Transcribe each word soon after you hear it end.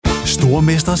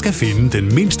Stormester skal finde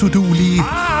den mindst uduelige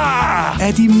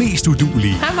af de mest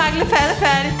uduelige. Hej, Mark. Lidt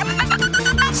færdig.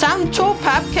 Sammen 2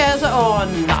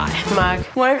 papkasser. Nej,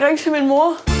 Mark. Må jeg ikke ringe til min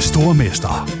mor?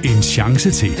 Stormester. En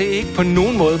chance til. Det er ikke på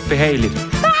nogen måde behageligt. Nej.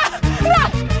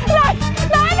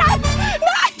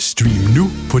 Stream nu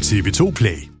på TV2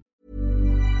 Play.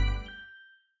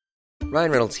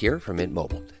 Ryan Reynolds here from Mint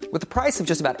Mobile. With the price of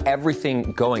just about everything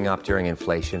going up during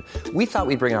inflation, we thought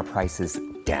we'd bring our prices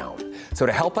down. So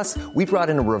to help us, we brought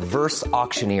in a reverse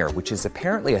auctioneer, which is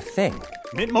apparently a thing.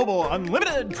 Mint Mobile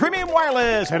Unlimited Premium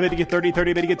Wireless. How to get 30,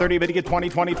 30, bit to get 30, bit to get 20,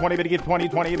 20, 20, bit to get 20,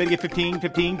 20, bit to get 15,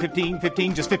 15, 15,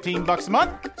 15, just $15 a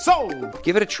month? Sold!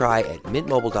 Give it a try at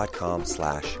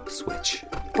mintmobile.com/switch.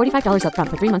 $45 up front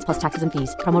for 3 months plus taxes and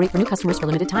fees. Promo rate for new customers for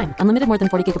limited time. Unlimited more than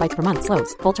 40 gigabytes per month.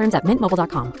 Slows full terms at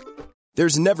mintmobile.com.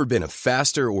 There's never been a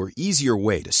faster or easier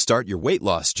way to start your weight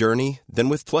loss journey than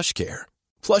with PlushCare.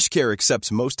 PlushCare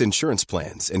accepts most insurance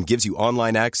plans and gives you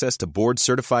online access to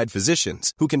board-certified physicians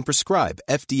who can prescribe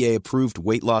FDA-approved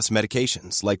weight loss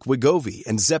medications like Wegovy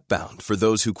and Zepbound for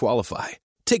those who qualify.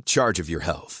 Take charge of your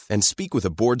health and speak with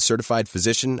a board-certified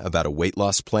physician about a weight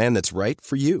loss plan that's right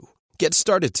for you. Get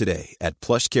started today at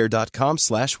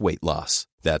plushcare.com/weightloss.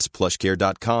 That's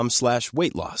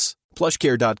plushcare.com/weightloss.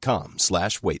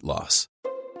 plushcare.com/weightloss.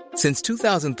 Since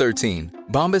 2013,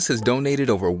 Bombas has donated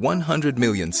over 100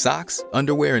 million socks,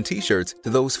 underwear, and T-shirts to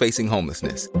those facing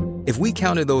homelessness. If we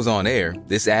counted those on air,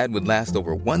 this ad would last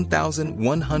over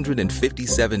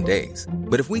 1,157 days.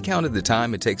 But if we counted the time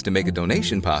it takes to make a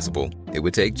donation possible, it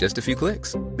would take just a few clicks.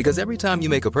 Because every time you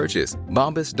make a purchase,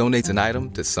 Bombas donates an item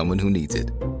to someone who needs it.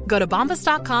 Go to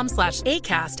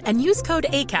bombas.com/ACAST and use code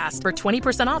ACAST for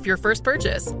 20% off your first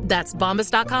purchase. That's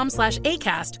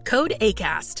bombas.com/ACAST, code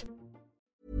ACAST.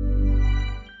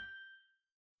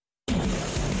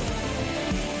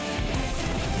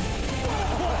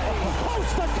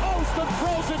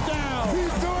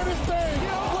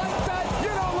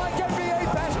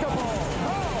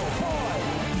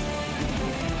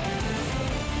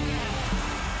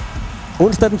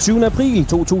 Onsdag den 20. april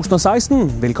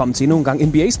 2016. Velkommen til endnu en gang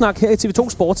NBA-snak her i TV2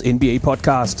 Sports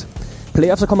NBA-podcast.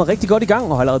 Playoffs er kommet rigtig godt i gang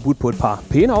og har allerede budt på et par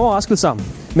pæne overraskelser.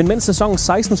 Men mens sæsonens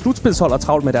 16 slutspilshold er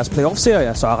travlt med deres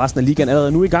playoff-serier, så er resten af ligaen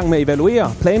allerede nu i gang med at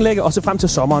evaluere, planlægge og se frem til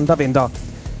sommeren, der venter.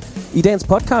 I dagens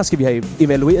podcast skal vi have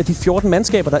evalueret de 14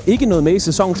 mandskaber, der ikke nåede med i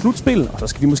sæsonens slutspil, og så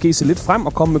skal vi måske se lidt frem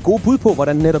og komme med gode bud på,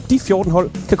 hvordan netop de 14 hold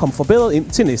kan komme forbedret ind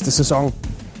til næste sæson.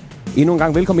 Endnu en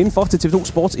gang velkommen indenfor til TV2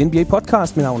 Sports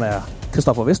NBA-podcast. Mit navn er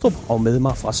Christoffer Vestrup, og med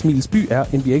mig fra Smilsby er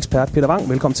NBA-ekspert Peter Wang.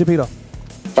 Velkommen til, Peter.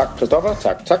 Tak, Christoffer.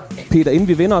 Tak. Peter, inden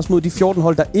vi vender os mod de 14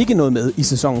 hold, der ikke nåede med i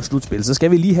sæsonens slutspil, så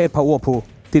skal vi lige have et par ord på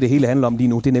det hele handler om lige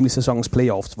nu. Det er nemlig sæsonens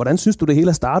playoffs. Hvordan synes du, det hele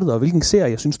er startet, og hvilken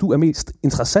serie synes du er mest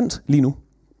interessant lige nu?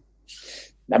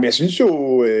 Jamen, jeg synes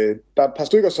jo, der er et par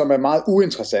stykker, som er meget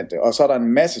uinteressante, og så er der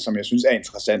en masse, som jeg synes er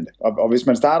interessante. Og hvis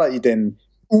man starter i den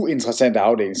uinteressante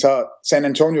afdeling, så San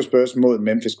Antonio Spurs mod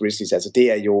Memphis Grizzlies, altså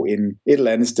det er jo et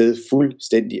eller andet sted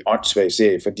fuldstændig åndssvag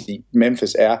serie, fordi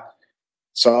Memphis er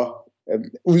så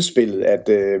udspillet, at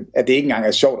det ikke engang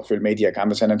er sjovt at følge med i de her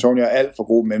kampe. San Antonio er alt for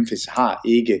gode. Memphis har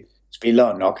ikke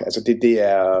spillere nok. Altså det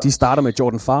er... De starter med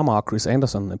Jordan Farmer og Chris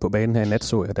Anderson på banen her i nat,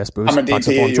 så jeg, der Spurs. Jamen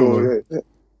det er jo...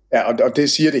 Ja, og det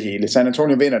siger det hele. San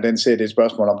Antonio vinder den serie, det er et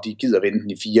spørgsmål om, de gider vinde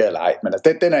den i 4 eller ej. Men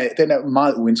altså, den er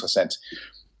meget uinteressant.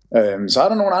 Så er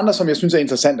der nogle andre, som jeg synes er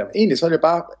interessante. Egentlig så er det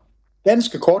bare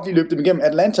ganske kort lige løbet dem igennem.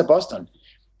 Atlanta-Boston.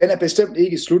 Den er bestemt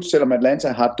ikke slut, selvom Atlanta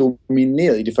har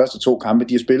domineret i de første 2 kampe.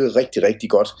 De har spillet rigtig, rigtig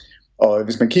godt. Og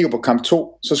hvis man kigger på kamp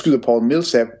 2, så skyder Paul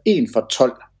Millsap 1 for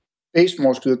 12.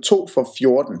 Bazemore skyder 2 for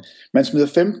 14. Man smider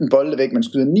 15 bolde væk. Man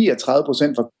skyder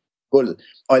 39% for gulvet.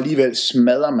 Og alligevel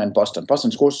smadrer man Boston.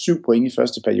 Boston scorer 7 point i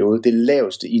første periode. Det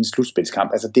laveste i en slutspilskamp.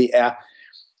 Altså det er...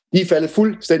 De er faldet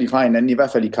fuldstændig fra hinanden, i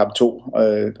hvert fald i kamp 2.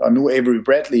 Og nu er Avery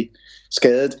Bradley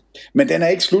skadet. Men den er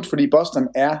ikke slut, fordi Boston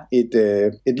er et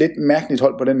lidt mærkeligt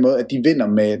hold på den måde, at de vinder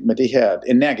med det her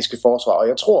energiske forsvar. Og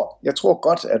jeg tror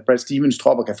godt, at Brad Stevens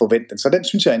tropper kan forvente den. Så den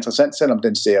synes jeg er interessant, selvom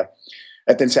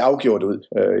den ser afgjort ud.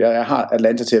 Jeg har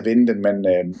Atlanta til at vinde den, men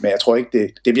jeg tror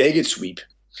ikke, det bliver ikke et sweep.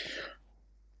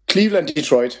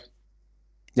 Cleveland-Detroit.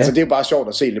 Ja. Altså det er jo bare sjovt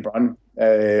at se LeBron.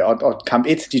 Og kamp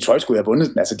 1, Detroit skulle have vundet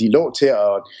den. Altså de lå til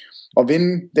at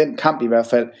vinde den kamp i hvert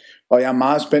fald. Og jeg er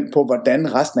meget spændt på,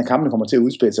 hvordan resten af kampene kommer til at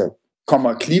udspille sig.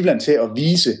 Kommer Cleveland til at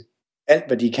vise alt,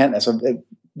 hvad de kan? Altså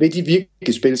vil de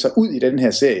virkelig spille sig ud i den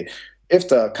her serie?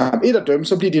 Efter kamp 1 er dømt,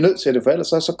 så bliver de nødt til det, for ellers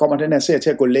så kommer den her serie til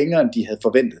at gå længere, end de havde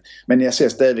forventet. Men jeg ser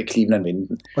stadigvæk Cleveland vinde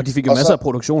den. Og de fik jo masser af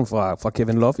produktion fra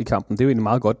Kevin Love i kampen. Det er jo egentlig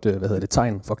meget godt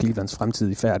tegn for Clevelands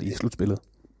fremtidige færd i slutspillet.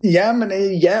 Ja, men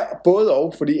både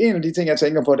og. Fordi en af de ting, jeg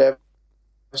tænker på, det er,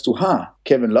 hvis du har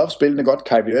Kevin Love spillende godt,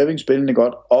 Kyrie Irving spillende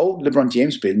godt, og LeBron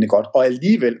James spillende godt, og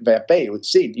alligevel være bagud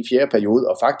sent i fjerde periode,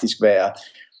 og faktisk være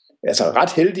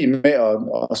ret heldig med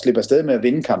at slippe afsted med at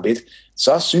vinde kamp 1,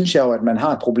 så synes jeg jo, at man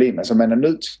har et problem. Altså man er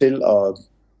nødt til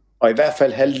at i hvert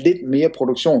fald have lidt mere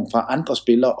produktion fra andre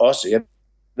spillere også. Jeg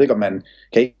ved ikke, om man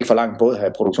kan ikke forlange både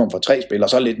have produktion fra 3 spillere,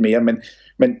 så lidt mere,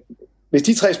 men hvis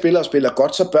de 3 spillere spiller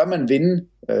godt, så bør man vinde,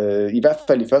 i hvert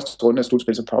fald i første runde af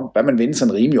slutspil, så bør man vinde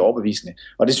sådan rimelig overbevisende.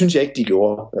 Og det synes jeg ikke, de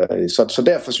gjorde. Så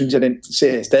derfor synes jeg, den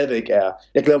serie stadigvæk er...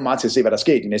 Jeg glæder mig meget til at se, hvad der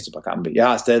sker i de næste par kampe. Jeg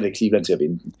har stadigvæk Cleveland til at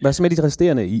vinde den. Hvad så med de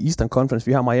resterende i Eastern Conference?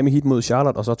 Vi har Miami Heat mod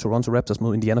Charlotte, og så Toronto Raptors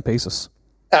mod Indiana Pacers.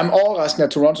 Jamen, overraskende,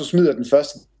 at Toronto smider den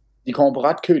første. De kommer på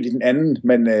ret køl i den anden,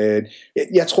 men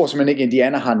jeg tror simpelthen ikke, at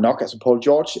Indiana har nok. Altså, Paul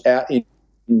George er en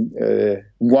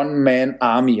one-man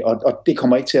army, og det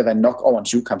kommer ikke til at være nok over en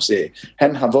 7-kampserie.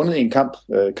 Han har vundet en kamp.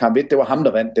 Kamp 1, det var ham,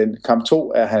 der vandt den. Kamp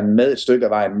 2 er han med et stykke af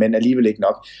vejen, men alligevel ikke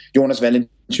nok. Jonas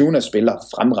Valanciunas spiller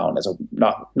fremragende. Altså,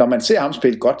 når man ser ham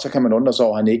spille godt, så kan man undre sig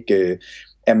over, at han ikke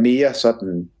er mere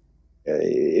sådan...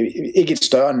 ikke et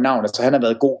større navn. Altså, han har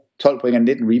været god. 12 point og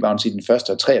 19 rebounds i den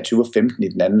første, og 23 og 15 i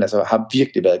den anden. Altså, har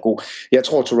virkelig været god. Jeg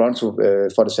tror, Toronto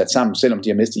får det sat sammen, selvom de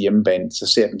har mistet hjemmebane,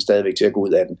 så ser dem stadigvæk til at gå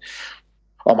ud af den.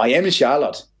 Og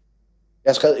Miami-Charlotte, jeg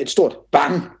har skrevet et stort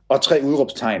bang og 3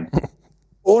 udråbstegn.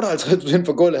 58%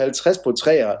 for gulvet, 50 på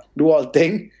 3'er. Luol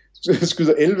Deng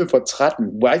skyder 11 for 13.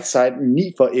 Whiteside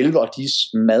 9 for 11, og de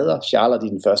smadrer Charlotte i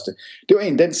den første. Det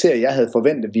var den serie, jeg havde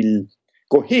forventet ville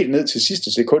gå helt ned til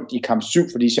sidste sekund i kamp 7,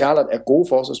 fordi Charlotte er gode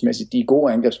forsvarsmæssigt, de er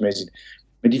gode angrebsmæssigt,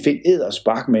 men de fik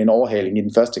edderspark med en overhaling i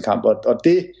den første kamp, og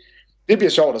det bliver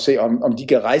sjovt at se, om de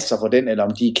kan rejse sig for den, eller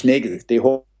om de er knækket. Det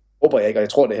håber jeg ikke, og jeg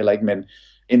tror det heller ikke, men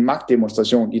en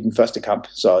magtdemonstration i den første kamp.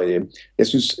 Så jeg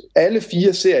synes, alle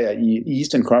 4 serier i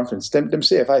Eastern Conference, dem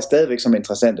ser jeg faktisk stadigvæk som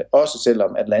interessante, også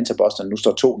selvom Atlanta-Boston nu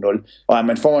står 2-0, og er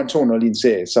man foran 2-0 i en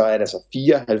serie, så er det altså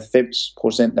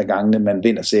 94% af gangene, man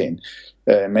vinder serien.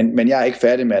 Men jeg er ikke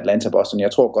færdig med Atlanta-Boston.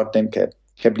 Jeg tror godt, den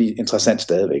kan blive interessant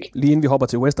stadigvæk. Lige inden vi hopper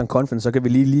til Western Conference, så kan vi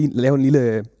lige lave en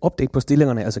lille update på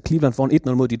stillingerne. Altså Cleveland foran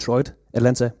 1-0 mod Detroit.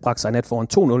 Atlanta bragte sig i nat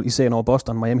foran 2-0 i serien over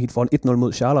Boston. Miami Heat foran 1-0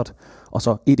 mod Charlotte. Og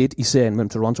så 1-1 i serien mellem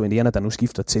Toronto og Indiana, der nu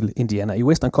skifter til Indiana. I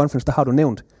Western Conference, der har du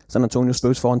nævnt San Antonio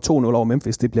Spurs foran 2-0 over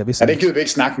Memphis. Det bliver vist det gider vi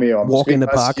ikke snakke mere om. Walk in the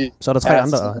park. Så er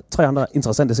der tre andre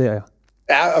interessante serier.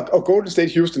 Ja, og Golden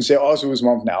State Houston ser også ud, som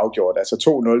om den er afgjort. Altså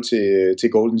 2-0 til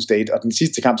Golden State, og den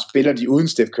sidste kamp spiller de uden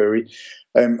Steph Curry.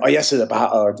 Og jeg sidder bare,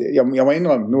 og jeg må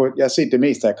indrømme nu, jeg har set det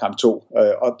meste af kamp 2,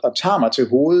 og tager mig til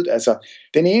hovedet. Altså,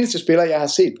 den eneste spiller, jeg har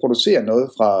set producere noget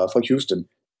fra Houston,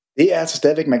 det er altså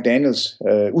stadigvæk McDaniels.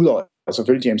 Udover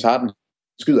selvfølgelig James Harden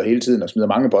skyder hele tiden og smider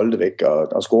mange bolde væk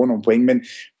og scorer nogle point, men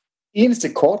eneste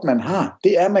kort, man har,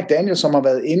 det er McDaniels, som har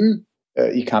været inde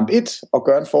i kamp 1 og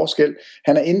gør en forskel.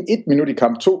 Han er inde 1 minut i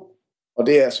kamp 2, og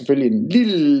det er selvfølgelig en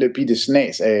lille bitte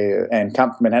snas af en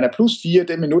kamp, men han er +4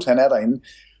 det minut, han er derinde.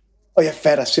 Og jeg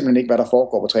fatter simpelthen ikke, hvad der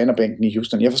foregår på trænerbænken i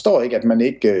Houston. Jeg forstår ikke, at man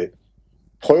ikke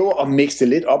prøver at mixe det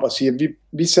lidt op og sige, at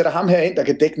vi sætter ham her ind, der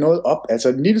kan dække noget op. Altså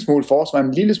en lille smule forsvar,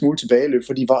 en lille smule tilbageløb,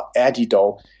 fordi hvor er de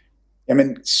dog?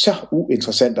 Jamen, så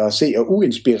uinteressant at se, og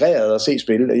uinspireret at se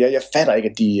spille. Jeg fatter ikke,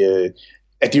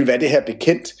 at de vil være det her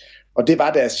bekendt. Og det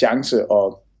var deres chance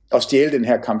at stjæle den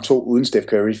her kamp 2 uden Steph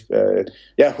Curry.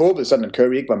 Jeg håbede sådan, at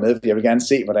Curry ikke var med, fordi jeg vil gerne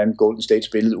se, hvordan Golden State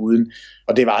spillede uden.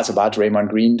 Og det var altså bare Draymond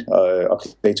Green og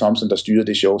Klay Thompson, der styrede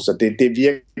det show. Så det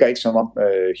virker ikke som om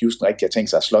Houston rigtig har tænkt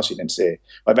sig at slås i den serie.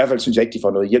 Og i hvert fald synes jeg ikke, de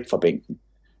får noget hjælp fra bænken.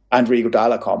 Andre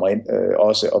Iguodala kommer ind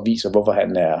også og viser, hvorfor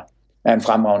han er en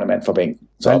fremragende mand for bænken.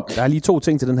 Så der er lige 2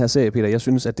 ting til den her serie, Peter. Jeg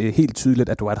synes, at det er helt tydeligt,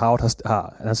 at Dwight Howard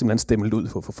har simpelthen stemt ud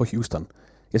for Houston.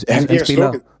 Han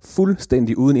spiller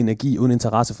fuldstændig uden energi, uden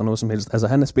interesse for noget som helst. Altså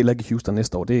han spiller ikke i Houston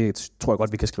næste år. Det tror jeg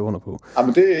godt, vi kan skrive under på. Ja,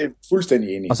 men det er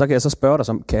fuldstændig enig. Og så kan jeg så spørge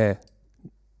dig,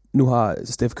 nu har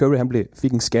Steph Curry,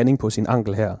 fik en scanning på sin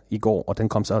ankel her i går, og den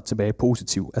kom så tilbage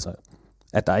positiv. Altså,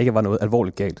 at der ikke var noget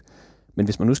alvorligt galt. Men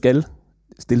hvis man nu skal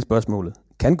stille spørgsmålet,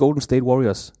 kan Golden State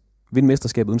Warriors vinde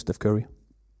mesterskabet uden Steph Curry?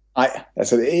 Nej,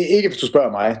 altså ikke hvis du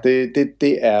spørger mig.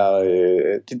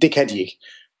 Det kan de ikke.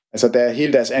 Altså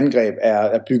hele deres angreb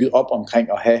er bygget op omkring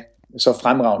at have så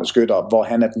fremragende skytter, hvor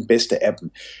han er den bedste af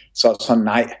dem. Så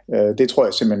nej, det tror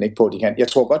jeg simpelthen ikke på, at de kan. Jeg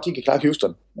tror godt, de kan klare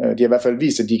Houston. De har i hvert fald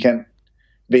vist, at de kan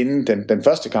vinde den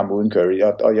første kamp uden Curry,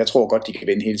 og jeg tror godt, de kan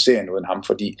vinde hele serien uden ham,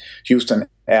 fordi Houston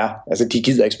de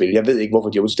gider ikke spille. Jeg ved ikke, hvorfor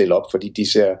de udstiller op, fordi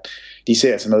de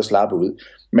ser altså noget slappe ud.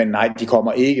 Men nej, de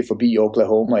kommer ikke forbi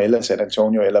Oklahoma eller San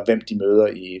Antonio, eller hvem de møder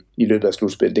i løbet af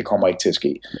slutspillet. Det kommer ikke til at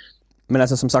ske. Men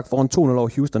altså som sagt foran 2-0 over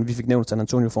Houston, vi fik nævnt San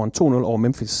Antonio foran 2-0 over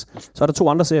Memphis. Så er der 2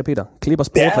 andre serier, Peter. Clippers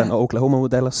Portland og Oklahoma mod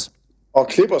Dallas. Og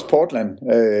Clippers Portland,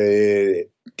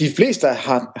 de fleste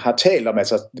har talt om,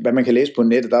 altså, hvad man kan læse på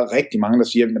nettet, der er rigtig mange, der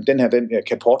siger, at den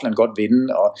kan Portland godt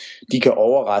vinde, og de kan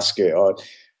overraske,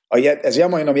 og jeg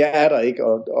må indrømme, jeg er der ikke,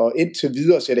 og indtil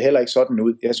videre ser det heller ikke sådan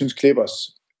ud. Jeg synes, Clippers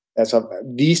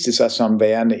viste sig som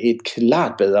værende et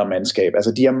klart bedre mandskab.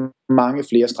 Altså, de har mange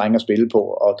flere strenge at spille på,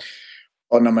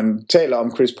 og når man taler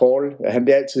om Chris Paul, han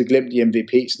bliver altid glemt i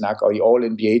MVP-snak og i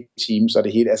All-NBA-teams og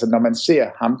det hele. Altså, når man ser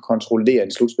ham kontrollere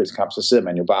en slutspilskamp, så sidder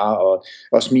man jo bare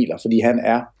og smiler, fordi han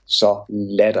er så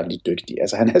latterligt dygtig.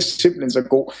 Altså, han er simpelthen så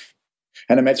god.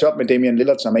 Han er matchet op med Damian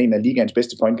Lillard, som er en af ligaens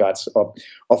bedste point guards,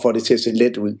 og får det til at se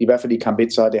let ud. I hvert fald i kamp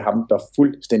 1, så er det ham, der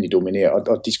fuldstændig dominerer,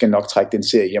 og de skal nok trække den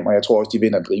serie hjem, og jeg tror også, de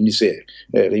vinder en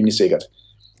rimelig sikkert.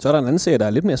 Så er der en anden serie, der er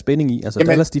lidt mere spænding i. Altså,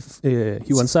 Dallas, de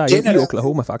hiver en sejr i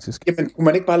Oklahoma, faktisk. Jamen, kunne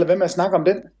man ikke bare lade være med at snakke om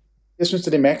den? Jeg synes,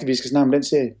 det er mærkeligt, at vi skal snakke om den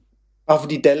serie. Bare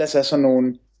fordi Dallas er sådan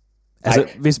nogle... Altså,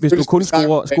 hvis du kun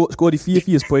scorer de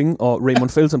 84 point, og Raymond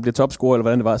Felton bliver topscorer, eller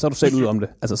hvordan det var, så er du selv ud om det.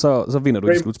 Altså, så vinder du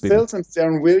i slutspillet. Raymond Felton,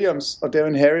 Darren Williams og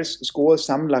Darren Harris scorede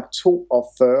sammenlagt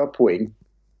 42 point.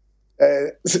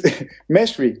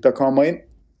 Meshri, der kommer ind,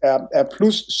 er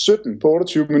plus 17 på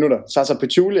 28 minutter. Sasa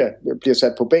Pachulia bliver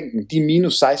sat på bænken. De er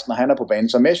minus 16, når han er på banen.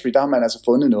 Så Meshri, der har man altså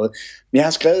fundet noget. Men jeg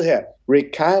har skrevet her,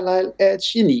 Rick Carlisle er et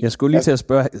geni. Jeg skulle lige til at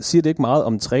spørge, siger det ikke meget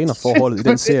om trænerforholdet i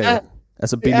den serie?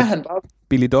 Altså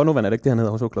Billy Donovan, er det ikke det, han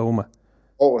hedder hos Oklahoma?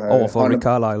 Over for Rick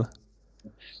Carlisle.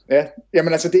 Ja,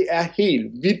 jamen altså det er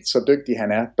helt vildt, så dygtig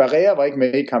han er. Barrea var ikke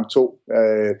med i kamp 2.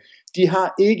 De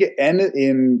har ikke andet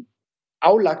end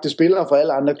aflagte spillere fra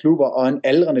alle andre klubber og en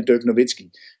aldrende Dirk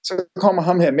Nowitzki. Så kommer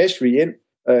ham her Meshri ind,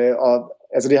 og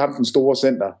altså det er ham den store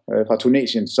center fra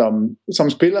Tunesien, som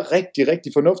spiller rigtig,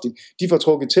 rigtig fornuftigt. De får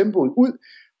trukket tempoet ud,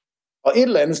 og et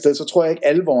eller andet sted, så tror jeg ikke,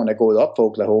 alvoren er gået op for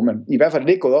Oklahoma. I hvert fald er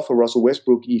det ikke gået op for Russell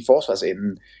Westbrook i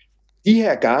forsvarsenden. De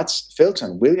her guards,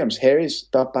 Felton, Williams, Harris,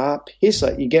 der bare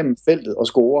pisser igennem feltet og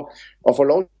scorer, og får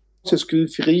lov til at skyde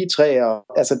frie træer.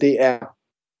 Altså det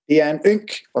er en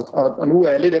ynk, og nu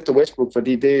er jeg lidt efter Westbrook,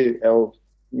 fordi det er jo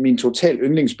min total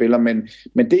yndlingsspiller,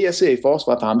 men det jeg ser i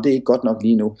forsvar for ham, det er ikke godt nok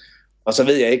lige nu. Og så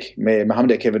ved jeg ikke med ham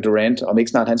der Kevin Durant, om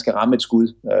ikke snart han skal ramme et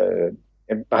skud.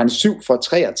 Var han 7 for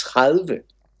 33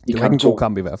 i det var ikke en god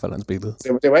kamp i hvert fald, han spillede.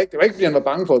 Det var ikke, fordi han var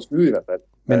bange for at skyde i hvert fald.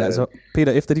 Men altså,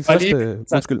 Peter, efter de første...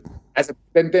 Undskyld. Altså,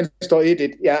 den står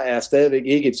 1-1. Jeg er stadigvæk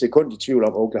ikke et sekund i tvivl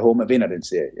om, Oklahoma vinder den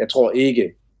serie.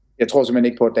 Jeg tror simpelthen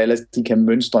ikke på, at Dallas de kan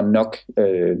mønstre nok.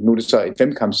 Nu er det så et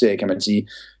 5-kamp-serie, kan man sige.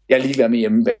 Jeg er ligeglad med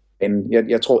hjemmebane.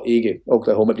 Jeg tror ikke,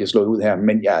 Oklahoma bliver slået ud her,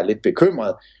 men jeg er lidt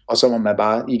bekymret. Og så må man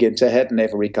bare igen tage hatten af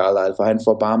for Rick Carlisle, for han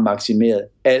får bare maksimeret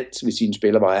alt ved sine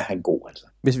spillere, hvor er han god. Altså.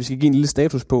 Hvis vi skal give en lille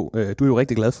status på, du er jo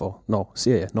rigtig glad for, når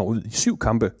serien når ud i 7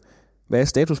 kampe. Hvad er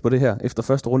status på det her efter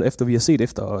første runde, efter vi har set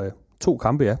efter 2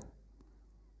 kampe, ja?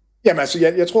 Jamen altså,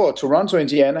 jeg tror, at Toronto og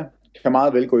Indiana kan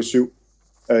meget vel gå i 7.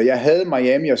 Jeg havde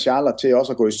Miami og Charlotte til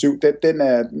også at gå i 7.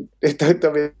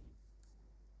 Der vil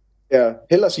jeg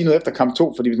hellere sige noget efter kamp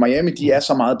 2, fordi Miami, de er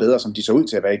så meget bedre, som de så ud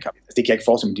til at være i kamp. Det kan jeg ikke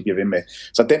forestille mig, de bliver ved med.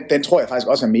 Så den tror jeg faktisk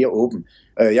også er mere åben.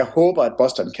 Jeg håber, at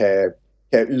Boston kan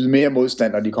yde mere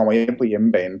modstand, når de kommer hjem på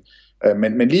hjemmebane.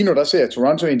 Men lige nu, der ser jeg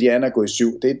Toronto og Indiana gå i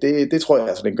 7. Det tror jeg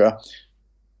altså, den gør.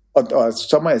 Og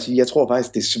så må jeg sige, jeg tror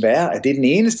faktisk desværre, at det er den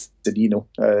eneste lige nu.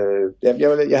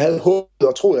 Jeg havde håbet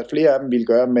og troet, at flere af dem ville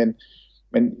gøre, men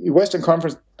i Western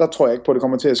Conference, der tror jeg ikke på, at det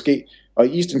kommer til at ske. Og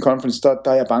i Eastern Conference,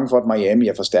 der er jeg bange for, at Miami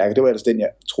er forstærket. Det var ellers den, jeg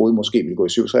troede måske ville gå i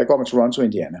 7. Så jeg går med Toronto og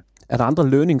Indiana. Er der andre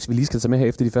learnings, vi lige skal tage med her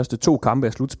efter de første 2 kampe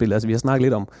af slutspillet? Altså, vi har snakket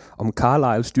lidt om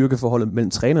Carlisle styrkeforholdet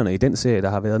mellem trænerne i den serie, der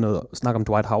har været noget snak om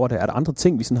Dwight Howard her. Er der andre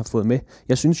ting, vi sådan har fået med?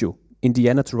 Jeg synes jo,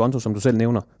 Indiana-Toronto, som du selv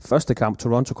nævner, første kamp,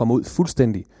 Toronto kommer ud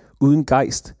fuldstændig uden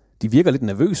gejst. De virker lidt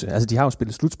nervøse. Altså, de har jo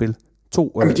spillet slutspil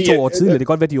 2 år tidligere. Det kan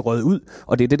godt være, de er røget ud,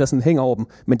 og det er det, der sådan hænger over dem.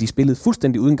 Men de spillede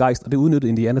fuldstændig uden gejst, og det udnyttede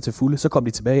Indiana til fulde. Så kom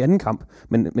de tilbage i anden kamp.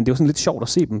 Men det var sådan lidt sjovt at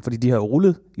se dem, fordi de har jo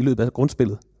rullet i løbet af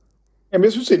grundspillet. Jamen,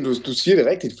 jeg synes egentlig, du siger det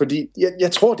rigtigt, fordi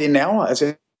jeg tror, det er nerver. Altså,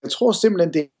 jeg tror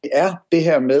simpelthen, det er det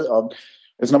her med,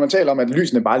 altså når man taler om, at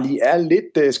lysene bare lige er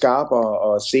lidt skarpere,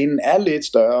 og scenen er lidt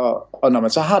større, og når man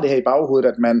så har det her i baghovedet,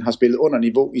 at man har spillet under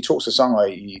niveau i 2 sæsoner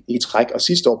i træk, og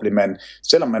sidste år blev man,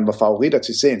 selvom man var favoritter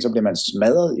til serien, så blev man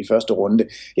smadret i første runde.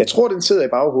 Jeg tror, den sidder i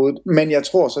baghovedet, men jeg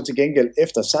tror så til gengæld,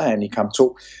 efter sejren i kamp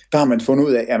 2, der har man fundet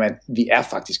ud af, at vi er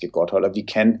faktisk et godt hold, og vi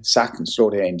kan sagtens slå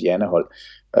det her Indiana-hold.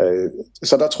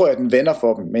 Så der tror jeg, at den vender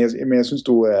for dem, men jeg synes,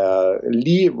 du er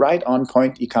lige right on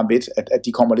point i kamp 1, at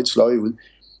de kommer lidt sløje ud.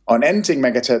 Og en anden ting,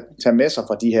 man kan tage med sig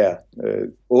fra de her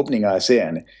åbninger af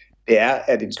serierne, det er,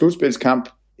 at en slutspilskamp,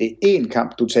 det er 1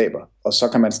 kamp, du taber, og så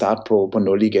kan man starte på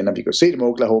 0 igen, og vi kan se det med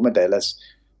Oklahoma, Dallas.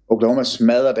 Oklahoma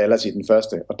smadrer Dallas i den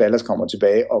første, og Dallas kommer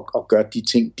tilbage og gør de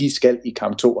ting, de skal i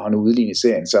kamp 2, og har nu udlignet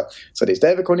serien. Så det er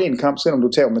stadigvæk kun én kamp, selvom du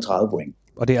tager med 30 point.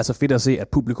 Og det er altså fedt at se, at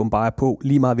publikum bare er på,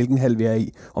 lige meget hvilken hal vi er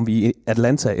i, om vi er i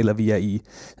Atlanta, eller vi er i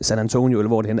San Antonio, eller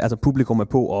hvor det er. Altså publikum er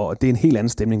på, og det er en helt anden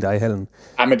stemning, der er i hallen.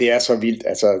 Ja, men det er så vildt.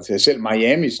 Altså selv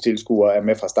Miamis tilskuere er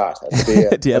med fra start. Altså, det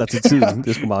er, de er der til tiden, det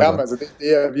er sgu meget godt. Altså,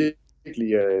 det er virkelig,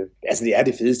 altså det er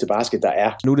det fedeste basket, der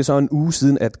er. Nu er det så en uge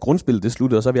siden, at grundspillet det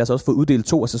sluttede, og så har vi altså også fået uddelt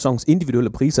 2 af sæsonens individuelle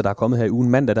priser, der er kommet her i ugen.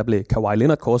 Mandag, der blev Kawhi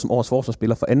Leonard kåret som årets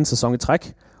forsvarsspiller for anden sæson i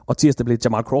træk, og tirsdag blev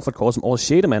Jamal Crawford kåret som årets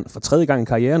 6. mand for 3. gang i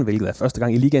karrieren, hvilket er første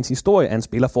gang i ligaens historie, at en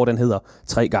spiller får den hedder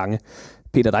 3 gange.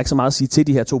 Peter, der er ikke så meget at sige til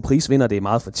de her 2 prisvinder, det er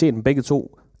meget fortjent, men begge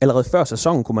to. Allerede før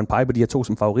sæsonen kunne man pege på de her 2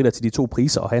 som favoritter til de 2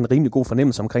 priser og have en rimelig god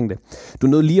fornemmelse omkring det. Du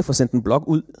nåede lige at få sendt en blog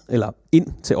ud, eller ind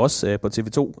til os på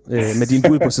TV2, med din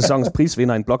bud på sæsonens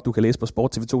prisvinder, en blog du kan læse på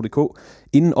sporttv2.dk,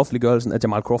 inden offentliggørelsen af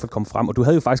Jamal Crawford kom frem. Og du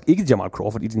havde jo faktisk ikke Jamal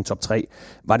Crawford i din top 3.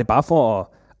 Var det bare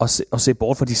for at se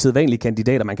bort fra de sædvanlige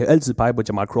kandidater? Man kan altid pege på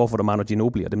Jamal Crawford og Manu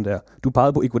Ginobili og dem der. Du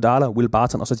pegede på Iguodala, Will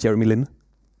Barton og så Jeremy Lin.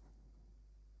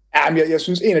 Ja, jeg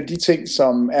synes, en af de ting,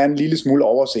 som er en lille smule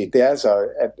overset, det er altså,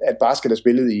 at basket er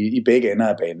spillet i begge ender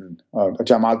af banen. Og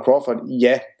Jamal Crawford,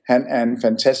 ja, han er en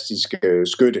fantastisk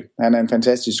skytte. Han er en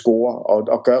fantastisk scorer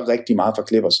og gør rigtig meget for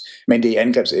Clippers. Men det er i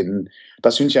angrebsenden. Der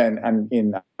synes jeg,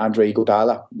 en Andre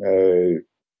Iguodala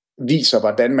viser,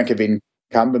 hvordan man kan vinde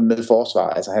kampe med forsvar.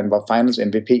 Altså, han var Finals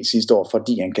MVP sidste år,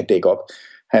 fordi han kan dække op.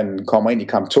 Han kommer ind i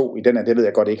kamp 2. I den her, det ved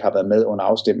jeg godt ikke har været med under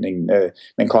afstemningen,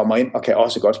 men kommer ind og kan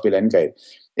også godt spille angreb.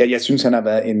 Jeg synes, han har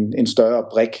været en større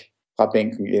brik fra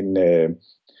bænken end...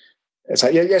 Altså,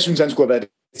 jeg synes, han skulle have været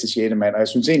det til 6. mand, og jeg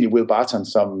synes egentlig, Will Barton,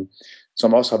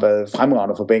 som også har været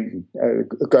fremragende for bænken,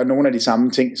 gør nogle af de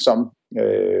samme ting, som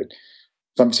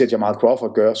vi ser Jamal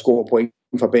Crawford gør, scorer point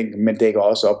fra bænken, men dækker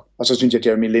også op. Og så synes jeg,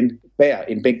 Jeremy Lin bærer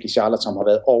en bænk i Charlotte, som har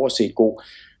været overset god.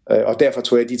 Og derfor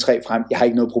tog jeg de 3 frem. Jeg har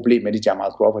ikke noget problem med det,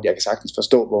 Jamal Crawford. Jeg kan sagtens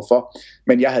forstå, hvorfor.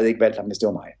 Men jeg havde ikke valgt ham, hvis det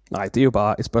var mig. Nej, det er jo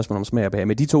bare et spørgsmål om smag og behag.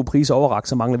 Med de 2 priser overrakt,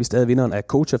 så mangler vi stadig vinderen af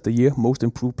Coach of the Year, Most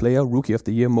Improved Player, Rookie of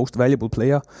the Year, Most Valuable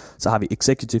Player. Så har vi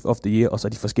Executive of the Year, og så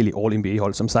de forskellige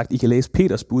All-NBA-hold. Som sagt, I kan læse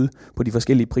Peters bud på de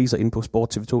forskellige priser inde på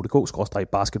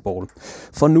sporttv2.dk/basketball.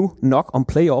 For nu nok om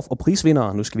playoff og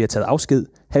prisvindere. Nu skal vi have taget afsked,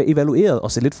 have evalueret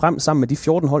og se lidt frem sammen med de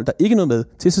 14 hold, der ikke nåede med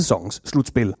til sæsonens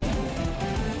slutspil.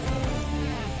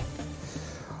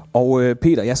 Og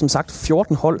Peter, jeg har som sagt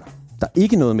 14 hold, der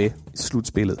ikke nåede med i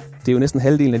slutspillet. Det er jo næsten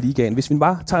halvdelen af ligaen. Hvis vi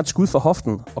bare tager et skud fra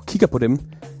hoften og kigger på dem,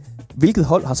 hvilket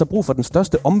hold har så brug for den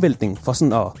største omvæltning for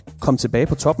sådan at komme tilbage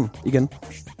på toppen igen?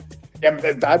 Jamen,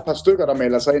 der er et par stykker, der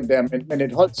melder sig ind der, men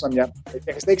et hold, som jeg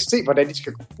kan slet ikke se, hvordan de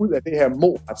skal komme ud af det her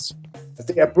moras.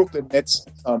 Altså, det er Brooklyn Nets,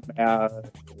 som er...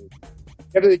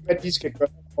 Jeg ved ikke, hvad de skal gøre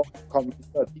for at komme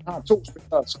videre. De har 2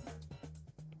 spillere, som...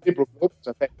 Det er Brooklyn Lopez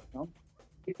og Thaddeus Young.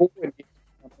 Det er gode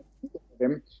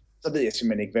dem, så ved jeg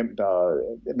simpelthen ikke,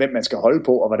 hvem man skal holde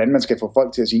på, og hvordan man skal få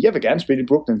folk til at sige, jeg vil gerne spille i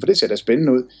Brooklyn, for det ser da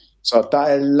spændende ud. Så der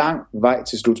er lang vej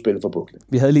til slutspillet for Brooklyn.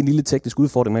 Vi havde lige en lille teknisk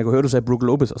udfordring, men jeg kunne høre, du sagde Brook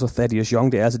Lopez og så Thaddeus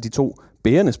Young. Det er altså de 2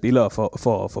 bærende spillere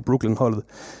for Brooklyn-holdet.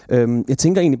 Jeg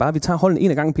tænker egentlig bare, at vi tager holdene en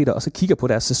af gangen, Peter, og så kigger på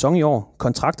deres sæson i år,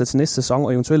 kontrakter til næste sæson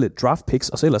og eventuelle draft picks,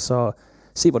 og så ellers så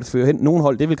se, hvor det fører hen. Nogle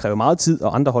hold, det vil kræve meget tid,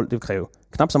 og andre hold, det vil kræve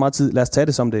knap så meget tid. Lad os tage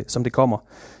det, som det kommer.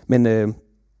 Men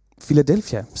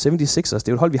Philadelphia 76ers, det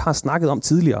er jo et hold, vi har snakket om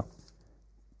tidligere.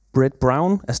 Brett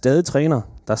Brown er stadig træner.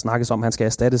 Der snakkes om, at han skal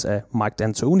erstattes af Mike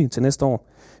D'Antoni til næste år.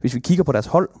 Hvis vi kigger på deres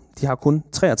hold, de har kun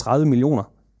 33 millioner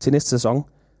til næste sæson.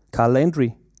 Carl Landry,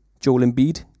 Joel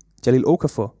Embiid, Jahlil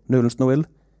Okafor, Nerlens Noel,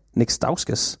 Nick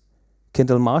Stauskas,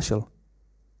 Kendall Marshall.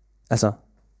 Altså...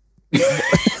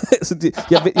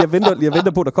 jeg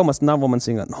venter på, at der kommer sådan en navn, hvor man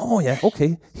tænker, nå ja,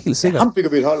 okay, helt sikkert. Ja, ham bygger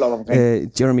vi et hold op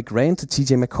omkring. Jeremy Grant,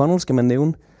 TJ McConnell skal man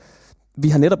nævne. Vi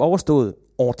har netop overstået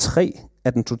år 3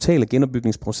 af den totale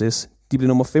genopbygningsproces. De blev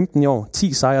nummer 15 i år,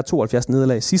 10 sejre, 72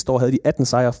 nederlag. Sidste år havde de 18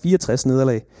 sejre, 64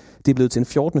 nederlag. Det er blevet til en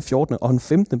 14. og en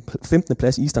 15.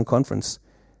 plads i Eastern Conference.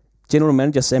 General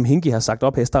Manager Sam Hinkie har sagt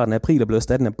op her i starten af april og blev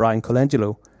erstattet af Brian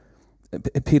Colangelo.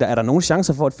 Peter, er der nogen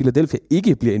chancer for, at Philadelphia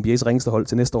ikke bliver NBA's ringeste hold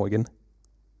til næste år igen?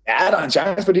 Ja, der er en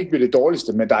chance for, at de ikke bliver det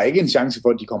dårligste, men der er ikke en chance for,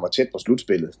 at de kommer tæt på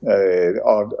slutspillet.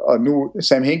 Og nu,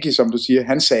 Sam Hinkie, som du siger,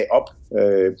 han sagde op.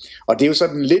 Og det er jo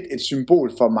sådan lidt et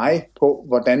symbol for mig på,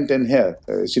 hvordan den her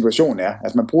situation er.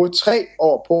 Altså man bruger 3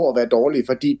 år på at være dårlig,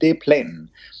 fordi det er planen.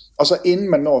 Og så inden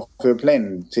man når at føre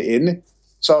planen til ende,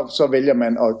 så vælger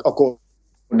man at gå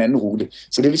en anden rute.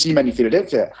 Så det vil sige, at man i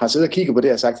Philadelphia har siddet og kigget på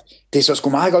det og sagt, det så sgu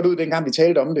meget godt ud, dengang vi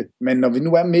talte om det, men når vi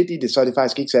nu er midt i det, så er det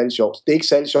faktisk ikke særlig sjovt. Det er ikke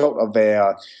særlig sjovt at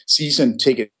være season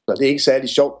ticket, det er ikke særlig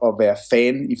sjovt at være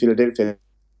fan i Philadelphia.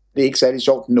 Det er ikke særlig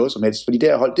sjovt noget som helst, fordi det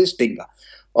her hold, det stinker.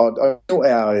 Og nu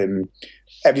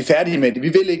er vi færdige med det. Vi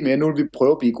vil ikke mere, nu vil vi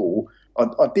prøve at blive gode.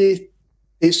 Og det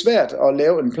er svært at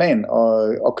lave en plan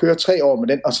og køre 3 år med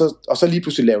den, og så lige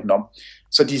pludselig lave den om.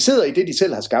 Så de sidder i det, de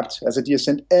selv har skabt. Altså, de har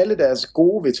sendt alle deres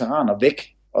gode veteraner væk,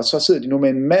 og så sidder de nu med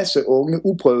en masse unge,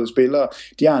 uprøvede spillere.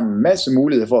 De har en masse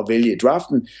muligheder for at vælge i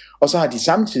draften, og så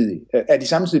er de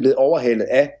samtidig blevet overhalet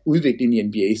af udviklingen i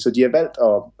NBA. Så de har valgt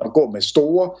at gå med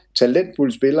store,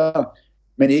 talentfulde spillere,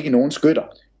 men ikke nogen skytter.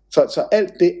 Så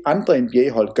alt det andre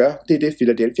NBA-hold gør, det er det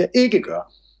Philadelphia ikke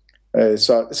gør.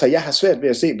 Så jeg har svært ved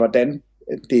at se, hvordan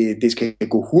det skal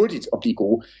gå hurtigt at blive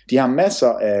gode. De har masser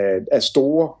af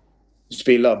store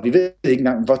spillere. Vi ved ikke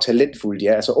engang, hvor talentfulde de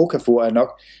er. Altså Okafor er nok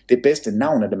det bedste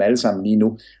navn af dem alle sammen lige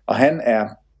nu. Og han er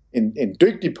en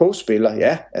dygtig postspiller,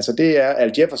 ja. Altså det er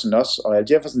Al Jefferson også, og Al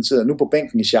Jefferson sidder nu på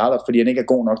bænken i Charlotte, fordi han ikke er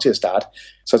god nok til at starte.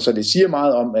 Så det siger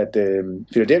meget om, at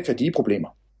Philadelphia, de er problemer.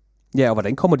 Ja, og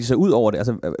hvordan kommer de så ud over det?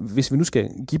 Altså, hvis vi nu skal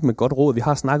give dem et godt råd, vi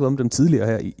har snakket om dem tidligere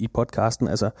her i podcasten,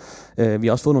 altså, vi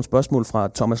har også fået nogle spørgsmål fra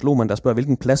Thomas Lohmann, der spørger,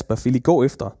 hvilken plads bør Philly gå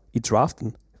efter i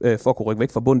draften, for at kunne rykke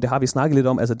væk fra bunden. Det har vi snakket lidt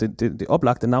om, altså det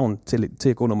oplagte navn til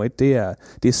at gå nummer 1, det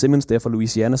er Simmons der fra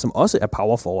Louisiana, som også er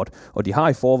power forward, og de har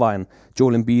i forvejen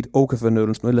Joel Embiid, Okafor,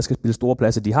 Nerlens, nu ellers skal spille store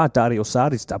pladser. De har Dario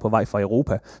Saric, der er på vej fra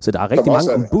Europa, så der er rigtig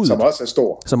mange ombud. Som også er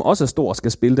stor. Som også er stor og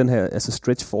skal spille den her altså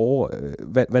stretch for,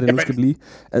 hvad det nu skal blive.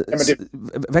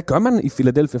 Hvad gør man i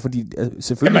Philadelphia? Fordi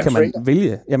selvfølgelig kan man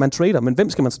vælge, man trader, men hvem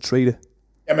skal man så trade?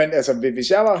 Jamen altså,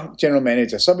 hvis jeg var general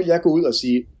manager, så ville jeg gå ud og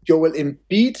sige, Joel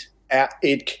Embiid er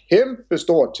et kæmpe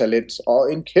stort talent,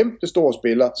 og en kæmpe stor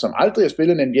spiller, som aldrig har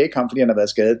spillet en NBA-kamp, fordi han har været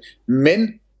skadet. Men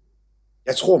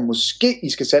jeg tror måske, I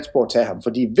skal satse på at tage ham,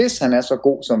 fordi hvis han er så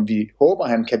god, som vi håber,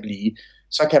 han kan blive,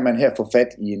 så kan man her få fat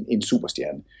i en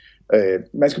superstjerne.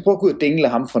 Man skal prøve at gå ud og dingle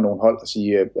ham for nogle hold og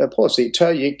sige, prøv at se, tør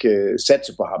I ikke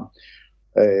satse på ham?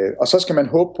 Og så skal man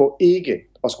håbe på ikke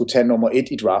at skulle tage nummer 1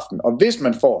 i draften. Og hvis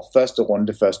man får første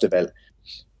runde, første valg,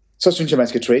 så synes jeg, man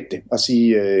skal trade det og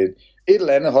sige et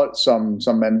eller andet hold,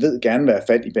 som man ved gerne vil have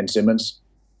fat i Ben Simmons.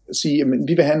 Sige, at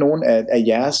vi vil have nogle af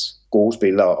jeres gode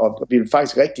spillere, og vi vil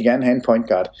faktisk rigtig gerne have en point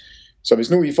guard. Så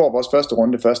hvis nu I får vores første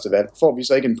runde, første valg, får vi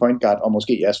så ikke en point guard, og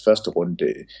måske jeres første runde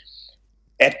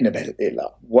 18. valg, eller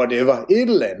whatever, et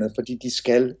eller andet, fordi de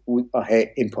skal ud og have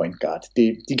en point guard.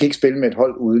 De kan ikke spille med et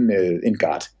hold uden en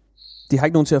guard. De har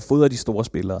ikke nogen til at fodre de store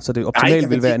spillere, så det optimalt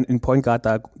vil være en point guard,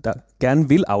 der gerne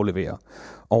vil aflevere.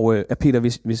 Og Peter,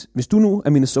 hvis du nu er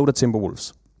Minnesota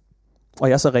Timberwolves, og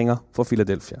jeg så ringer fra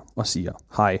Philadelphia og siger,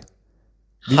 hej,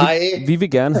 vi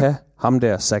vil gerne have ham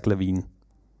der, Zach LaVine.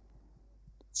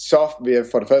 Så vil jeg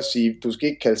for det første sige, du skal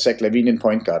ikke kalde Zach LaVine en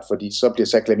point guard, fordi så bliver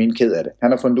Zach LaVine ked af det.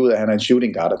 Han har fundet ud af, at han er en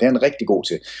shooting guard, og det er han rigtig god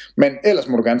til. Men ellers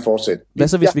må du gerne fortsætte. Hvad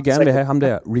så, hvis vi gerne vil have ham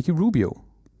der, Ricky Rubio?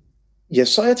 Ja,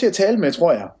 så er jeg til at tale med,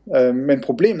 tror jeg. Men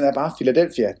problemet er bare,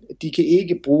 Philadelphia, de kan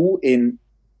ikke bruge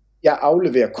jeg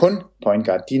afleverer kun point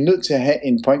guard. De er nødt til at have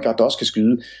en point guard, der også kan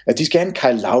skyde. Altså, de skal have en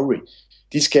Kyle Lowry.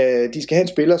 De skal have en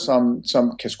spiller,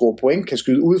 som kan score point, kan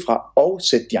skyde udefra og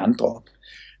sætte de andre op.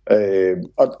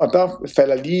 Og der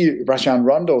falder lige Rajon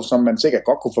Rondo, som man sikkert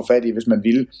godt kunne få fat i, hvis man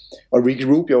ville. Og Ricky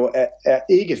Rubio er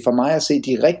ikke for mig at se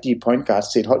de rigtige point guards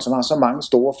til et hold, som har så mange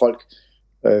store folk.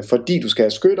 Fordi du skal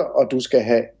have skytter, og du skal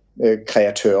have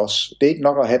kreatørs. Det er ikke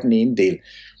nok at have den ene del.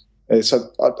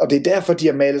 Og det er derfor, de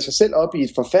har malet sig selv op i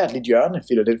et forfærdeligt hjørne,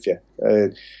 Philadelphia.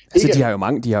 Altså, de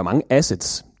har jo mange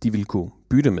assets, de vil kunne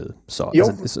bytte med.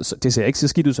 Så det ser ikke så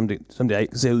skidt ud, som det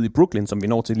ser ud i Brooklyn, som vi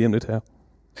når til lige om lidt her.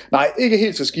 Nej, ikke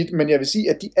helt så skidt, men jeg vil sige,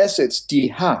 at de assets,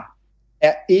 de har,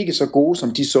 er ikke så gode,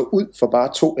 som de så ud for bare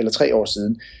 2 eller 3 år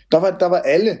siden. Der var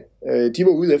alle, de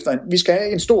var ude efter, vi skal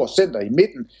have en stor center i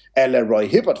midten, a la Roy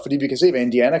Hibbert, fordi vi kan se, hvad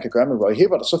Indiana kan gøre med Roy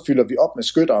Hibbert, og så fylder vi op med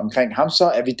skytter omkring ham, så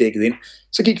er vi dækket ind.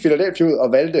 Så gik Philadelphia ud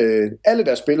og valgte alle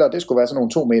deres spillere, det skulle være sådan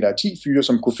nogle 2 meter og 10 fyre,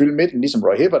 som kunne fylde midten, ligesom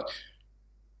Roy Hibbert.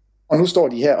 Og nu står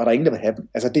de her, og der er ingen, der vil have dem.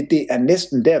 Altså det er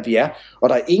næsten der, vi er, og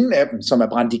der er ingen af dem, som er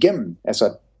brændt igennem. Altså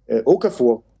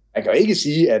Okafor, jeg kan jo ikke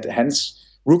sige, at hans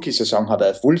rookie-sæson har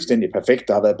været fuldstændig perfekt.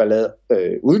 Der har været ballade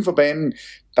uden for banen.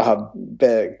 Der har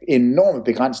været enorme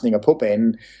begrænsninger på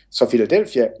banen. Så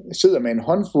Philadelphia sidder med en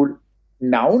håndfuld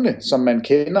navne, som man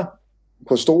kender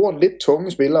på store, lidt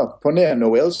tunge spillere, på nær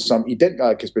Noel, som i den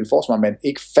grad kan spille forsvar, men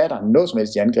ikke fatter noget som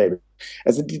helst i angrebet.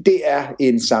 Altså det er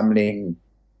en samling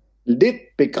lidt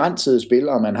begrænsede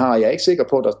spillere, man har. Jeg er ikke sikker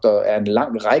på, at der er en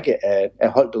lang række af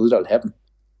hold derude, der vil have dem.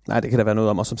 Nej, det kan der være noget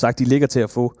om. Og som sagt, de ligger til at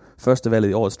få førstevalget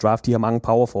i årets draft. De har mange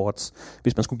power forwards.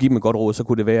 Hvis man skulle give dem et godt råd, så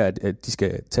kunne det være, at de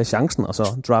skal tage chancen og så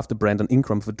drafte Brandon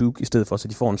Ingram for Duke i stedet for, så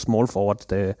de får en small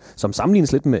forward, som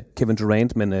sammenlignes lidt med Kevin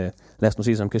Durant, men lad os nu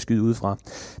se, som kan skyde udefra.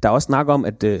 Der er også snak om,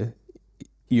 at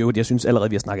Jo, jeg synes allerede,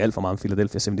 vi har snakket alt for meget om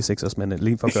Philadelphia 76ers, men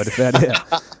lige for at gøre det færdigt her.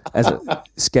 Altså,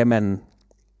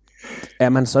 er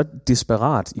man så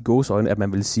desperat i gåseøjne, at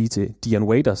man vil sige til Dion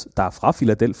Waiters, der er fra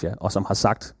Philadelphia, og som har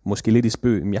sagt, måske lidt i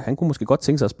spøg, men han kunne måske godt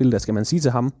tænke sig at spille der. Skal man sige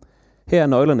til ham, her er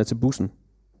nøglerne til bussen?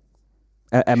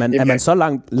 Er man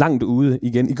så langt ude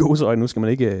igen i gåseøjne? Nu skal man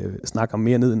ikke snakke om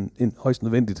mere ned end højst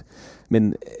nødvendigt.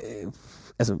 Men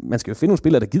altså, man skal jo finde nogle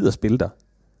spillere, der gider spille der.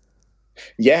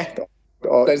 Ja,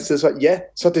 og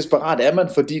så desperat er man,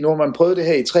 fordi nu har man prøvet det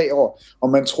her i 3 år, og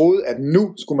man troede, at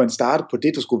nu skulle man starte på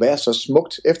det, der skulle være så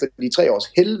smukt. Efter de 3 års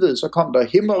helvede, så kom der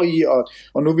himmerige,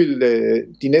 og nu ville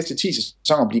de næste 10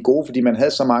 sæsoner blive gode, fordi man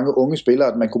havde så mange unge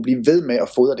spillere, at man kunne blive ved med at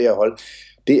fodre det her hold.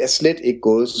 Det er slet ikke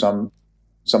gået,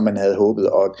 som man havde håbet,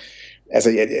 og altså,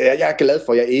 jeg er glad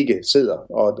for, at jeg ikke sidder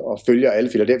og følger alle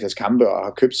Philadelphia's kampe og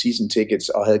har købt season tickets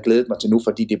og havde glædet mig til nu,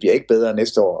 fordi det bliver ikke bedre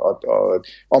næste år,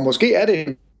 og måske er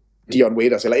det Dion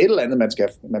Waiters, eller et eller andet, man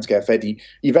skal have fat i.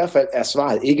 I hvert fald er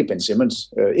svaret ikke Ben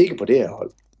Simmons. Ikke på det her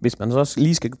hold. Hvis man så også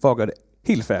lige skal for at gøre det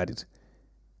helt færdigt.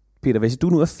 Peter, hvis du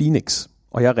nu er Phoenix,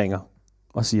 og jeg ringer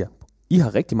og siger, I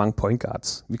har rigtig mange point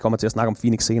guards. Vi kommer til at snakke om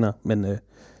Phoenix senere, men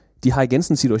de har igen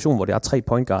sådan en situation, hvor der er 3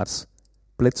 point guards.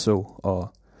 Bledsoe og,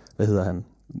 hvad hedder han?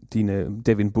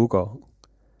 Devin Booker.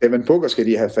 Devin Booker skal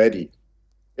de have fat i.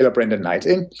 Eller Brandon Knight,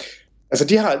 ikke? Altså,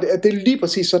 det er lige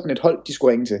præcis sådan et hold, de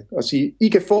skulle ringe til og sige, I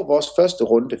kan få vores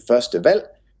første valg.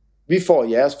 Vi får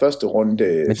jeres første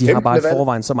runde. Men de har bare i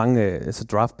forvejen så mange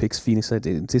draft picks, Phoenix, så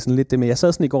det er sådan lidt det. Men jeg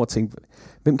sad sådan i går og tænkte,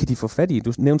 hvem kan de få fat i?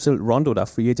 Du nævnte selv Rondo, der er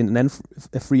free agent. En anden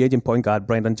free agent point guard,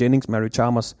 Brandon Jennings, Mary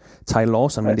Chalmers, Ty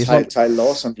Lawson. Men det er Ty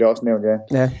Lawson bliver også nævnt,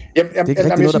 ja. Ja, det er ikke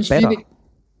rigtig noget, der batter.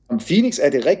 Phoenix er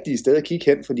det rigtige sted at kigge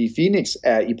hen, fordi Phoenix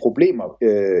er i problemer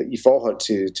i forhold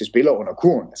til spillere under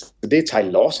kurven. Altså, det er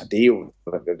Ty Lawson, det er jo,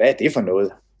 hvad er det for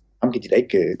noget? Ham kan de da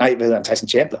ikke, Tyson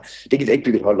Chandler, det kan de da ikke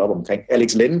bygge et hold op omkring.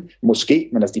 Alex Len måske,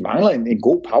 men altså de mangler en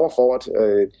god power forward.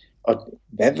 Og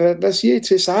hvad siger I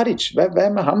til Sardic?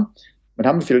 Hvad med ham? Men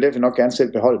ham vil Philadelphia nok gerne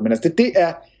selv beholde. Men altså det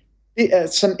er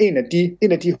sådan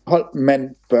en af de hold, man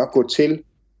bør gå til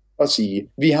og sige,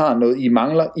 vi har noget, I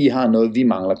mangler, I har noget, vi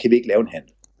mangler. Kan vi ikke lave en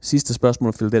handel? Sidste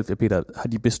spørgsmål, Philadelphia, Peter. Har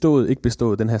de ikke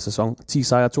bestået den her sæson? 10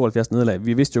 sejre, 72 nederlag.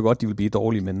 Vi vidste jo godt, de ville blive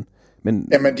dårlige, men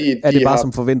jamen er det bare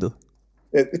som forventet?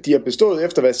 De har bestået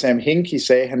efter, hvad Sam Hinkie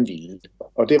sagde, han ville.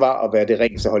 Og det var at være det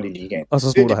ringeste hold i ligaen. Og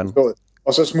så smutter han.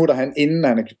 Og så smutter han, inden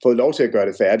han har fået lov til at gøre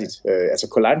det færdigt. Altså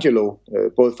Colangelo,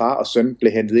 både far og søn,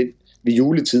 blev hentet ind ved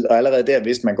juletid, og allerede der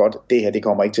vidste man godt, at det her det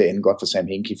kommer ikke til at ende godt for Sam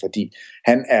Hinkie, fordi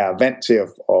han er vant til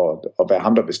at være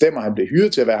ham, der bestemmer. Han bliver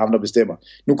hyret til at være ham, der bestemmer.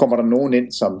 Nu kommer der nogen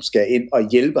ind, som skal ind og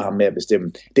hjælpe ham med at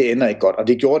bestemme. Det ender ikke godt, og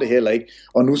det gjorde det heller ikke.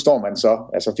 Og nu står man så,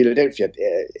 altså Philadelphia,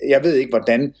 jeg ved ikke,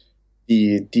 hvordan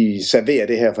de serverer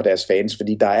det her for deres fans,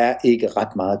 fordi der er ikke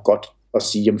ret meget godt at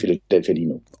sige om Philadelphia lige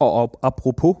nu. Og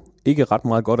apropos ikke ret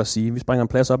meget godt at sige, vi springer en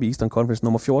plads op i Eastern Conference,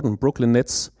 nummer 14, Brooklyn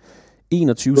Nets.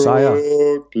 21 sejre,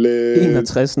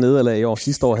 61 nederlag i år.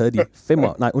 Sidste år havde de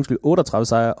 38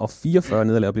 sejre og 44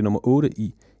 nederlag og blev nummer 8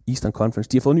 i Eastern Conference.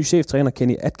 De har fået en ny cheftræner,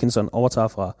 Kenny Atkinson, overtager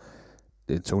fra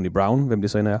Tony Brown, hvem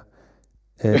det så end er.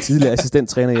 Tidligere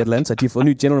assistenttræner i Atlanta. De har fået en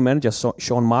ny general manager,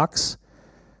 Sean Marks.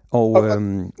 Og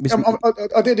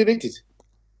det er det vigtigt.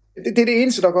 Det er det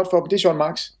eneste, der er godt for dem, det er Sean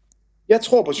Marks. Jeg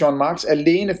tror på Sean Marks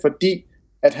alene, fordi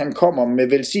at han kommer med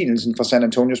velsignelsen fra San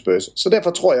Antonio Spurs. Så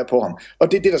derfor tror jeg på ham.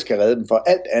 Og det er det, der skal redde dem, for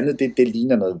alt andet, det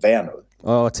ligner noget værd noget.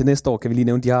 Og til næste år kan vi lige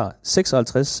nævne, de har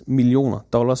 $56 million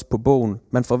på bogen.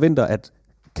 Man forventer, at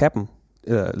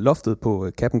loftet på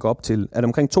cappen går op til, er det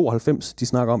omkring 92, de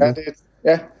snakker om?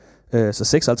 Så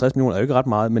 56 millioner er jo ikke ret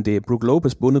meget, men det er Brook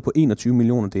Lopez bundet på 21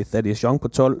 millioner, det er Thaddeus Young på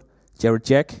 12, Jared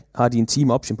Jack har de en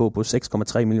team option på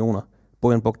 6,3 millioner,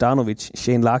 Bojan Bogdanovic,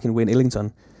 Shane Larkin, Wayne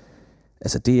Ellington.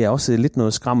 Altså det er også lidt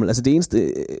noget skrammel. Altså det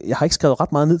eneste, jeg har ikke skrevet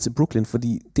ret meget ned til Brooklyn,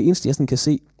 fordi det eneste jeg sådan kan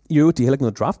se, de er heller ikke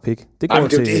noget draft pick.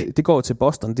 Det går til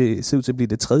Boston, det ser ud til at blive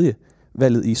det 3.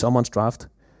 valget i sommerens draft.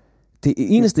 Det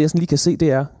eneste jeg sådan lige kan se,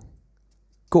 det er,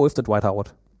 gå efter Dwight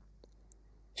Howard.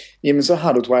 Jamen så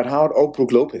har du Dwight Howard og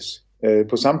Brook Lopez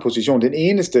på samme position. Den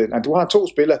eneste, du har 2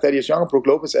 spillere, Thaddeus Young og Brook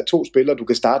Lopez er 2 spillere, du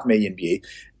kan starte med i NBA.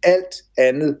 Alt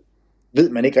andet ved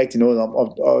man ikke rigtig noget om,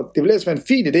 og det ville ellers være en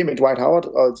fin idé med Dwight Howard,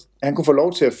 og han kunne få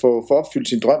lov til at få opfyldt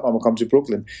sin drøm om at komme til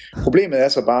Brooklyn. Problemet er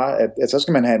så bare, at så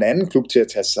skal man have en anden klub til at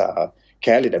tage sig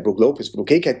kærligt af Brook Lopez, for du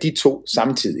kan ikke have de 2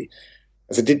 samtidig.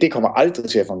 Altså det kommer aldrig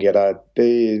til at fungere.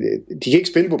 De kan ikke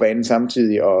spille på banen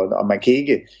samtidig, og man kan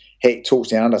ikke have 2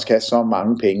 stjerner, der skal have så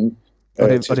mange penge. Og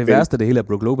det værste af det hele af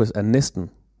Brook Lopez er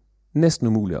næsten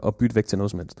umuligt at bytte væk til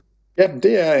noget som helst. Ja,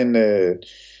 det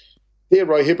er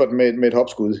Roy Hibbert med et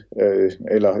hopskud,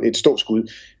 eller et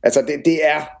ståskud. Altså det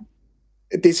er,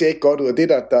 det ser ikke godt ud, og det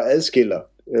der adskiller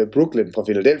Brooklyn fra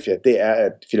Philadelphia, det er,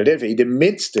 at Philadelphia i det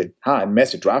mindste har en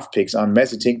masse draft picks og en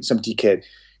masse ting, som de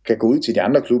kan gå ud til de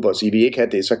andre klubber og sige, vi ikke har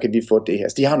det, så kan vi få det her.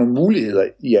 Så de har nogle muligheder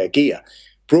i at agere.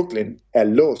 Brooklyn er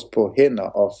låst på hænder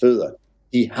og fødder.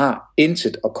 De har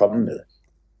intet at komme med.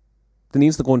 Den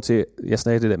eneste grund til, at jeg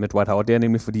snakker det der med Dwight Howard, det er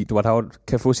nemlig, fordi Dwight Howard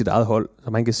kan få sit eget hold, så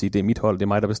man kan sige, det er mit hold, det er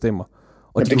mig, der bestemmer.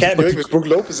 Og det kan han jo ikke, hvis Brook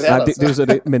Lopez er der. Det er jo så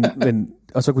det, men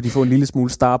og så kunne de få en lille smule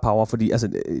star power, fordi altså,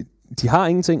 de har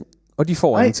ingenting, og de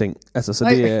får ingenting. Altså, så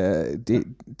det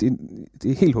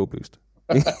er helt håbløst.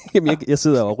 Jamen, jeg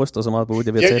sidder og ryster så meget på, at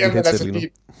jeg vil tage den headset lige nu.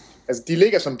 Altså, de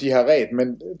ligger, som de har ret,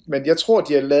 men jeg tror,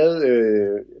 de har lavet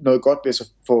noget godt ved at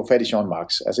få fat i Sean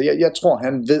Marks. Altså, jeg tror,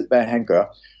 han ved, hvad han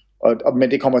gør.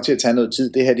 Men det kommer til at tage noget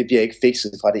tid. Det her, det bliver ikke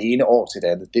fikset fra det ene år til det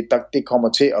andet. Det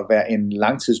kommer til at være en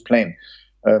langtidsplan,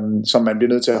 som man bliver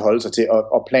nødt til at holde sig til.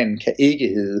 Og planen kan ikke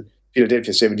hedde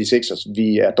Philadelphia 76ers.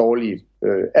 Vi er dårlige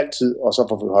altid, og så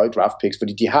får vi høje draft picks,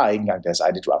 fordi de har ikke engang deres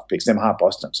egne draft picks. Dem har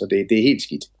Boston, så det er helt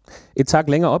skidt. Et tak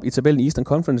længere op i tabellen i Eastern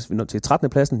Conference, vi når til 13.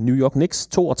 pladsen. New York Knicks,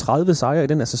 32 sejre i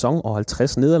den her sæson og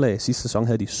 50 nederlag. Sidste sæson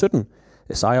havde de 17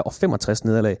 sejre og 65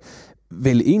 nederlag.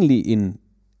 Vel egentlig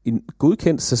en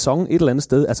godkendt sæson et eller andet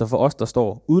sted, altså for os, der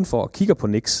står udenfor og kigger på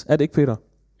Knicks. Er det ikke, Peter?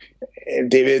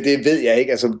 Det ved jeg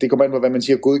ikke. Altså, det kommer an på, hvad man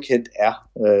siger godkendt er.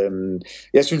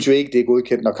 Jeg synes jo ikke, det er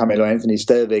godkendt, når Carmelo Anthony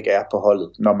stadigvæk er på holdet.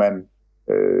 Når man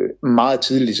meget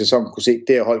tidligt i sæsonen kunne se, at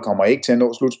det her hold kommer ikke til at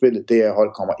nå slutspillet, det her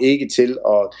hold kommer ikke til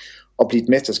at blive et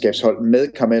mesterskabshold med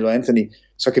Carmelo Anthony,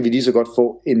 så kan vi lige så godt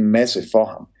få en masse for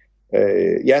ham.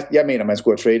 Jeg mener, man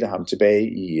skulle have tradet ham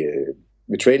tilbage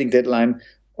ved trading deadline,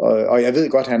 og jeg ved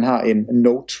godt, at han har en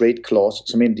no-trade clause,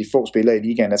 som en af de få spillere i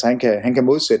ligaen. Altså han kan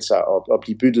modsætte sig og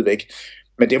blive byttet væk.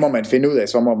 Men det må man finde ud af,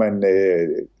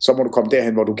 så må du komme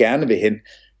derhen, hvor du gerne vil hen.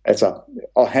 Altså,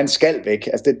 og han skal væk.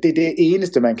 Altså, det er det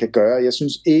eneste, man kan gøre. Jeg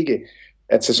synes ikke,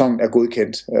 at sæsonen er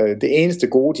godkendt. Det eneste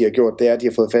gode, de har gjort, det er, at de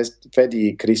har fået fat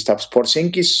i Kristaps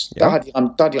Porzingis. Ja.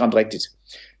 Der har de ramt rigtigt.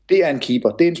 Det er en keeper.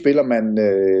 Det er en spiller,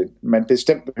 man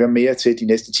bestemt hører mere til de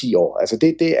næste 10 år. Altså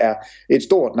det er et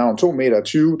stort navn, 2,20 meter,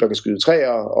 der kan skyde træer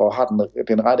og har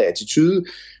den rette attitude.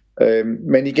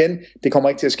 Men igen, det kommer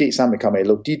ikke til at ske sammen med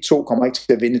Carmelo. De to kommer ikke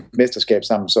til at vinde et mesterskab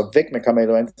sammen. Så væk med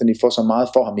Carmelo Anthony, får så meget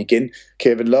for ham igen.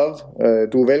 Kevin Love,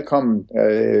 du er velkommen.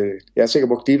 Jeg er sikker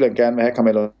på, at Cleveland gerne vil have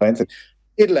Carmelo Anthony.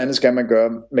 Et eller andet skal man gøre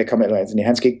med Carmelo Anthony.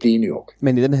 Han skal ikke blive i New York.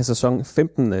 Men i den her sæson,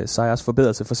 15 sejrs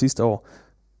forbedrelse fra sidste år.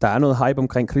 Der er noget hype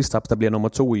omkring Kristaps, der bliver nummer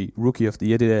 2 i Rookie of the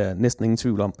Year. Det er næsten ingen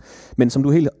tvivl om. Men som du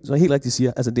helt rigtigt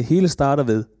siger, altså det hele starter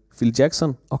ved Phil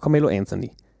Jackson og Carmelo Anthony.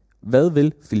 Hvad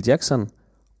vil Phil Jackson,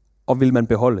 og vil man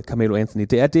beholde Carmelo Anthony?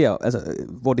 Det er der, altså,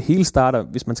 hvor det hele starter,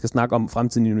 hvis man skal snakke om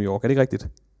fremtiden i New York. Er det ikke rigtigt?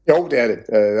 Jo, det er det.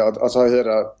 Og så hedder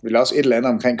der vel også et eller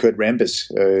andet omkring Kurt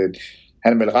Rambis.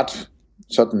 Han er vel ret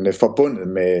sådan forbundet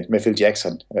med Phil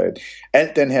Jackson.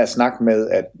 Alt den her snak med,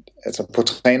 at altså på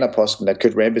trænerposten, at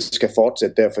Kurt Rambis skal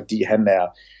fortsætte der, fordi han er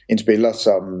en spiller,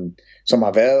 som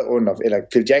har været under, eller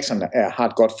Phil Jackson har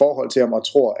et godt forhold til ham, og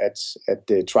tror,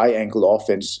 at triangle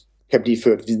offense kan blive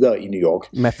ført videre i New York.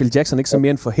 Men er Phil Jackson ikke så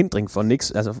mere en forhindring for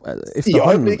Knicks? Altså,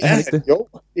 efterhånden, er han ikke det? Jo,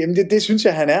 jamen det synes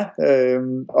jeg, han er.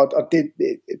 Og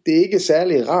det er ikke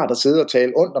særlig rart at sidde og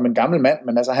tale ondt om en gammel mand,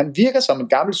 men altså, han virker som en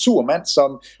gammel sur mand,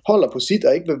 som holder på sit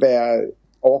og ikke vil være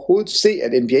overhovedet se,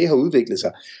 at NBA har udviklet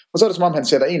sig. Og så er det som om, han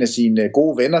sætter en af sine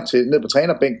gode venner ned på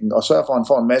trænerbænken og sørger for, at han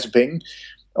får en masse penge.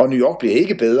 Og New York bliver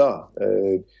ikke bedre.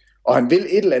 Og han vil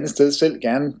et eller andet sted selv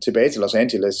gerne tilbage til Los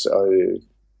Angeles, og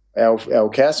er jo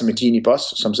kæreste med Jeannie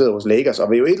Buss, som sidder hos Lakers, og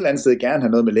vil jo et eller andet sted gerne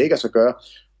have noget med Lakers at gøre,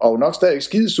 og nok stadig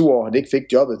skidesur over, at han ikke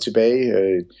fik jobbet tilbage,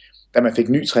 da man fik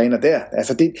ny træner der.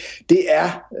 Altså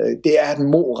det er et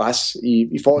moras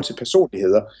i forhold til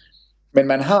personligheder. Men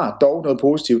man har dog noget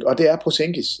positivt, og det er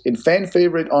Porzingis. En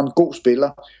fan-favorite og en god spiller,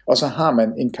 og så har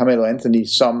man en Carmelo Anthony,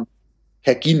 som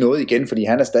kan give noget igen, fordi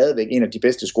han er stadigvæk en af de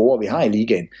bedste scorer, vi har i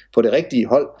ligaen. På det rigtige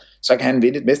hold, så kan han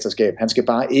vinde et mesterskab. Han skal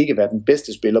bare ikke være den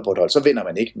bedste spiller på et hold, så vinder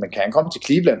man ikke. Men kan han komme til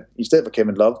Cleveland i stedet for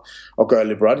Kevin Love og gøre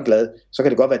LeBron glad, så kan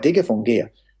det godt være, at det kan fungere.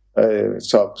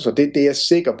 Så det er jeg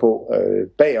sikker på.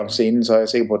 Bag om scenen, så er jeg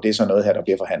sikker på, at det er sådan noget her, der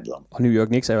bliver forhandlet om. Og New York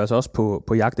Knicks er jo altså også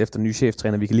på jagt efter en ny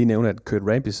cheftræner. Vi kan lige nævne, at Kurt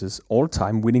Rambis'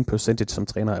 all-time winning percentage som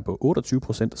træner er på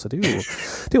 28%, så det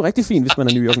er jo rigtig fint, hvis man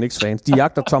er New York Knicks-fan. De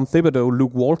jagter Tom Thibodeau,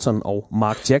 Luke Walton og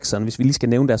Mark Jackson. Hvis vi lige skal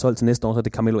nævne deres hold til næste år, så er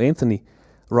det Carmelo Anthony,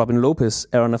 Robin Lopez,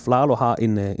 Aaron Aflalo har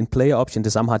en player option,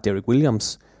 det samme har Derek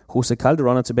Williams, Jose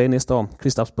Calderon er tilbage næste år,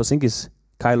 Kristaps Porzingis,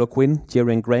 Kylo Quinn,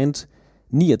 Jerian Grant,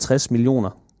 69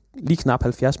 millioner. Lige knap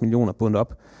 70 millioner bundet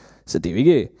op. Så det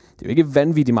er jo ikke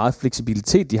vanvittigt meget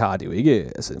fleksibilitet, de har. Det er jo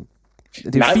ikke, altså,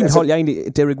 Det er et fint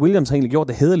hold. Derek Williams har egentlig gjort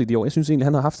det hæderligt i år. Jeg synes egentlig,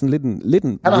 han har haft sådan lidt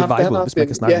en revival, hvis man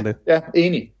kan snakke om det. Ja,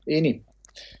 enig.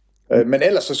 Men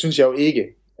ellers så synes jeg jo ikke,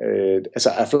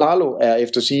 Aflalo er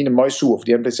efter sigende møgsur,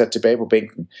 fordi han blev sat tilbage på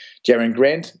bænken. Jaren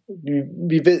Grant,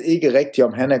 vi ved ikke rigtigt,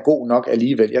 om han er god nok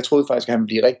alligevel. Jeg troede faktisk, at han ville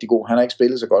blive rigtig god. Han har ikke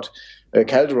spillet så godt.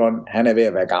 Calderon, han er ved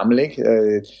at være gammel, ikke?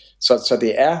 Så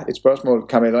det er et spørgsmål,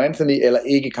 Carmelo Anthony eller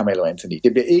ikke Carmelo Anthony.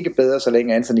 Det bliver ikke bedre, så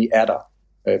længe Anthony er der.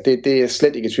 Det er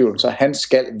slet ikke i tvivl. Så han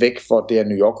skal væk for det her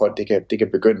New York-hold. Det kan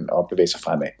begynde at bevæge sig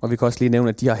fremad. Og vi kan også lige nævne,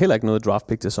 at de har heller ikke noget draft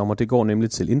pick til sommer. Det går nemlig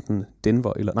til enten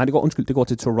Denver, det går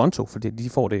til Toronto, fordi de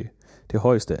får det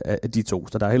højeste af de to.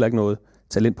 Så der er heller ikke noget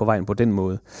talent på vejen på den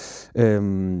måde. Det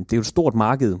er jo et stort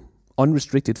marked.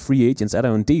 Unrestricted free agents er der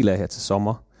jo en del af her til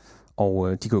sommer.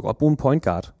 Og de kan jo godt bruge en point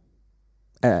guard.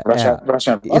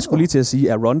 Jeg skulle lige til at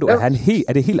sige, at Rondo,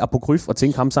 er det helt apokryf at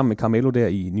tænke ham sammen med Carmelo der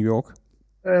i New York?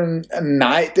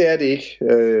 Nej, det er det ikke.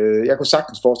 Jeg kunne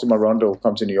sagtens forestille mig, at Rondo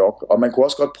kom til New York, og man kunne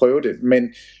også godt prøve det, men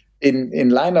en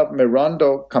lineup med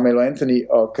Rondo, Carmelo Anthony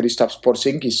og Kristaps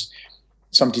Porzingis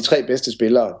som de 3 bedste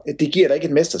spillere, det giver dig ikke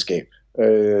et mesterskab.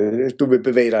 Du vil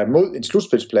bevæge dig mod en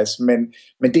slutspilsplads,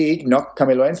 men det er ikke nok.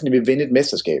 Carmelo Anthony vil vinde et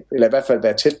mesterskab, eller i hvert fald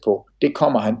være tæt på. Det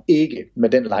kommer han ikke med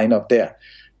den lineup der.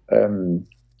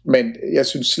 Men jeg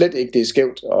synes slet ikke, det er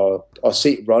skævt at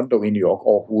se Rondo i New York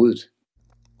overhovedet.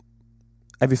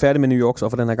 Er vi færdige med New York så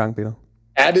for den her gang, Peter?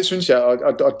 Ja, det synes jeg, og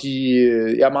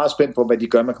jeg er meget spændt på, hvad de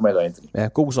gør med Carmelo Anthony. Ja,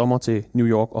 god sommer til New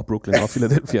York og Brooklyn og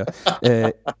Philadelphia.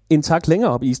 En tak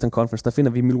længere op i Eastern Conference, der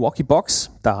finder vi Milwaukee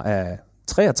Bucks, der er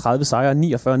 33 sejre,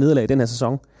 49 nederlag i den her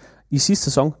sæson. I sidste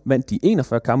sæson vandt de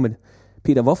 41 kampe.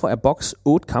 Peter, hvorfor er Bucks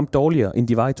 8 kampe dårligere, end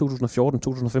de var i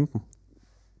 2014-2015?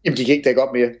 Jamen, de kan ikke dække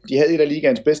op mere. De havde et af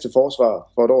ligaens bedste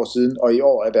forsvar for et år siden, og i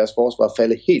år er deres forsvar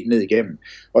faldet helt ned igennem.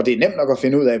 Og det er nemt nok at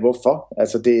finde ud af, hvorfor.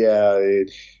 Altså, det er...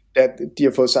 de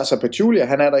har fået Sasa Pachulia,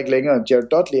 han er der ikke længere. Jared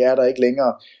Dudley er der ikke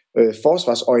længere.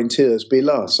 Forsvarsorienterede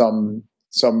spillere,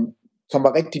 som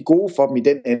var rigtig gode for dem i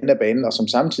den ende af banen, og som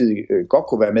samtidig godt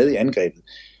kunne være med i angrebet.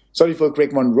 Så har de fået Greg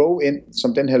Monroe ind,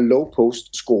 som den her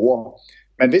low-post scorer.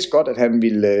 Man vidste godt, at han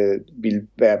ville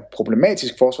være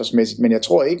problematisk forsvarsmæssigt, men jeg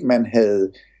tror ikke, man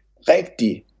havde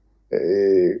rigtig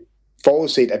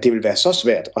forudset, at det ville være så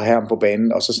svært at have ham på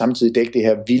banen, og så samtidig dække det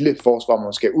her vilde forsvar, hvor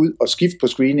man skal ud og skifte på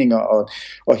screeninger,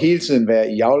 og hele tiden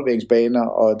være i afleveringsbaner,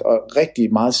 og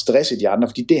rigtig meget stress i de andre,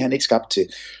 fordi det er han ikke skabt til.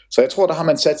 Så jeg tror, der har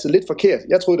man sat sig lidt forkert.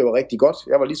 Jeg troede, det var rigtig godt.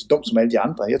 Jeg var lige så dum som alle de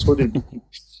andre. Jeg troede,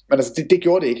 men altså, det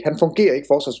gjorde det ikke. Han fungerer ikke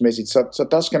forsvarsmæssigt, så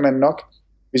der skal man nok...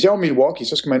 Hvis jeg var Milwaukee,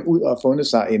 så skal man ud og have fundet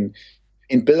sig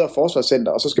en bedre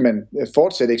forsvarscenter, og så skal man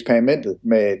fortsætte eksperimentet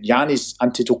med Giannis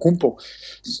Antetokounmpo.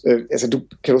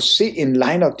 Kan du se en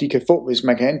lineup, de kan få, hvis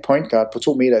man kan have en point guard på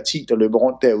 2,10 meter, der løber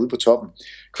rundt derude på toppen.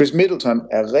 Chris Middleton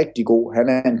er rigtig god. Han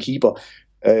er en keeper.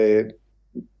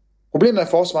 Problemet er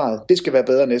forsvaret. Det skal være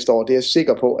bedre næste år. Det er jeg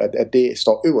sikker på, at det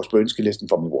står øverst på ønskelisten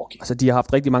for Milwaukee. Altså, de har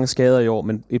haft rigtig mange skader i år,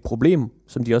 men et problem,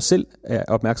 som de også selv er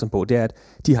opmærksom på, det er, at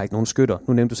de har ikke nogen skytter.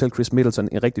 Nu nævnte du selv Chris Middleton,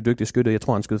 en rigtig dygtig skytter. Jeg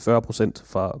tror, han skød 40%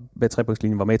 fra hvad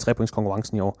trepointslinjen var med i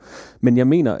trepointskonkurrencen i år. Men jeg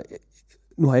mener,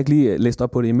 nu har jeg ikke lige læst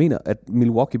op på det, jeg mener, at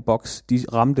Milwaukee Bucks, de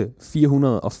ramte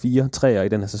 404 træer i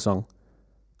den her sæson.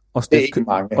 Og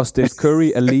Steph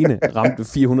Curry alene ramte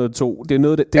 402. Det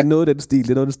er noget af den stil, det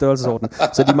er noget af den størrelsesorden.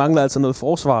 Så de mangler altså noget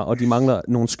forsvar, og de mangler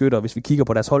nogle skytter. Hvis vi kigger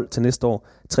på deres hold til næste år,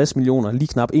 60 millioner, lige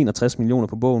knap 61 millioner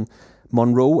på bogen.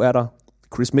 Monroe er der,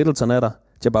 Chris Middleton er der,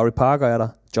 Jabari Parker er der,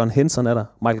 John Henson er der,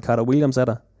 Michael Carter-Williams er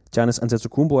der, Giannis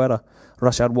Antetokounmpo er der,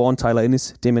 Rashad Warren, Tyler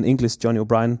Ennis, Damon Inglis, Johnny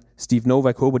O'Brien, Steve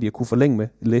Novak håber de at kunne forlænge med.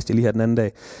 Det læste jeg lige her den anden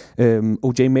dag.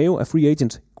 O.J. Mayo er free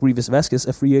agent, Grievous Vasquez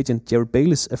er free agent, Jared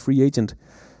Bayless er free agent.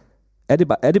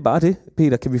 Er det bare det,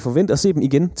 Peter? Kan vi forvente at se dem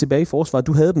igen tilbage i forsvaret?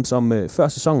 Du havde dem som før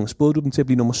sæsonen, spåede du dem til at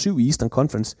blive nummer 7 i Eastern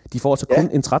Conference. De får altså kun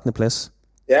en 13. plads.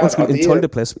 Ja, en 12.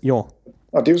 plads i år.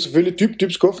 Og det er jo selvfølgelig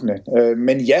dybt skuffende.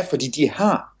 Men ja, fordi de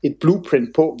har et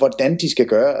blueprint på, hvordan de skal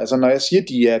gøre. Altså når jeg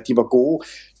siger, at de var gode,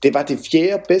 det var det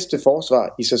 4. bedste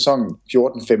forsvar i sæsonen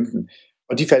 14-15.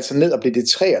 Og de faldt så ned og blev det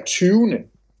 23.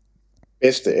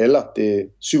 bedste, eller det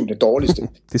 7. dårligste.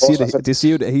 det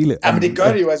siger jo det hele. Ja, men det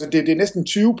gør det jo. Altså, det er næsten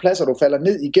 20 pladser, du falder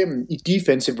ned igennem i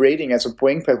defensive rating, altså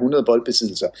point per 100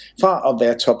 boldbesiddelser. Fra at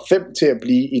være top 5 til at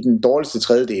blive i den dårligste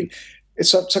tredjedel.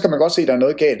 Så kan man godt se, at der er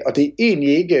noget galt. Og det er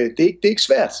egentlig ikke, det er ikke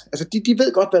svært. Altså, de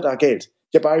ved godt, hvad der er galt.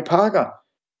 Jabari Parker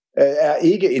er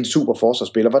ikke en super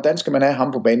forsvarsspiller. Hvordan skal man have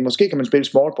ham på banen? Måske kan man spille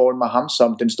small ball med ham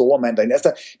som den store mand derinde.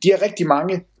 Altså, de har rigtig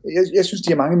mange, jeg synes, de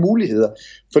har mange muligheder,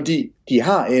 fordi de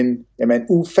har en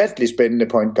ufattelig spændende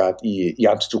point guard i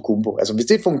Antetokounmpo. Altså, hvis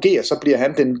det fungerer, så bliver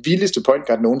han den vildeste point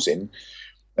guard nogensinde.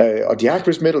 Og de har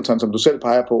Chris Middleton, som du selv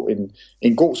peger på,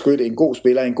 en god skytte, en god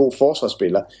spiller, en god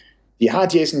forsvarsspiller. De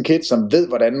har Jason Kidd, som ved,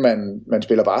 hvordan man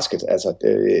spiller basket. Altså,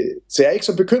 så jeg er ikke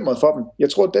så bekymret for dem. Jeg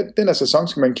tror, at den her sæson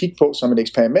skal man kigge på som et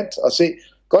eksperiment og se,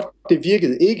 godt, det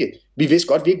virkede ikke. Vi vidste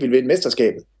godt, at vi ikke ville vinde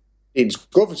mesterskabet. Det er en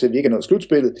skuffelse, at vi ikke har nået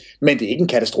slutspillet, men det er ikke en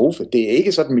katastrofe. Det er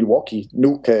ikke sådan, Milwaukee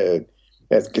nu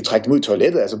kan trække dem ud i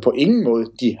toilettet. Altså på ingen måde.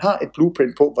 De har et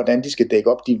blueprint på, hvordan de skal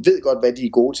dække op. De ved godt, hvad de er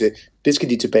gode til. Det skal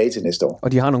de tilbage til næste år.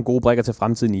 Og de har nogle gode brækker til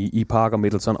fremtiden i Parker,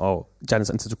 Middleton og Giannis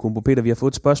Antetokounmpo. Peter, vi har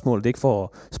fået et spørgsmål. Det er ikke for at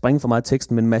springe for meget i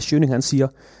teksten, men Mads Schøning, han siger,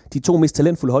 de 2 mest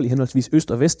talentfulde hold i henholdsvis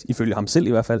øst og vest, ifølge ham selv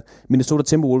i hvert fald, Minnesota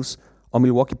Timberwolves og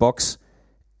Milwaukee Bucks.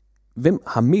 Hvem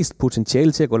har mest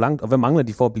potentiale til at gå langt, og hvad mangler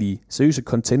de for at blive seriøse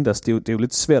contenders? Det er jo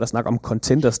lidt svært at snakke om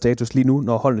contender-status lige nu,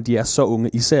 når holdene de er så unge,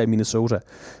 især i Minnesota.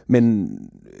 Men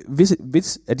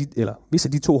hvis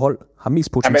de 2 hold har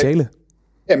mest potentiale?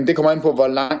 Jamen, det kommer an på, hvor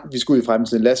langt vi skal ud i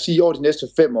fremtiden. Lad os sige, over de næste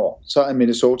 5 år, så er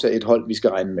Minnesota et hold, vi skal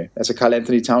regne med. Altså Karl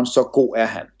Anthony Towns, så god er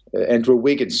han. Andrew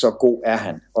Wiggins, så god er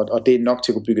han. Og det er nok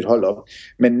til at kunne bygge et hold op.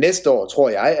 Men næste år tror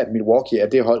jeg, at Milwaukee er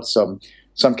det hold,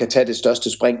 som kan tage det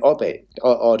største spring opad,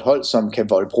 og et hold, som kan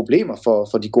volde problemer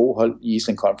for de gode hold i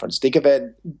Eastern Conference. Det kan være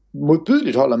et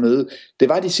modbydeligt hold at møde. Det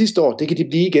var de sidste år, det kan de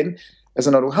blive igen.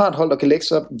 Altså når du har et hold, der kan lægge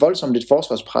så voldsomt et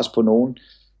forsvarspres på nogen,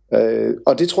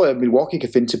 og det tror jeg, at Milwaukee kan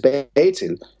finde tilbage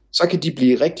til, så kan de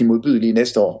blive rigtig modbydelige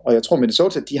næste år. Og jeg tror,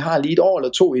 Minnesota, de har lige 1 år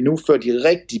eller 2 endnu, før de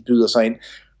rigtig byder sig ind.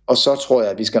 Og så tror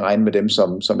jeg, at vi skal regne med dem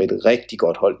som et rigtig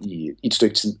godt hold i et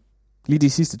stykke tid. Lige de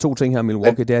sidste 2 ting her,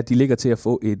 Milwaukee, det er, at de ligger til at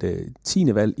få et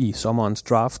 10. valg i sommerens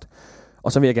draft.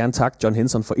 Og så vil jeg gerne takke John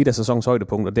Henson for et af sæsonens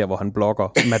højdepunkter, der hvor han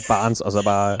blokker Matt Barnes, og så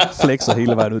bare flexer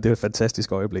hele vejen ud. Det er et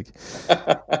fantastisk øjeblik.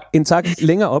 En tak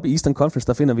længere op i Eastern Conference,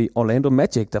 der finder vi Orlando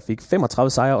Magic, der fik 35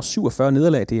 sejre og 47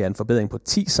 nederlag. Det er en forbedring på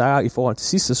 10 sejre i forhold til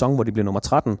sidste sæson, hvor de blev nummer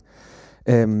 13.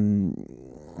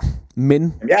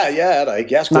 Men jeg er der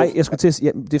ikke. Jeg skulle til at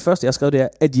sige, det første jeg har skrevet, det er,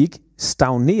 at de ikke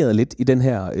stagneret lidt i den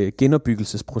her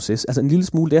genopbyggelsesproces. Altså en lille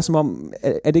smule. Det er som om,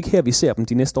 er det ikke her vi ser dem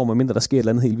de næste år, medmindre der sker et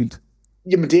eller andet helt vildt?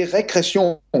 Jamen det er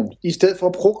regression i stedet for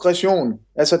progression.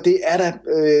 Altså det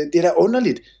er da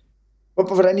underligt.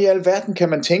 Hvordan i alverden kan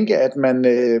man tænke, at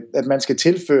man skal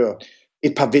tilføre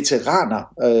et par veteraner,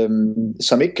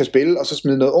 som ikke kan spille, og så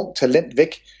smide noget ung talent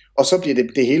væk, og så bliver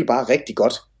det hele bare rigtig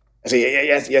godt. Altså,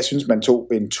 jeg synes, man tog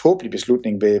en tåbelig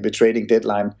beslutning ved trading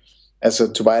deadline.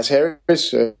 Altså, Tobias Harris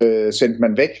sendte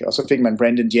man væk, og så fik man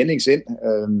Brandon Jennings ind.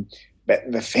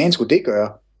 Hvad fanden skulle det gøre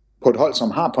på et hold,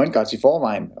 som har point guards i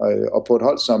forvejen, og på et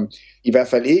hold, som i hvert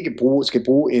fald ikke skal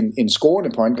bruge en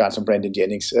scorende point guard som Brandon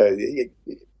Jennings?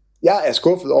 Jeg er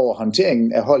skuffet over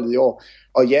håndteringen af holdet i år,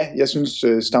 og ja, jeg synes,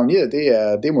 stagneret,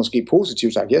 det er måske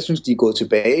positivt sagt. Jeg synes, de er gået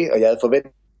tilbage, og jeg havde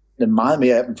forventet meget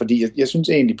mere af dem, fordi jeg synes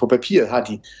egentlig, på papiret har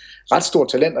de ret stort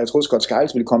talent, og jeg troede, Scott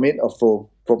Skiles ville komme ind og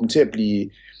få dem til at blive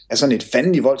sådan et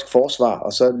fandenivoldsk forsvar,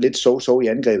 og så lidt so-so i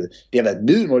angrebet. Det har været et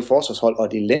middelmåligt forsvarshold,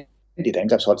 og det er elendigt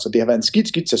angrebshold, så det har været en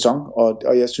skidt sæson,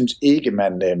 og jeg synes ikke,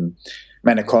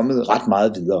 man er kommet ret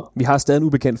meget videre. Vi har stadig en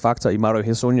ubekendt faktor i Mario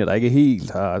Hezonja, der ikke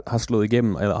helt har slået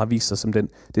igennem, eller har vist sig som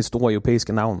det store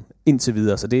europæiske navn indtil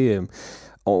videre, så det...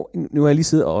 Og nu har jeg lige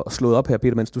siddet og slået op her,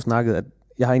 Peter, mens du snakkede, at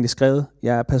jeg har egentlig skrevet,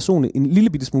 jeg er personligt en lille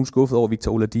bitte smule skuffet over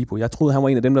Victor Oladipo. Jeg troede, han var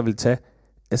en af dem, der ville tage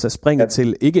springet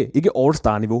til, ikke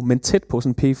All-Star-niveau, men tæt på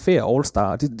sådan PFR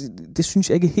All-Star. Det synes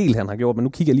jeg ikke helt, han har gjort, men nu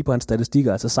kigger jeg lige på hans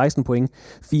statistikker. Altså 16 point,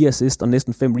 4 assist og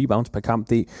næsten 5 rebounds per kamp.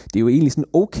 Det er jo egentlig sådan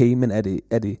okay, men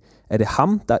er det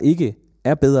ham, der ikke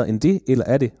er bedre end det, eller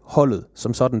er det holdet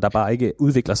som sådan, der bare ikke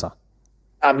udvikler sig?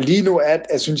 Jamen lige nu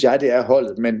synes jeg, det er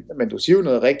holdet, men du siger jo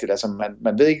noget rigtigt, altså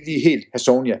man ved ikke lige helt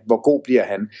Hezonja, hvor god bliver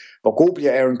han, hvor god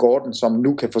bliver Aaron Gordon, som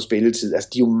nu kan få spilletid, altså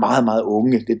de er jo meget, meget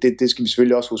unge, det skal vi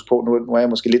selvfølgelig også huske på, nu er jeg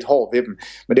måske lidt hård ved dem,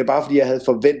 men det er bare fordi, jeg havde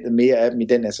forventet mere af dem i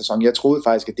den her sæson. Jeg troede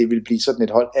faktisk, at det ville blive sådan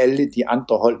et hold, alle de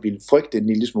andre hold ville frygte en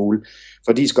lille smule,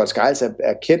 fordi Scott Skiles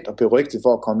er kendt og berygtet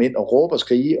for at komme ind og råbe og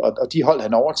skrige, og de hold,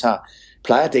 han overtager,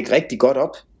 plejer at dække rigtig godt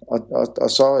op, og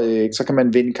så kan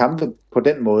man vinde kampe på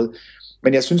den måde.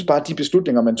 Men jeg synes bare, at de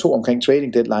beslutninger, man tog omkring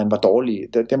trading deadline, var dårlige.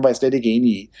 Dem var jeg slet ikke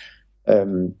enig i.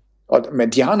 Men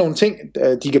de har nogle ting,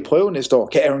 de kan prøve næste år.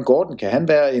 Kan Aaron Gordon, kan han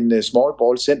være en small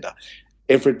ball center?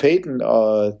 Elfrid Payton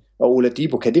og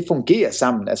Oladipo, kan det fungere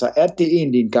sammen? Altså er det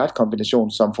egentlig en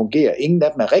guard-kombination, som fungerer? Ingen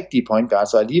af dem er rigtige point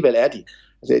guards, så alligevel er de.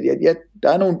 Altså, der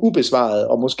er nogle ubesvarede,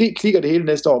 og måske klikker det hele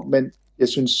næste år, men jeg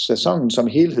synes, sæsonen som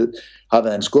helhed har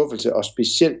været en skuffelse, og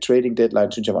specielt trading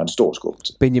deadline, synes jeg var en stor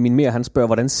skuffelse. Benjamin Mer, han spørger,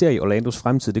 hvordan ser I Orlandos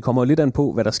fremtid? Det kommer jo lidt an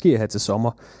på, hvad der sker her til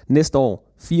sommer. Næste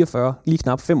år, 44, lige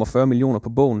knap 45 millioner på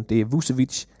bogen. Det er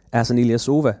Vucevic, Ersan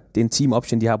Ilyasova, det er en team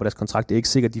option, de har på deres kontrakt. Det er ikke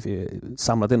sikkert, de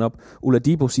samler den op.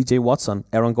 Oladipo, CJ Watson,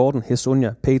 Aaron Gordon,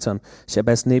 Hezonja, Payton,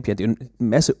 Shabazz Napier. Det er en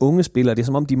masse unge spillere. Det er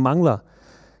som om, de mangler...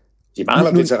 De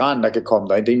mangler veteranen, der kan komme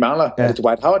derind. De mangler, ja. Er det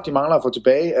Dwight Howard, de mangler at få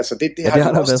tilbage? Altså, det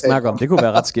har der været snak om. Det kunne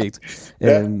være ret skægt.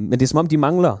 Ja. Men det er som om, de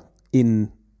mangler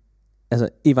en... Altså,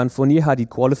 Evan Fournier har de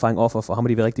et qualifying offer for, ham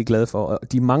er de rigtig glade for,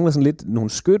 og de mangler sådan lidt nogle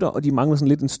skytter, og de mangler sådan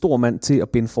lidt en stor mand til at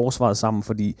binde forsvaret sammen,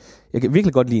 fordi jeg kan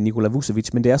virkelig godt lide Nikola Vucevic,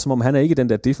 men det er som om, han er ikke den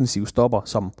der defensive stopper,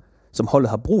 som holdet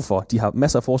har brug for. De har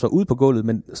masser af forsvar ude på gulvet,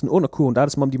 men sådan under kurven, der er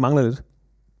det som om, de mangler lidt.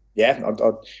 Ja,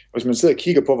 og hvis man sidder og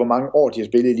kigger på, hvor mange år de har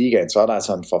spillet i ligaen, så er der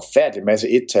altså en forfærdelig masse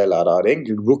et-taller, og der er et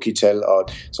enkelt rookie-tal, og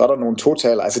så er der nogle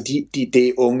to-taller. Altså, det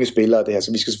er unge spillere, det her,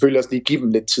 så vi skal selvfølgelig også lige give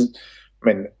dem lidt tid.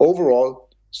 Men overall,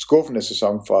 skuffende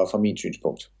sæson fra min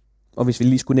synspunkt. Og hvis vi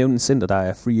lige skulle nævne en center, der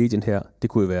er free agent her, det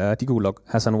kunne jo være, de kunne lokke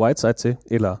Hassan Whiteside til,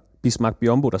 eller Bismack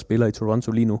Biyombo, der spiller i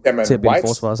Toronto lige nu, til at binde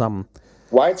forsvaret sammen.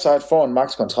 Whiteside får en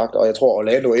max-kontrakt, og jeg tror,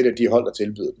 Orlando er et af de hold, der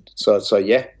tilbyder den. Så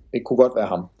ja, det kunne godt være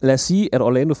ham. Lad os sige, at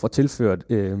Orlando får tilført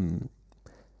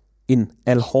en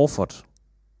Al Horford,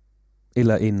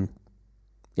 eller en...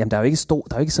 Jamen, der er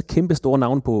jo ikke så kæmpe store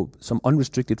navne på, som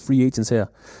unrestricted free agents her.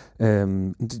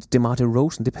 DeMar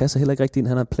DeRozan, det passer heller ikke rigtigt ind,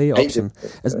 han har play option.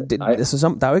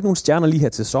 Der er jo ikke nogen stjerner lige her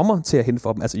til sommer til at hente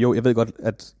for dem. Altså jo, jeg ved godt,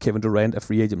 at Kevin Durant er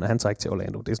free agent, men han tager ikke til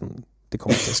Orlando. Det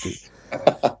kommer ikke til at ske.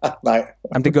 Nej.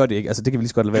 Jamen, det gør det ikke. Altså, det kan vi lige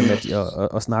så godt lade være med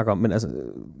at snakke om. Men altså,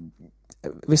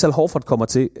 hvis Al Horford kommer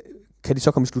til, kan de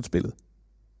så komme i slutspillet?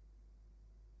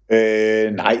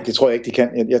 Nej, det tror jeg ikke, de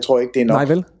kan. Jeg tror ikke, det er nok. Nej,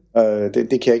 vel? Det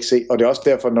kan jeg ikke se, og det er også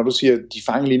derfor, når du siger de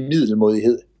fangelige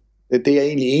middelmådighed, det er jeg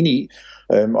egentlig enig i,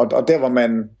 og der hvor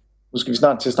man, nu skal vi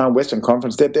snart til at snakke Western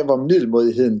Conference, der hvor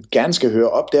middelmådigheden gerne skal høre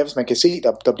op, det er hvis man kan se,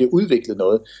 der bliver udviklet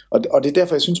noget, og det er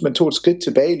derfor jeg synes man tog et skridt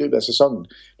tilbage i løbet af sæsonen.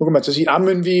 Nu kan man så sige,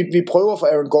 men vi prøver for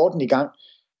Aaron Gordon i gang.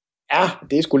 Ja,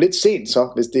 det er sgu lidt sent så,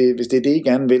 hvis det er det I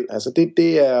gerne vil. Altså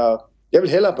det er, jeg vil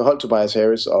hellere beholde Tobias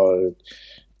Harris, og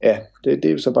ja, det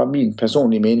er så bare min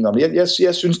personlige mening om det.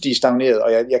 Jeg synes, de er stagneret,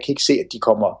 og jeg kan ikke se, at de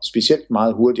kommer specielt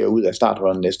meget hurtigere ud af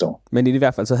startrunden næste år. Men i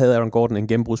hvert fald så havde Aaron Gordon en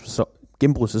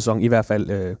gennembrudssæson, i hvert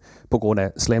fald på grund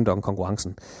af slam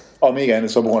dunk-konkurrencen. Om ikke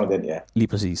andet, så på grund af den, ja. Lige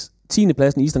præcis. 10.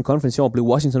 pladsen i Eastern Conference i år blev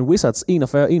Washington Wizards 41-41. Det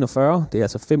er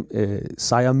altså 5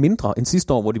 sejre mindre end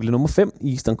sidste år, hvor de blev nummer 5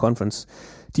 i Eastern Conference.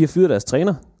 De har fyret deres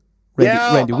træner,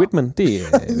 Randy Whitman. Det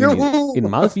er en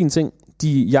meget fin ting.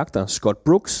 De jagter Scott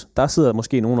Brooks. Der sidder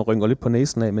måske nogen og rynker lidt på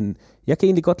næsen af, men jeg kan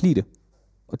egentlig godt lide det.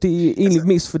 Og det er egentlig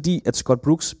mest fordi, at Scott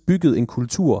Brooks byggede en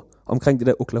kultur omkring det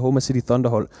der Oklahoma City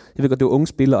Thunder-hold. Jeg ved godt, det var unge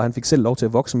spillere, og han fik selv lov til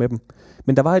at vokse med dem.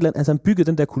 Men der var et eller andet, altså han byggede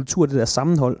den der kultur, det der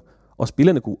sammenhold, og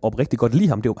spillerne kunne oprigtigt godt lide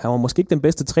ham. Han var måske ikke den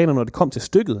bedste træner, når det kom til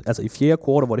stykket, altså i fjerde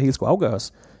kvartal, hvor det hele skulle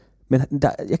afgøres. Men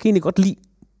jeg kan egentlig godt lide,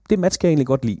 det match kan jeg egentlig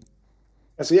godt lide.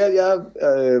 Altså jeg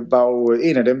var jo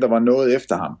en af dem, der var noget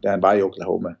efter ham, da han var i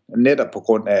Oklahoma. Netop på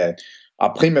grund af, og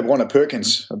primært på grund af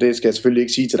Perkins, og det skal jeg selvfølgelig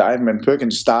ikke sige til dig, men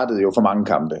Perkins startede jo for mange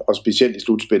kampe, og specielt i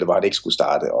slutspillet, hvor han ikke skulle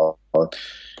starte,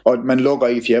 og man lukker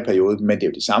ikke i fjerde periode, men det er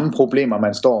jo de samme problemer,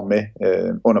 man står med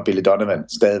under Billy Donovan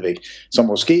stadigvæk. Så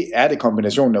måske er det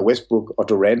kombinationen af Westbrook og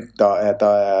Durant,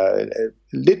 der er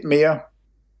lidt mere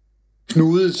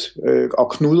knudet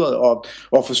og knudret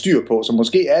og få styr på, så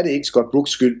måske er det ikke Scott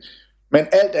Brooks skyld. Men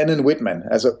alt andet end Whitman,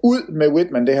 altså ud med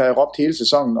Whitman, det har jeg råbt hele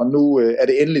sæsonen, og nu er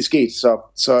det endelig sket,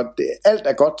 så alt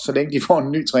er godt, så længe de får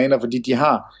en ny træner, fordi de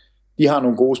har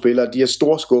nogle gode spillere, de er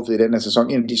storskuffet i den her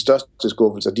sæson, en af de største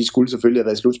skuffelser, de skulle selvfølgelig have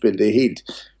været i slutspil, det er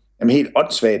helt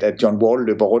åndssvagt, at John Wall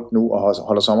løber rundt nu og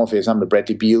holder sommerferie sammen med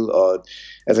Bradley Beal, og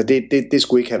altså det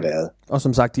skulle ikke have været. Og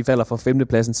som sagt, de falder fra 5.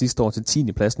 pladsen sidste år til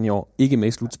 10. pladsen i år, ikke med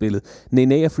i slutspillet.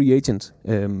 Nene er free agent,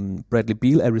 Bradley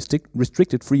Beal er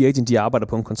restricted free agent, de arbejder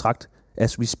på en kontrakt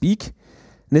as we speak.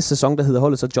 Næste sæson, der hedder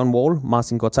holdet så John Wall,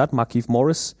 Marcin Gortat, Markieff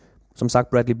Morris. Som sagt,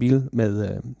 Bradley Beal med,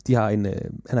 de har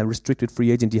han er restricted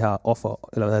free agent, de har offer,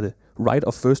 eller hvad er det, right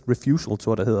of first refusal,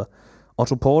 tror jeg, der hedder.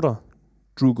 Otto Porter,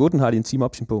 Drew Gooden har de en team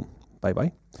option på. Bye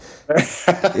bye.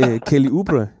 Kelly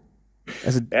Oubre.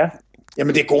 Altså, ja.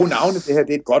 Jamen det er gode navne, det her,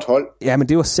 det er et godt hold. Ja, men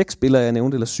det var 6 spillere, jeg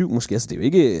nævnte, eller 7 måske. Altså det er jo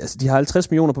ikke, altså de har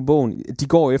 50 millioner på bogen. De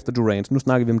går efter Durant. Nu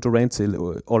snakker vi om Durant til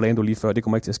Orlando lige før, det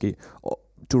kommer ikke til at ske. Og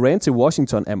Durant til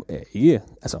Washington er ikke,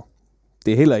 altså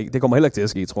det er heller ikke, det kommer heller ikke til at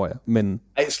ske, tror jeg. Men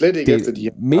nej, slet ikke det efter de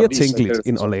mere tænkeligt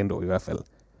end Orlando i hvert fald.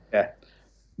 Ja.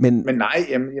 Men nej,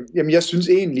 jamen jeg synes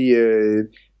egentlig,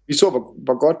 vi så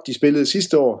hvor godt de spillede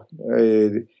sidste år.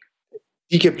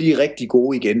 De kan blive rigtig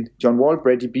gode igen. John Wall,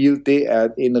 Bradley Beal, det er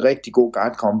en rigtig god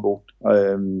guard combo.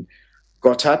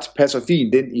 Gortat passer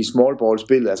fint ind i small ball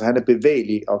spillet, altså han er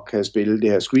bevægelig og kan spille det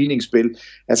her screening-spil.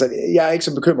 Altså jeg er ikke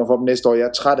så bekymret for dem næste år, jeg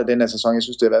er træt af den her sæson, jeg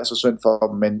synes det har været så synd for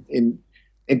dem, men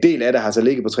en del af det har så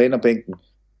ligget på trænerbænken,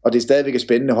 og det er stadigvæk et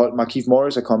spændende hold. Markieff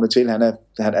Morris er kommet til, han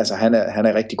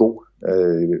er rigtig god.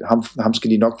 Ham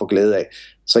skal de nok få glæde af.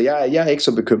 Så jeg er ikke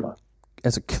så bekymret.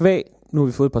 Altså kvæg, nu har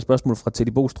vi fået et par spørgsmål fra Teddy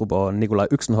Bostrup og Nikolaj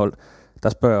Øksenhold, der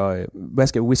spørger, hvad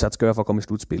skal Wizards gøre for at komme i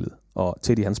slutspillet? Og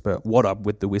Teddy han spørger, what up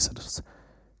with the Wizards?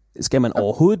 Skal man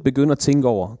overhovedet begynde at tænke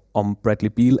over, om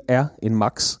Bradley Beal er en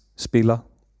max-spiller,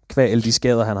 kvæg alle de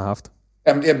skader, han har haft?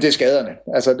 Jamen det er skaderne.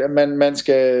 Altså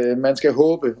man skal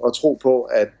håbe og tro på,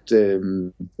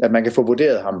 at man kan få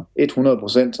vurderet ham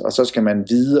 100%, og så skal man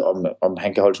vide, om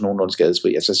han kan holde sig nogenlunde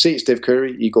skadesfri. Altså se Steph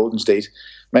Curry i Golden State.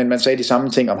 Men man sagde de samme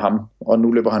ting om ham, og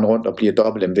nu løber han rundt og bliver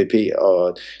dobbelt MVP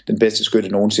og den bedste skytte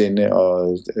nogensinde.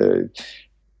 Og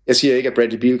jeg siger ikke, at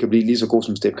Bradley Beal kan blive lige så god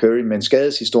som Steph Curry, men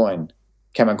skadeshistorien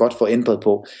kan man godt få ændret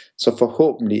på. Så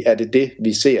forhåbentlig er det,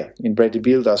 vi ser. En Bradley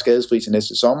Beal, der er skadesfri til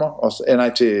næste sommer, og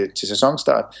til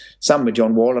sæsonstart, sammen med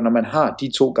John Wall, og når man har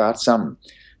de to guards sammen,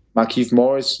 Markieff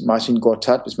Morris, Marcin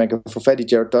Gortat, hvis man kan få fat i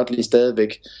Jared Dudley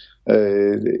stadigvæk,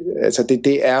 altså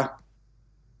det er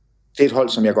et hold,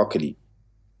 som jeg godt kan lide.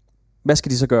 Hvad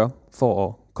skal de så gøre for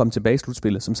at komme tilbage i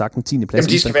slutspillet? Som sagt en 10. plads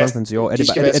i Eastern Conference i år. Er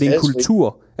det en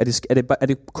kultur? Er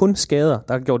det kun skader,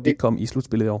 der har gjort, at de ikke kom i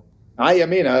slutspillet i år? Nej, jeg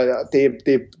mener,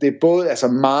 det både, altså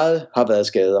meget har været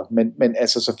skader, men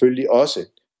altså selvfølgelig også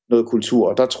noget kultur.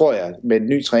 Og der tror jeg med en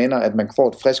ny træner, at man får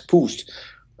et frisk pust.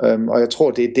 Og jeg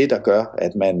tror, det er det, der gør,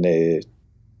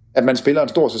 at man spiller en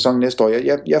stor sæson næste år.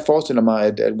 Jeg forestiller mig,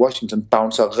 at Washington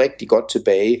bouncer rigtig godt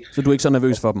tilbage. Så du er ikke så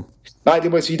nervøs for dem? Nej,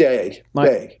 det må jeg sige, det er jeg ikke. Nej.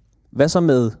 Det er jeg ikke. Hvad så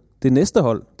med det næste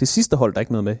hold, det sidste hold, der er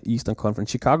ikke noget med i Eastern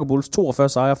Conference? Chicago Bulls, 42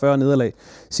 sejre, 40 nederlag.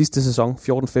 Sidste sæson,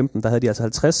 14-15, der havde de altså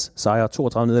 50 sejre,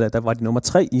 32 nederlag. Der var de nummer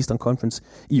 3 i Eastern Conference.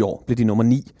 I år blev de nummer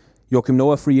 9. Joakim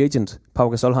Noah free agent. Pau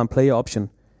Gasol har en player option.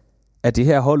 Er det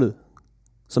her holdet,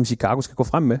 som Chicago skal gå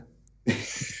frem med?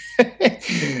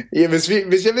 Ja,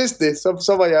 hvis jeg vidste det,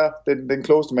 så var jeg den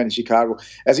klogeste mand i Chicago.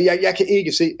 Altså, jeg kan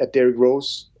ikke se, at Derrick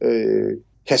Rose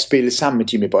kan spille sammen med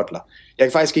Jimmy Butler. Jeg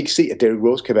kan faktisk ikke se, at Derrick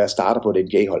Rose kan være starter på et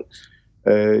NBA-hold.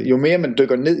 Jo mere man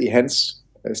dykker ned i hans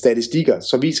statistikker,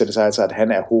 så viser det sig altså, at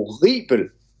han er horribel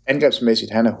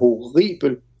angrebsmæssigt, han er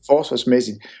horribel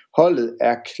forsvarsmæssigt. Holdet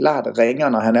er klart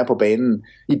ringere, når han er på banen.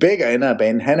 I begge ender af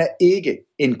banen. Han er ikke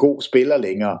en god spiller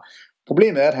længere.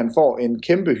 Problemet er, at han får en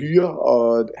kæmpe hyre,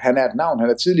 og han er et navn, han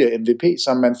er tidligere MVP,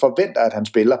 som man forventer, at han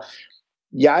spiller.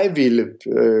 Jeg ville,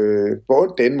 på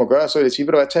ondt det end må gøre, så vil jeg sige,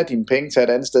 vil du have taget dine penge, tage et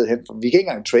andet sted hen, for vi kan ikke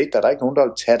engang trade dig, der er ikke nogen, der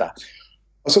vil tage dig.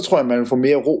 Og så tror jeg, man vil få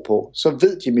mere ro på. Så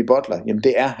ved Jimmy Butler, jamen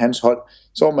det er hans hold.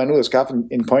 Så må man ud og skaffe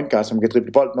en point guard, som kan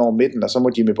drible bolden over midten, og så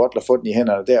må Jimmy Butler få den i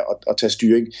hænderne der og tage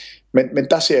styring. Men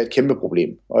der ser jeg et kæmpe problem.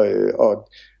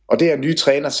 Og det her nye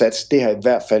trænersats, det har i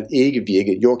hvert fald ikke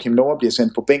virket. Joakim Noah bliver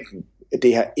sendt på bænken.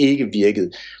 Det har ikke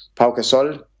virket. Pau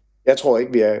Gasol, jeg tror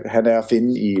ikke, han er at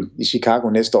finde i Chicago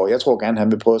næste år. Jeg tror gerne,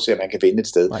 han vil prøve at se, om han kan vinde et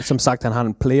sted. Nej, som sagt, han har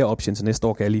en player option til næste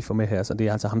år, kan jeg lige få med her. Så det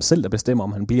er altså ham selv, der bestemmer,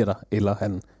 om han bliver der, eller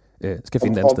han skal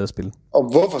finde et andet sted at spille.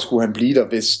 Og hvorfor skulle han blive der,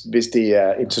 hvis det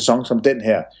er en sæson som den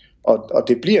her? Og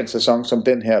det bliver en sæson som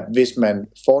den her, hvis man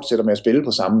fortsætter med at spille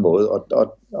på samme måde.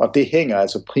 Og det hænger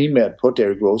altså primært på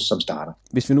Derrick Rose som starter.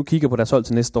 Hvis vi nu kigger på deres hold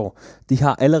til næste år, de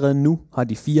har allerede nu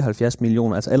 74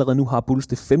 millioner. Altså allerede nu har Bulls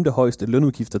det 5. højeste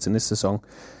lønudgifter til næste sæson.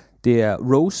 Det er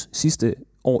Rose sidste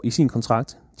år i sin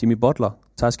kontrakt, Jimmy Butler,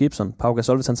 Taj Gibson, Pau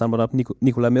Gasol, hvis han samler op,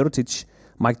 Nikola Mirotic,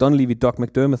 Mike Dunleavy, Doug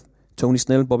McDermott, Tony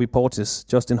Snell, Bobby Portis,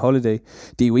 Justin Holiday.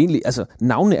 Det er jo egentlig, altså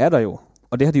navnene er der jo,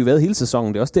 og det har de jo været hele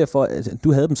sæsonen. Det er også derfor, at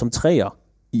du havde dem som træer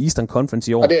i Eastern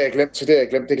Conference i år. Og det har jeg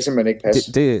glemt, det kan simpelthen ikke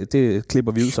passe. Det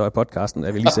klipper vi ud så i podcasten,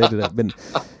 at vi lige sagde det der.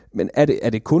 Men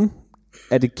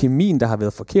er det kemien, der har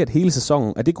været forkert hele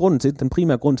sæsonen? Er det den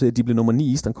primære grund til, at de blev nummer 9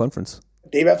 i Eastern Conference?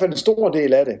 Det er i hvert fald en stor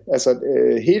del af det. Altså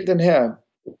hele den her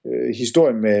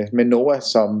historie med Noah,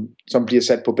 som bliver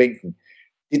sat på bænken,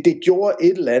 det gjorde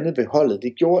et eller andet ved holdet.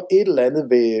 Det gjorde et eller andet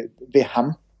ved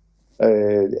ham.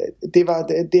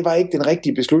 Det var ikke den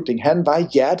rigtige beslutning. Han var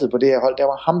hjertet på det her hold. Det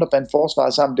var ham, der bandt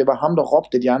forsvaret sammen. Det var ham, der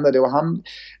råbte de andre. Det var ham,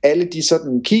 alle de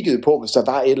sådan kiggede på, hvis der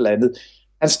var et eller andet.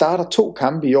 Han starter 2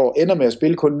 kampe i år, ender med at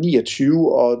spille kun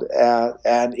 29, og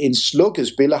er en slukket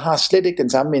spiller, har slet ikke den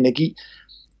samme energi.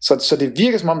 Så det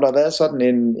virker som om, der har været sådan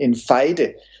en fejde.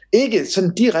 Ikke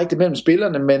sådan direkte mellem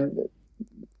spillerne, men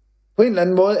på en eller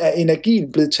anden måde er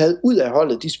energien blevet taget ud af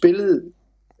holdet. De spillede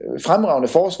fremragende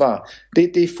forsvar.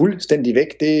 Det er fuldstændig væk.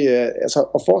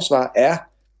 Og forsvar er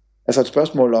altså et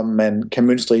spørgsmål, om man kan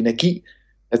mønstre energi.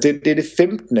 Altså det er det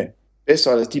 15. bedste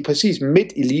hold. Altså, de er præcis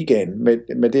midt i ligaen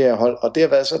med det her hold, og det har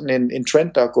været sådan en trend,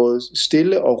 der er gået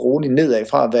stille og roligt nedad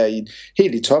fra at være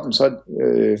helt i toppen. Så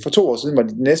for 2 år siden var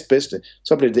de næstbedste,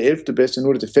 så blev det 11. bedste, nu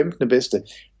er det 15. bedste.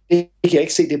 Det kan jeg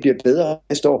ikke se, det bliver bedre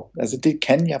næste år. Altså, det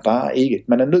kan jeg bare ikke.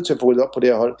 Man er nødt til at få ryddet op på det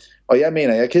her hold, og jeg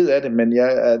mener, jeg er ked af det, men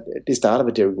det starter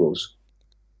med Derrick Rose.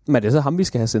 Men det er så ham, vi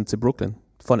skal have sendt til Brooklyn.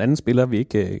 For en anden spiller, vi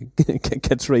ikke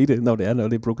kan trade, når det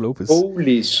er Brook Lopez.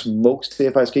 Holy smokes, det har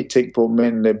jeg faktisk ikke tænkt på.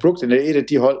 Men Brooklyn er et af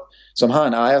de hold, som har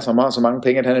en ejer, som har så mange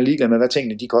penge, at han er ligeglad med, hvad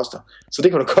tingene de koster. Så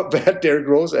det kan da godt være, Derrick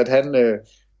Rose,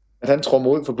 at han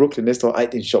trommer ud for Brooklyn næste år. Ej,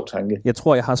 det er en sjov tanke. Jeg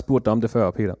tror, jeg har spurgt dig om det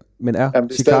før, Peter. Men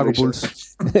Chicago Bulls...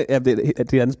 ja, det er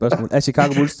et andet spørgsmål. Er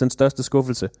Chicago Bulls den største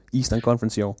skuffelse i Eastern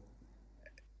Conference i år?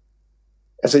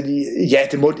 Altså,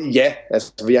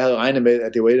 altså, jeg havde regnet med,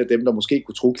 at det var et af dem, der måske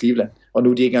kunne tro Cleveland, og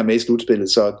nu er de ikke engang med i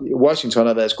slutspillet, så Washington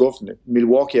har været skuffende,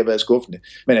 Milwaukee har været skuffende,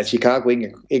 men at Chicago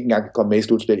ikke engang kan komme med i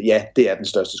slutspillet, ja, det er den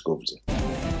største skuffelse.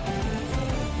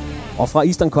 Og fra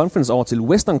Eastern Conference over til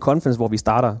Western Conference, hvor vi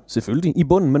starter selvfølgelig i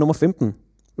bunden med nummer 15.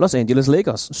 Los Angeles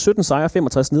Lakers, 17 sejre,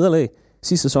 65 nederlag.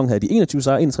 Sidste sæson havde de 21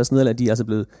 sejre, 61 nederlag, de er altså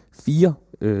blevet 4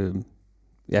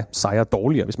 sejre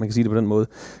dårligere, hvis man kan sige det på den måde.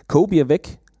 Kobe er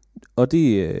væk, og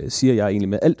det siger jeg egentlig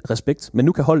med alt respekt. Men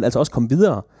nu kan holdet altså også komme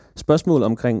videre. Spørgsmål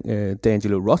omkring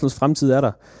D'Angelo Russells fremtid er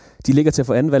der. De ligger til at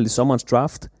få anvalgt i sommerens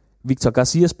draft. Victor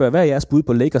Garcia spørger, hvad er jeres bud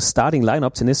på Lakers starting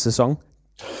lineup til næste sæson?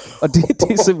 Og det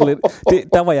er simpelthen...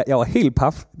 Jeg var helt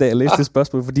paf, da jeg læste det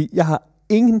spørgsmål, fordi jeg har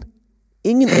ingen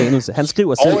anelse. Han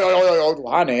skriver selv... du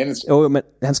har en anelse. Jo, men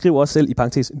han skriver også selv i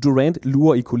parentes, Durant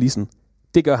lurer i kulissen.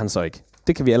 Det gør han så ikke.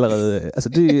 Det kan vi allerede...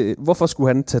 hvorfor skulle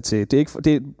han tage til... Det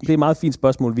er et meget fint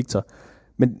spørgsmål, Victor.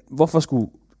 Men hvorfor skulle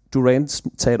Durant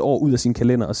tage et år ud af sin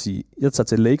kalender og sige, jeg tager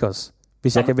til Lakers,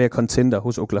 hvis jeg kan være contender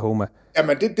hos Oklahoma?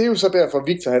 Jamen, det er jo så derfor,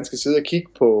 Victor han skal sidde og kigge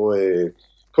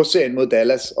på serien mod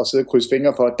Dallas, og sidde og krydse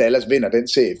fingre for, at Dallas vinder den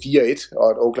serie 4-1, og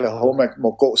at Oklahoma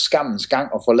må gå skammens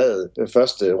gang og forlade den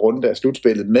første runde af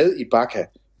slutspillet med Ibaka,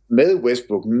 med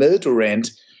Westbrook, med Durant,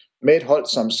 med et hold,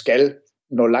 som skal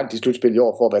nå langt i slutspillet i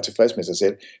år for at være tilfreds med sig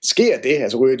selv. Sker det,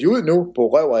 altså ryger de ud nu på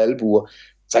røv og albuer,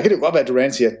 så kan det jo godt være, at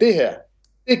Durant siger, det her,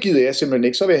 det gider jeg simpelthen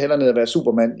ikke, så vil jeg hellere ned og være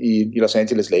Superman i Los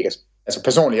Angeles Lakers. Altså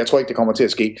personligt, jeg tror ikke, det kommer til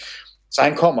at ske. Så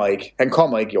han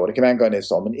kommer ikke i år. Det kan være, han gør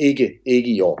næste år, men ikke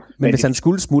i år. Men hvis han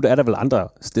skulle smutte, er der vel andre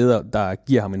steder, der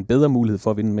giver ham en bedre mulighed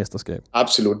for at vinde mesterskab?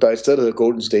 Absolut. Der er et sted, der hedder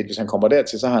Golden State. Hvis han kommer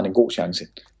dertil, så har han en god chance.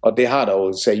 Og det har der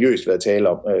jo seriøst været tale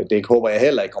om. Det håber jeg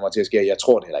heller ikke kommer til at ske. Jeg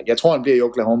tror det heller ikke. Jeg tror, han bliver i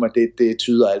Oklahoma. Det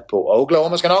tyder alt på. Og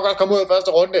Oklahoma skal nok også komme ud af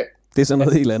første runde. Det er sådan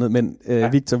noget helt andet. Men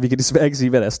Victor, vi kan desværre ikke sige,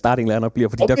 hvad deres starting lineup bliver.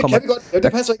 Fordi der kommer, kan vi godt. Ja,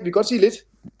 det passer ikke. Vi kan godt sige lidt.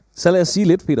 Så lad os sige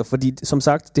lidt, Peter, fordi som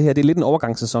sagt, det her det er lidt en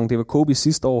overgangssæson. Det var Kobe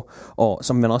sidste år, og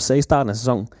som man også sagde i starten af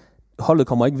sæsonen, holdet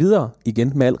kommer ikke videre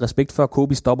igen med al respekt, før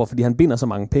Kobe stopper, fordi han binder så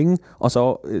mange penge, og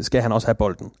så skal han også have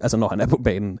bolden, altså når han er på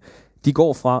banen. De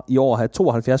går fra i år at have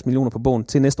 72 millioner på bogen,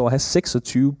 til næste år at have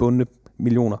 26 bundne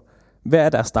millioner. Hvad er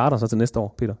der starter så til næste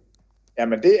år, Peter?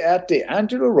 Jamen det er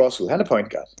D'Angelo Russell, han er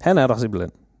point guard. Han er der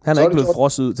simpelthen. Han er ikke blevet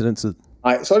frosset ud til den tid.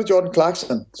 Nej, så er det Jordan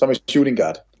Clarkson, som er shooting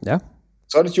guard. Ja.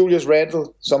 Så er det Julius Randle,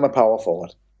 som er power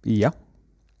forward. Ja.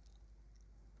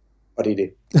 Og det er det.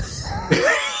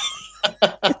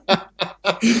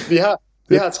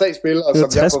 vi har 3 spillere.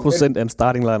 Det er 60% af en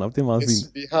starting lineup, det er meget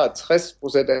fint. Vi har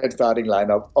 60% af en starting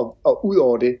lineup, og ud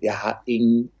over det, jeg har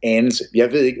ingen anelse.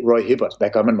 Jeg ved ikke, Roy Hibbert, hvad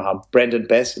gør man med ham? Brandon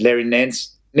Bass, Larry Nance.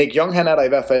 Nick Young, han er der i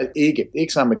hvert fald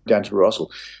ikke sammen med D'Angelo Russell.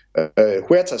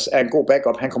 Huertas er en god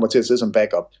backup, han kommer til at sidde som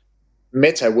backup.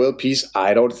 Meta World Peace,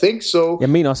 I don't think so. Jeg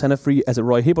mener også, han er free. Altså,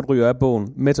 Roy Hibbert ryger af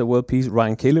bogen. Meta World Peace,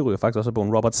 Ryan Kelly ryger faktisk også af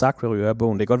bogen. Robert Sacre ryger af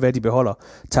bogen. Det kan godt være, at de beholder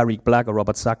Tariq Black og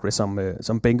Robert Sacre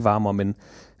som bænkvarmer, men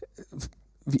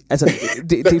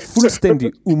det er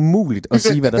fuldstændig umuligt at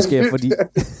sige, hvad der sker, fordi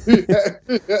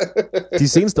de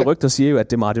seneste rygter siger jo,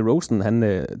 at DeMar DeRozan, han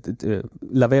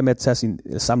lader være med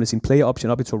at samle sin player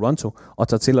option op i Toronto og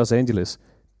tager til Los Angeles.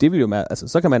 Det vil jo være, altså,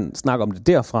 så kan man snakke om det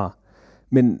derfra,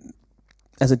 men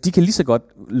altså, de kan lige så godt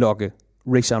lokke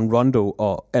Rajon Rondo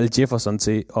og Al Jefferson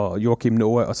til, og Joakim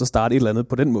Noah, og så starte et eller andet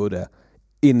på den måde der,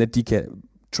 end at de kan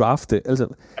drafte. Altså.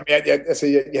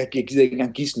 Jeg gider ikke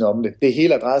engang gisne om det. Det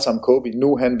hele drejer sig om Kobe.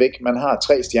 Nu er han væk. Man har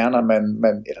 3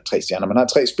 stjerner, man har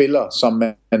 3 spillere, som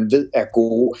man ved er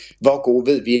gode. Hvor gode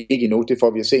ved vi ikke endnu. Det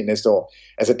får vi at se næste år.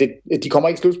 Altså, de kommer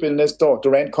ikke i slutspillet næste år.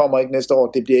 Durant kommer ikke næste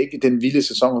år. Det bliver ikke den vilde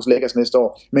sæson hos Lakers næste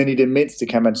år. Men i det mindste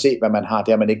kan man se, hvad man har.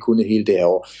 Det har man ikke kunnet hele det her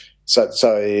år.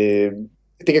 Så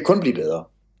det kan kun blive bedre.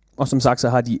 Og som sagt, så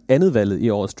har de andet valget i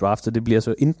årets draft, så det bliver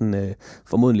så enten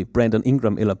formodentlig Brandon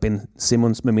Ingram eller Ben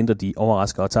Simmons, medmindre de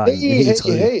overrasker og tager en helt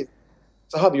tredje.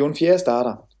 Så har vi jo en 4.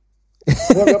 starter.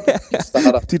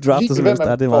 De drafter simpelthen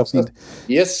starter, det er meget fint.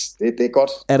 Yes, det er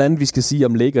godt. Er der andet, vi skal sige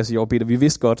om Lakers i år, Peter? Vi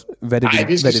vidste godt, hvad det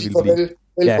ville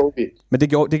blive. Kobe. Men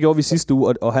det gjorde vi sidste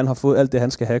uge, og han har fået alt det,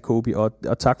 han skal have, Kobe,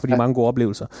 og tak for de mange gode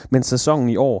oplevelser. Men sæsonen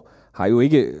i år har jo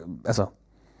ikke... Altså...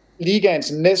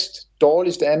 Ligaens næst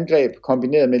dårligste angreb,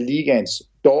 kombineret med ligaens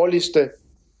dårligste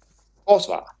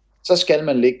forsvar. Så skal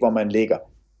man ligge, hvor man ligger.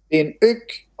 Det er en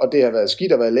og det har været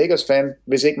skidt at være Lakers-fan,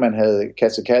 hvis ikke man havde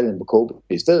kastet kærligheden på Kobe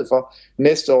i stedet for.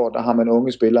 Næste år, der har man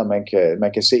unge spillere,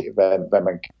 man kan se, hvad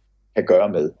man kan gøre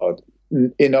med. Og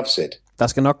en offset. Der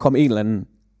skal nok komme en eller anden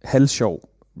halvsjov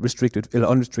restricted eller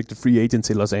unrestricted free agent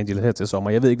til Los Angeles her til sommer.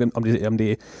 Jeg ved ikke, om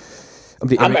det er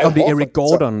Eric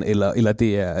Gordon, eller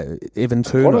det er Evan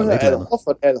Turner eller et eller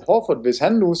andet. Al Horford, hvis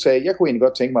han nu sagde, jeg kunne egentlig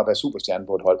godt tænke mig at være superstjerne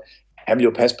på et hold, han ville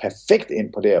jo passe perfekt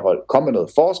ind på det her hold. Komme med noget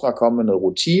forsvar, komme med noget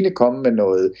rutine, komme med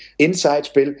noget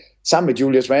inside-spil. Sammen med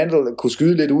Julius Randle kunne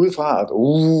skyde lidt udefra.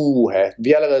 Vi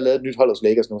har allerede lavet et nyt hold hos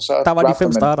Lakers nu. Så der var de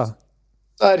 5 starter.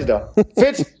 Så er de der.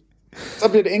 Fedt! Så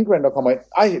bliver det Ingram, der kommer ind.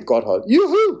 Et godt hold.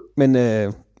 Juhu! Men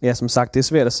ja, som sagt, det er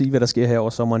svært at sige, hvad der sker her over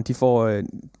sommeren.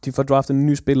 De får draftet en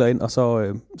ny spiller ind, og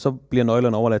så bliver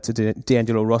nøglerne overladt til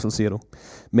D'Angelo Russell, siger du.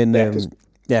 Men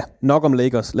nok om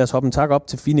Lakers. Lad os hoppe en tak op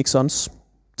til Phoenix Suns.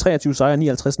 23 sejre,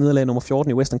 59 nederlag, nummer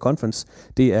 14 i Western Conference.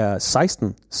 Det er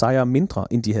 16 sejre mindre,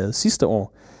 end de havde sidste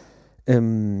år.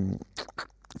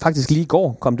 Faktisk lige i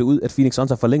går kom det ud, at Phoenix Suns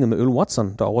har forlænget med Earl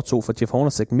Watson, der overtog for Jeff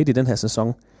Hornacek midt i den her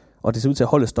sæson. Og det ser ud til at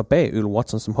holdet står bag Earl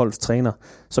Watson som holdets træner.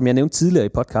 Som jeg nævnte tidligere i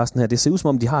podcasten her, det ser ud som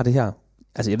om de har det her.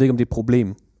 Altså jeg ved ikke, om det er et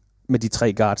problem med de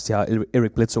 3 guards, de har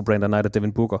Eric Bledsoe, Brandon Knight og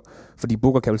Devin Booker. Fordi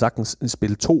Booker kan vel sagtens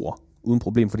spille 2'er uden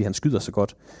problem, fordi han skyder så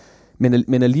godt.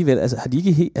 Men alligevel, altså, har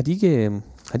de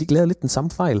ikke lavet lidt den samme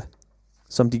fejl,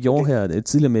 som de gjorde her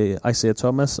tidligere med Isaiah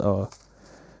Thomas og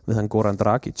Goran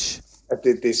Dragic?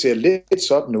 Det ser lidt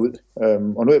sådan ud.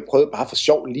 Og nu har jeg prøvet bare for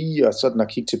sjov lige og sådan at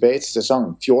kigge tilbage til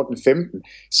sæsonen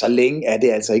 14-15. Så længe er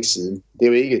det altså ikke siden. Det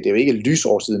er jo ikke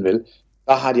lysår siden, vel?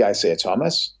 Der har de Isaiah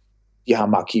Thomas, de har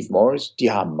Markieff Morris, de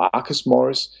har Marcus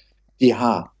Morris, de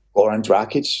har Goran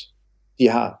Dragic, de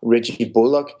har Reggie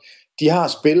Bullock. De har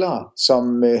spillere,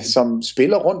 som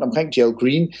spiller rundt omkring Gerald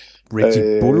Green.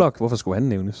 Reggie Bullock, hvorfor skulle han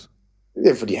nævnes?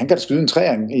 Ja, fordi han kan da skyde en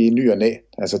træring i ny og næ.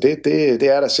 Altså det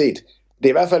er der set. Det er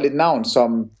i hvert fald et navn,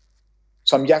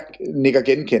 som jeg nikker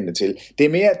genkendende til. Det er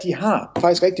mere, at de har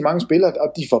faktisk rigtig mange spillere,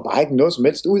 og de får bare ikke noget som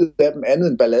helst ud af dem andet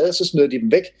end ballade, så smider de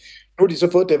dem væk. Nu har de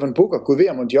så fået Devin Booker. Gud ved,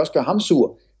 om de også gør ham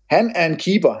sur. Han er en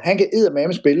keeper. Han kan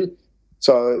eddermame spille.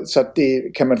 Så det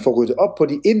kan man få ryddet op på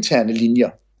de interne linjer.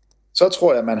 Så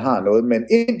tror jeg, at man har noget. Men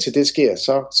indtil det sker,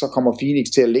 så kommer Phoenix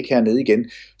til at ligge hernede igen.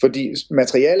 Fordi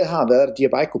materialet har været der, de har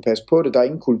bare ikke kunne passe på det. Der er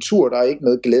ingen kultur, der er ikke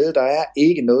noget glæde, der er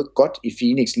ikke noget godt i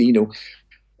Phoenix lige nu.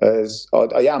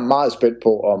 Og jeg er meget spændt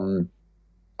på,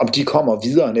 om de kommer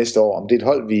videre næste år. Om det er et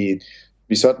hold,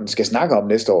 vi sådan skal snakke om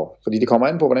næste år. Fordi det kommer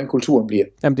an på, hvordan kulturen bliver.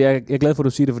 Jamen, jeg er glad for, at du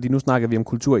siger det, fordi nu snakker vi om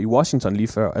kultur i Washington lige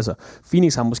før. Altså,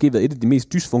 Phoenix har måske været et af de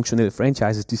mest dysfunktionelle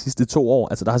franchises de sidste 2 år.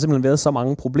 Altså, der har simpelthen været så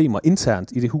mange problemer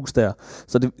internt i det hus der.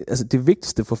 Så det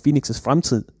vigtigste for Phoenix'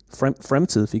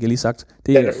 fremtid, fik jeg lige sagt,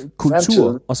 det er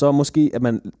kultur, og så måske, at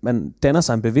man danner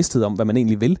sig en bevidsthed om, hvad man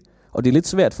egentlig vil. Og det er lidt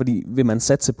svært, fordi vil man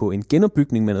satse på en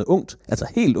genopbygning med noget ungt, altså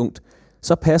helt ungt,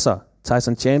 så passer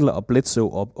Tyson Chandler og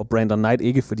Bledsoe og Brandon Knight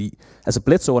ikke, fordi altså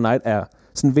Bledsoe og Knight er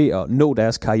sådan ved at nå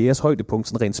deres karrieres højdepunkt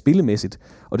sådan rent spillemæssigt,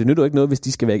 og det nytter ikke noget, hvis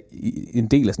de skal være en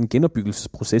del af sådan en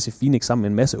genopbyggelsesproces i Phoenix sammen med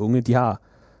en masse unge. De har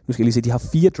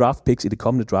 4 draft picks i det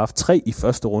kommende draft, 3 i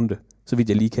første runde, så vidt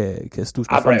jeg lige kan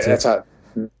stusse mig frem til.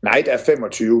 Knight er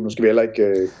 25, nu skal vi heller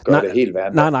ikke gøre det helt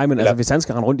værd. Nej, men altså, hvis han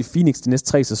skal rende rundt i Phoenix de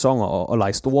næste 3 sæsoner og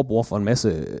lege storebror for en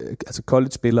masse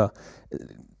college-spillere,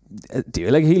 det er jo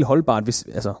heller ikke helt holdbart, hvis,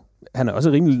 altså, han er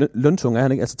også rimelig løntung, er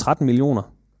han ikke? Altså 13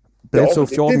 millioner. Bledsoe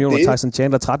 14 millioner, Tyson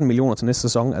Chandler 13 millioner til næste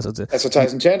sæson. Altså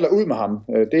Tyson Chandler ud med ham.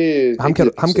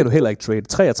 Ham kan du heller ikke trade.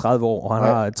 33 år, og han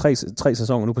har 3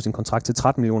 sæsoner nu på sin kontrakt til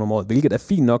 13 millioner om året, hvilket er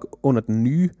fint nok under den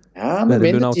nye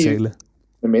lønaftale.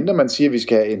 Medmindre man siger, at vi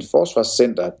skal have en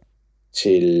forsvarscenter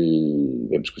til,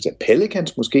 hvem skulle sige,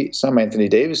 Pelicans måske, sammen med Anthony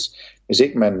Davis, hvis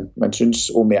ikke man synes,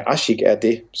 Omer Asik er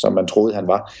det, som man troede, han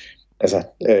var. Altså,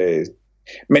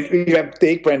 men det er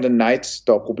ikke Brandon Knight,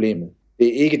 der er problemet. Det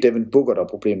er ikke Devin Booker, der er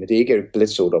problemet. Det er ikke Eric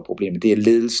Bledsoe, der er problemet. Det er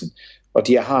ledelsen. Og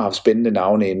de har haft spændende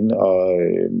navne inde, og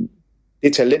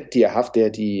det talent, de har haft, det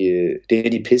er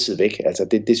de pisset væk. Altså,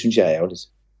 det synes jeg er ærgerligt.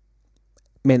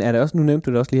 Men er det også, nu nævnte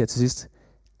du det også lige her til sidst,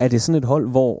 er det sådan et hold,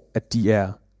 hvor at de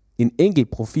er en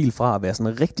enkelt profil fra at være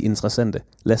sådan rigtig interessante?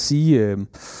 Lad os sige,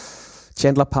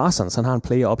 Chandler Parsons, han har en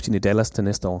player option i Dallas til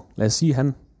næste år. Lad os sige,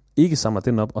 han ikke samler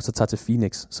den op, og så tager til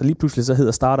Phoenix. Så lige pludselig så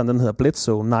hedder starteren, den hedder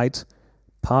Bledsoe, Knight,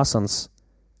 Parsons,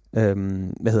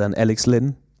 Alex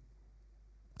Len,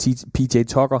 PJ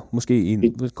Tucker,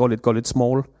 måske går lidt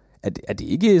small. Er det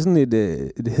ikke sådan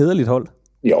et hæderligt hold?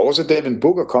 Jo, også Devin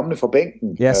Booker kommende fra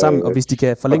bænken. Ja, sammen, og hvis de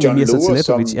kan forlænge Mirza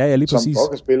Teletovic. Ja, lige præcis. Som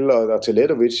Booker spiller, og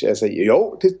Teletovic, altså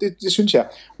jo, det synes jeg.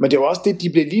 Men det var også det, de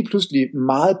blev lige pludselig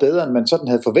meget bedre, end man sådan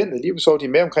havde forventet. Lige så de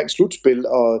med omkring slutspil,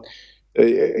 og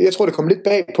jeg tror, det kom lidt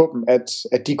bag på dem,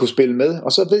 at de kunne spille med.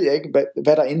 Og så ved jeg ikke,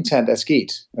 hvad der internt er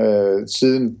sket,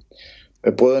 siden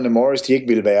brødrene Morris, de ikke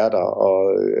ville være der,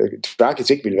 og Dragic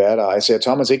ikke ville være der, og Isaiah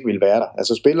Thomas ikke ville være der.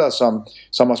 Altså spillere,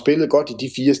 som har spillet godt i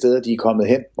de 4 steder, de er kommet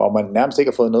hen, hvor man nærmest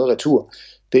ikke har fået noget retur.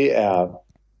 Det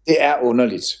er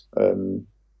underligt.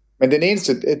 Men den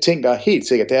eneste ting, der er helt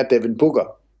sikkert, det er, at Devin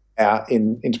Booker er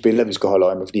en spiller, vi skal holde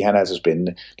øje med, fordi han er altså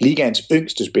spændende. Ligaens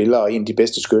yngste spiller, og en af de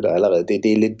bedste skytter allerede.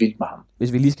 Det er lidt vildt med ham.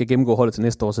 Hvis vi lige skal gennemgå holdet til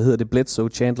næste år, så hedder det Bledsoe,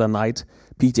 Chandler Knight,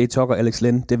 PJ Tucker, Alex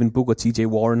Len, Devin Booker, TJ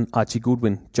Warren, Archie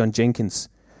Goodwin, John Jenkins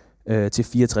til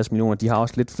 64 millioner. De har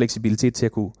også lidt fleksibilitet til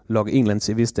at kunne lokke en eller anden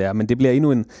til, hvis det er. Men det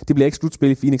bliver ikke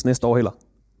slutspil i Phoenix næste år heller.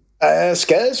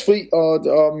 Skadesfri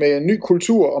og med ny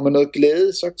kultur og med noget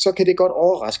glæde, så kan det godt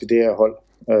overraske det her hold.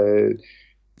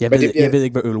 Jeg ved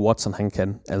ikke, hvad Earl Watson han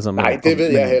kan. Altså, nej, det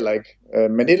ved jeg heller ikke.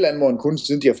 Men et eller andet må han kunne,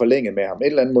 siden de har forlænget med ham. Et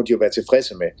eller andet må de jo være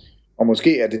tilfredse med. Og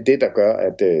måske er det der gør,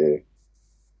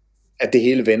 at det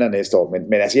hele vender næste år.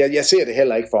 Men altså, jeg ser det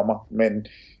heller ikke for mig.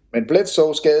 Men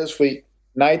Bledsoe skadesfri,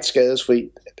 Knight skadesfri,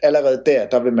 allerede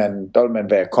der vil man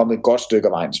være kommet et godt stykke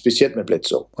af vejen, specielt med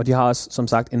Bledsoe. Og de har også, som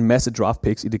sagt, en masse draft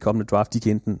picks i det kommende draft. De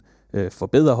kan enten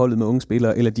forbedre holdet med unge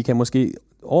spillere, eller de kan måske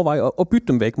overveje at bytte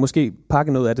dem væk, måske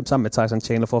pakke noget af dem sammen med Tyson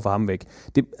Chandler for at få ham væk.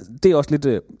 Det er også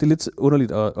lidt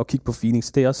underligt at kigge på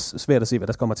Phoenix. Det er også svært at se, hvad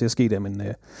der kommer til at ske der, men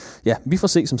vi får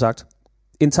se, som sagt.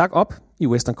 En tak op i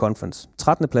Western Conference.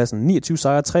 13. pladsen, 29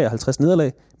 sejre, 53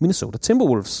 nederlag, Minnesota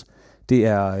Timberwolves. Det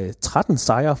er 13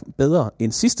 sejre bedre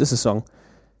end sidste sæson,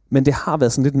 men det har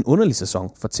været sådan lidt en underlig sæson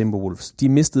for Timberwolves. De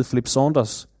mistede Flip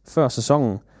Saunders før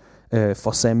sæsonen,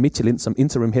 for Sam Mitchell ind som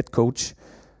interim head coach.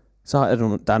 Så er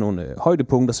der nogle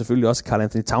højdepunkter selvfølgelig også. Karl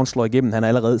Anthony Towns slår igennem. Han er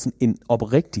allerede sådan en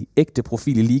oprigtig, ægte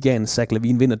profil i ligaen. Zach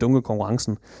LaVine vinder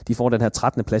dunkekonkurrencen. De får den her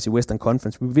 13. plads i Western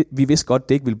Conference. Vi vidste godt,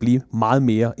 det ikke ville blive meget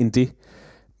mere end det.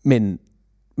 Men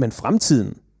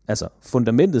fremtiden, altså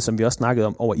fundamentet, som vi også snakkede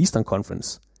om over Eastern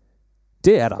Conference,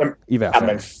 det er der i hvert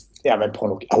fald. Jamen, prøv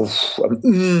nu.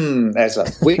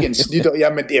 Altså, Wiggins snit.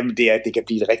 Jamen, det kan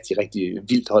blive et rigtig, rigtig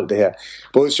vildt hold, det her.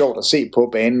 Både sjovt at se på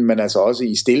banen, men altså også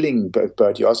i stillingen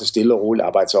bør de også stille og roligt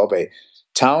arbejde sig op af.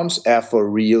 Towns er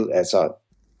for real. Altså,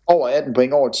 over 18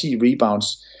 point, over 10 rebounds,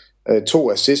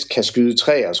 2 assists, kan skyde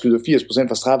 3 og skyder 80%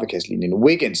 fra straffekastlinjen.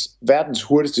 Wiggins, verdens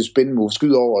hurtigste spin move,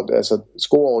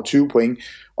 scorer over 20 point,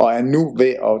 og er nu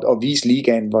ved at vise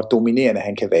ligaen, hvor dominerende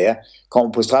han kan være.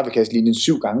 Kommer på straffekastlinjen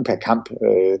 7 gange per kamp,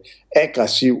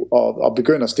 aggressiv og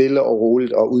begynder stille og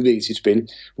roligt at udvikle sit spil.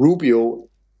 Rubio,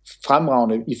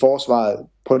 fremragende i forsvaret,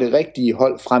 på det rigtige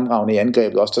hold, fremragende i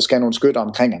angrebet også. Der skal nogle skytter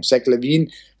omkring ham. Zach LaVine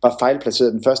var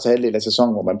fejlplaceret den første halvdel af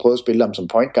sæsonen, hvor man prøvede at spille ham som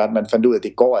point guard. Man fandt ud af, at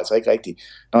det går altså ikke rigtigt.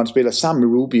 Når han spiller sammen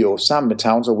med Rubio, sammen med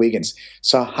Towns og Wiggins,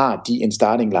 så har de en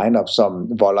starting lineup,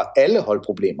 som volder alle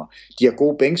holdproblemer. De har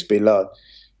gode bænkspillere.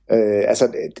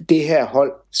 Det her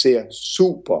hold ser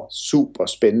super, super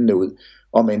spændende ud.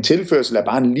 Og med en tilførsel af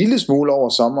bare en lille smule over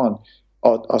sommeren,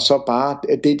 og så bare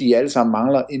det, de alle sammen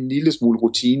mangler, en lille smule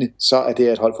rutine, så er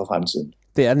det et hold for fremtiden.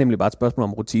 Det er nemlig bare et spørgsmål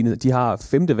om rutine. De har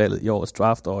 5. valget i årets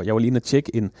draft, og jeg var lige inde at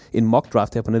tjekke en mock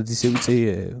draft her på nettet. De ser ud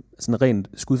til sådan rent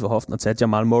skud for hoften at tage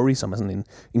Jamal Murray, som er sådan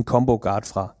en combo guard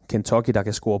fra Kentucky, der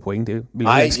kan score point. Det vil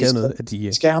ikke skade noget, at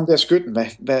de... Skal ham der skytten?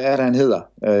 Hvad er der, han hedder?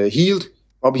 Hield?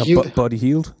 Buddy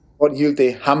Hield. Buddy Hield, det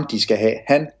er ham, de skal have.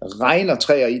 Han regner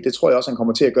træer i. Det tror jeg også, han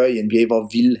kommer til at gøre i NBA. Hvor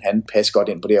vil han passe godt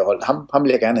ind på det her hold? Ham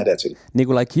vil jeg gerne have dertil.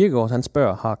 Nikolaj Kirkegaard, han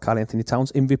spørger, har Karl Anthony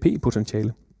Towns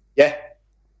MVP-potentiale? Ja.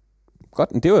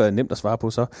 Godt, men det var nemt at svare på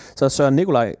så. Så Søren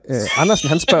Nikolaj Andersen,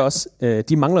 han spørger også,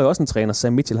 de mangler jo også en træner,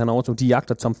 Sam Mitchell, han overtog, de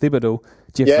jagter Tom Thibodeau,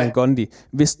 Jeff Van Gundy.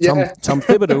 Hvis Tom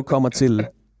Thibodeau kommer til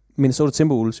Minnesota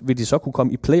Timberwolves, vil de så kunne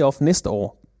komme i playoff næste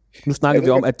år? Nu snakker vi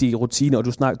om, at de er rutine, og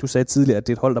du sagde tidligere, at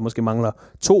det er et hold, der måske mangler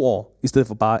 2 år, i stedet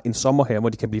for bare en sommer her, hvor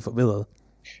de kan blive forbedret.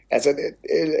 Altså,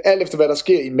 alt efter hvad der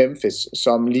sker i Memphis,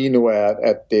 som lige nu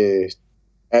er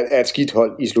et skidt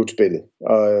hold i slutspillet,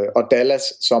 og Dallas,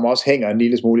 som også hænger en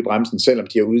lille smule i bremsen, selvom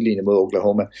de har udlignet mod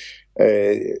Oklahoma.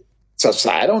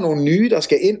 Så er der jo nogle nye, der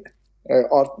skal ind,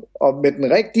 og med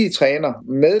den rigtige træner,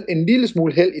 med en lille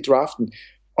smule held i draften,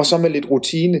 og så med lidt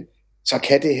rutine, så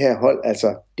kan det her hold,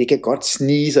 altså, det kan godt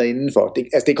snige sig indenfor.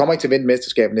 Det kommer ikke til at vinde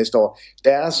mesterskabet næste år.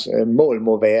 Deres mål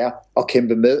må være at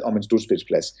kæmpe med om en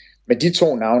slutspilsplads. Men de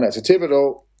 2 navne, altså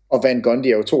Thibodeau og Van Gundy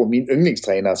er jo 2 af mine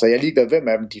yndlingstrænere, så jeg er ligeglad, hvem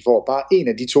af dem de får. Bare en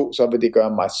af de 2, så vil det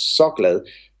gøre mig så glad.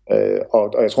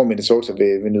 Og jeg tror, Minnesota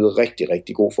vil nyde rigtig,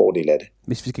 rigtig god fordel af det.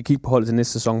 Hvis vi skal kigge på holdet til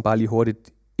næste sæson, bare lige hurtigt.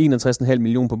 61,5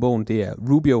 millioner på bogen, det er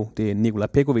Rubio, det er Nikola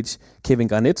Pekovic, Kevin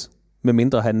Garnett,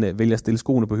 medmindre han vælger at stille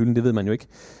skoene på hylden, det ved man jo ikke.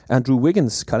 Andrew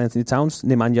Wiggins, Karl Anthony Towns,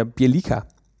 Nemanja Bjelica,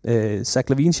 Zach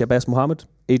LaVine, Shabazz Muhammad,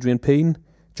 Adrian Payne,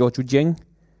 Giorgio Dieng,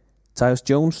 Tyus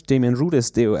Jones, Damian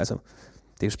Rudes. Det er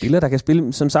jo spillere, der kan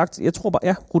spille. Som sagt, jeg tror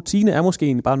bare, rutine er måske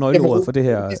egentlig bare nøgleordet for det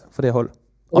her hold.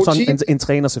 Og så en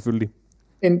træner selvfølgelig.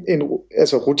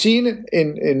 Altså rutine,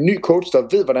 en ny coach,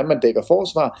 der ved, hvordan man dækker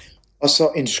forsvar, og så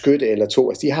en skytte eller 2.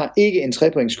 Altså, de har ikke en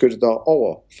 3-pointsskytte, der er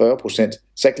over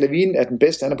 40%. Zach LaVine er den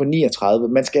bedste, han er på 39.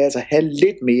 Man skal altså have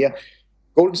lidt mere.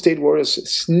 Golden State Warriors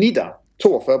snitter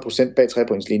 42% bag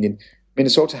 3-pointslinjen.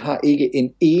 Minnesota har ikke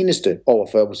en eneste over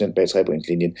 40% bag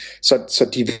 3-pointslinjen. Så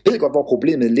de ved godt, hvor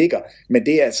problemet ligger. Men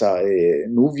det er altså,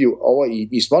 nu er vi jo over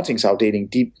i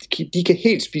småtingsafdelingen. De kan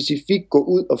helt specifikt gå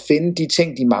ud og finde de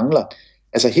ting, de mangler.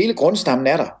 Altså hele grundstammen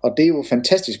er der, og det er jo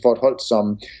fantastisk for et hold,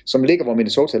 som ligger, hvor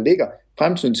Minnesota ligger.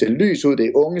 Fremtiden ser lys ud, det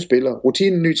er unge spillere,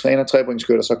 rutinen, ny træner,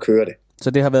 3-pointsskytter, så kører det.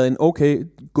 Så det har været en okay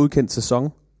godkendt sæson,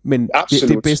 men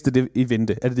det bedste det i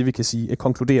vente, er det vi kan sige, at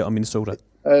konkludere om Minnesota? Det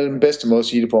er den bedste måde at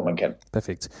sige det på, man kan.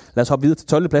 Perfekt. Lad os hoppe videre til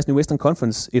 12. pladsen i Western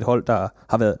Conference, et hold, der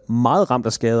har været meget ramt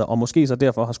af skader, og måske så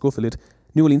derfor har skuffet lidt.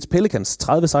 New Orleans Pelicans,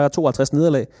 30 sejre, 52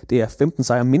 nederlag. Det er 15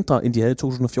 sejre mindre, end de havde i 2014-2015.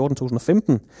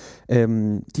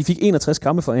 De fik 61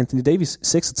 kampe for Anthony Davis,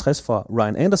 66 for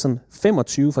Ryan Anderson,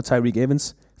 25 for Tyreke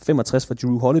Evans, 65 for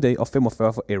Jrue Holiday og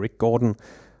 45 for Eric Gordon.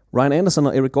 Ryan Anderson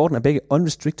og Eric Gordon er begge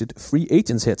unrestricted free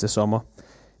agents her til sommer.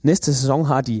 Næste sæson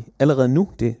har de allerede nu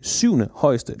det 7.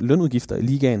 højeste lønudgifter i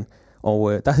ligaen,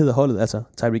 og der hedder holdet altså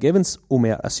Tyreke Evans,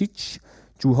 Omer Asik,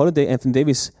 Jrue Holiday, Anthony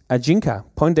Davis, Ajinka,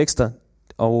 Poindexter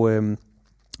og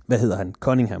hvad hedder han?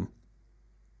 Cunningham.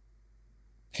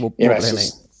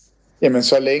 Jamen,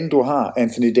 så længe du har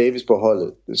Anthony Davis på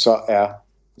holdet,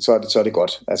 så er det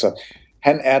godt. Altså,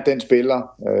 han er den spiller,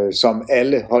 som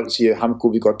alle hold siger, ham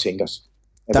kunne vi godt tænke os.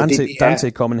 Altså, Dante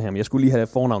Cunningham. Jeg skulle lige have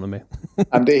fornavnet med.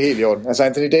 Jamen, det er helt i orden. Altså,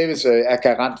 Anthony Davis er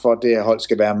garant for, at det her hold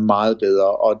skal være meget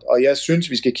bedre. Og jeg synes,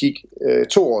 vi skal kigge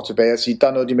 2 år tilbage og sige, der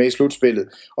er noget, de med i slutspillet.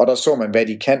 Og der så man, hvad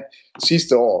de kan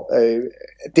sidste år.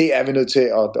 Det er vi nødt til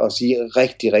at sige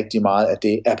rigtig, rigtig meget, at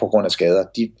det er på grund af skader.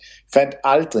 De fandt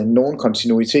aldrig nogen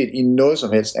kontinuitet i noget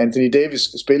som helst. Anthony Davis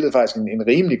spillede faktisk en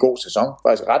rimelig god sæson.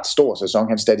 Faktisk ret stor sæson.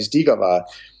 Hans statistikker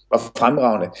var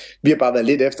fremragende. Vi har bare været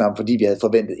lidt efter ham, fordi vi havde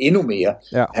forventet endnu mere.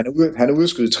 Ja. Han er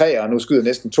udskydet 3'er, og nu skyder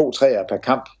næsten 2 3'er per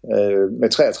kamp med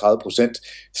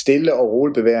 33%. Stille og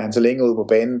roligt bevæger han så længe ud på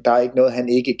banen. Der er ikke noget, han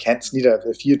ikke kan. Snitter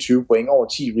 24 point, over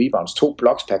 10 rebounds, 2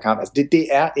 blocks per kamp. Altså det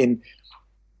er en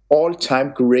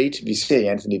all-time great, vi ser i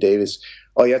Anthony Davis.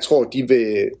 Og jeg tror, de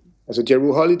vil... Altså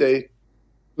Jrue Holiday,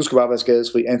 du skal bare være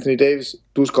skadesfri. Anthony Davis,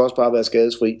 du skal også bare være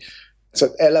skadesfri. Så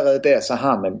allerede der, så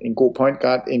har man en god point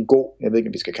guard, en god, jeg ved ikke,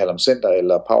 om vi skal kalde ham center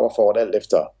eller power forward, alt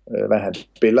efter, hvad han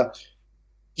spiller.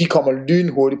 De kommer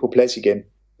lynhurtigt på plads igen,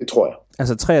 det tror jeg.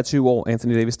 Altså 23 år,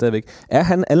 Anthony Davis stadigvæk. Er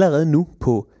han allerede nu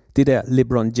på det der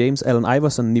LeBron James, Allen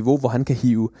Iverson-niveau, hvor han kan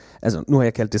hive, altså nu har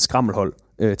jeg kaldt det skrammelhold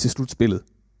til slutspillet?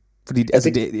 Fordi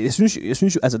altså, jeg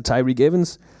synes jo, altså Tyreke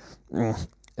Evans,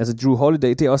 altså Jrue Holiday,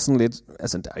 det er også sådan lidt,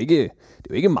 altså det er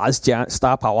jo ikke meget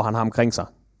star power, han har omkring sig.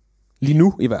 Lige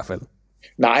nu i hvert fald.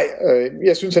 Nej,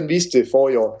 jeg synes, han viste det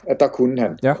forrige år, at der kunne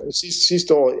han. Ja.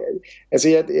 Sidste år, altså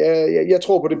jeg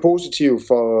tror på det positive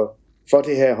for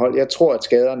det her hold. Jeg tror, at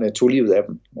skaderne tog livet af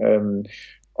dem.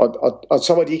 Og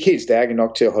så var de ikke helt stærke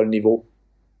nok til at holde niveau.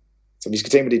 Så vi skal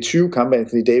tænke på, at det er 20 kampe,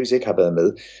 Anthony Davis ikke har været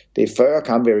med. Det er 40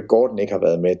 kampe, Eric Gordon ikke har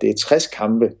været med. Det er 60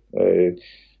 kampe,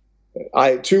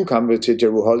 20 kampe til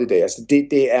Jrue Holiday. Altså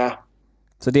det er...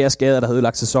 Så det er skader, der har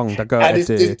ødelagt sæsonen, der gør,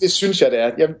 det synes jeg, det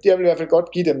er. Jeg vil i hvert fald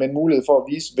godt give dem en mulighed for at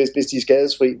vise, hvis de er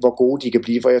skadesfri, hvor gode de kan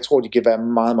blive, for jeg tror, de kan være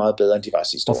meget, meget bedre, end de var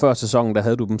sidste år. Og før sæsonen, der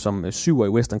havde du dem som 7'er i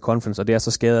Western Conference, og det er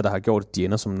så skader, der har gjort, at de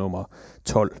ender som nummer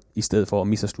 12, i stedet for at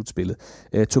misse slutspillet.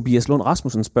 Tobias Lund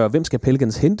Rasmussen spørger, hvem skal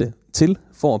Pelicans hente til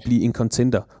for at blive en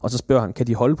contender? Og så spørger han, kan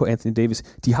de holde på Anthony Davis?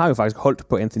 De har jo faktisk holdt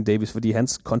på Anthony Davis, fordi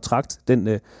hans kontrakt,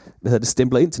 den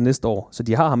stempler ind til næste år, så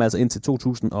de har ham altså ind til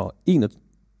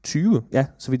 2021, ja,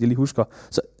 så vidt jeg lige husker.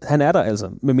 Så han er der altså,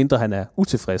 medmindre han er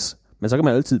utilfreds. Men så kan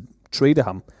man altid trade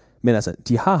ham. Men altså,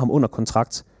 de har ham under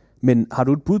kontrakt. Men har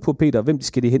du et bud på, Peter, hvem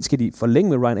skal de hen? Skal de forlænge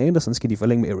med Ryan Anderson? Skal de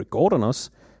forlænge med Eric Gordon også?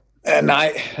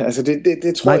 Nej, altså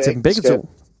det tror jeg til dem begge to?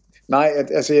 Nej,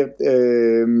 altså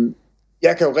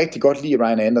jeg kan jo rigtig godt lide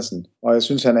Ryan Anderson, og jeg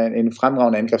synes, han er en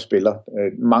fremragende angrebsspiller.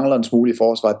 Mangler en smule i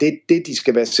forsvar. Det de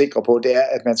skal være sikre på, det er,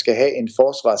 at man skal have en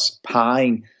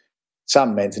forsvarsparring,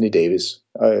 sammen med Anthony Davis.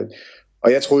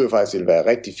 Og jeg troede jo faktisk, det ville være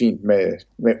rigtig fint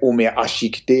med Omer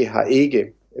Asik. Det har ikke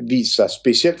vist sig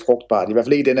specielt frugtbart. I hvert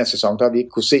fald ikke i den her sæson, der har vi ikke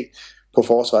kunne se på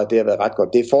forsvaret, det har været ret godt.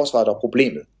 Det er forsvaret, der er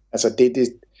problemet. Altså det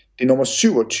er nummer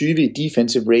 27 i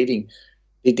defensive rating.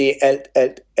 Det er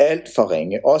alt for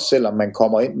ringe. Også selvom man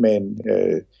kommer ind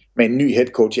med en ny head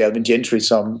coach, Alvin Gentry,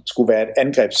 som skulle være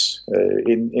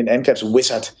en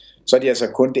angrebswizard, så er de altså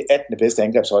kun det 18. bedste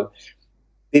angrebshold.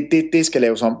 Det skal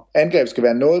laves om. Angrebet skal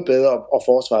være noget bedre, og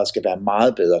forsvaret skal være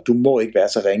meget bedre. Du må ikke være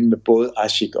så ringe med både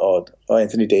Asik og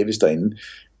Anthony Davis derinde.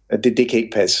 Det kan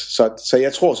ikke passe. Så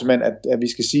jeg tror simpelthen, at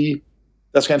vi skal sige,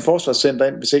 der skal en forsvarscenter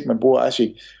ind, hvis ikke man bruger Asik.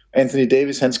 Anthony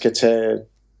Davis, han skal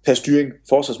tage styring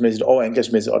forsvarsmæssigt og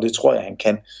angrebsmæssigt, og det tror jeg, han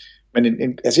kan. Men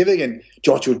jeg ved ikke, en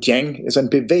Giorgio Dieng, altså en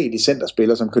bevægelig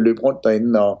centerspiller, som kan løbe rundt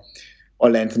derinde,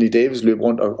 og lade Anthony Davis løbe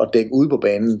rundt og dække ude på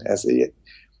banen. Altså,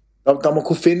 der må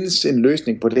kunne findes en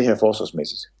løsning på det her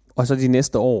forsvarsmæssigt. Og så de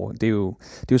næste år, det er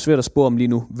jo svært at spå om lige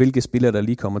nu, hvilke spillere der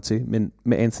lige kommer til, men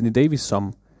med Anthony Davis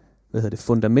som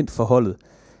fundament for holdet,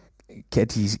 kan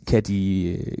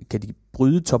de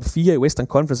bryde top 4 i Western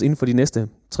Conference inden for de næste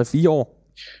 3-4 år?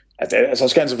 Altså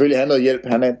skal han selvfølgelig have noget hjælp.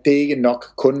 Det er ikke nok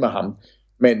kun med ham.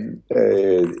 Men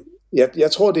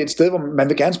jeg tror, det er et sted, hvor man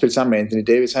vil gerne spille sammen med Anthony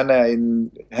Davis.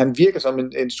 Han virker som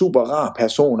en super rar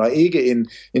person, og ikke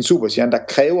en superstjerne, der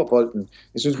kræver bolden.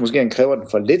 Jeg synes måske, han kræver den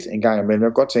for lidt en gang, men jeg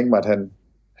kan godt tænke mig,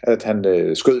 at han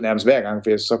skød nærmest hver gang,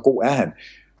 for så god er han.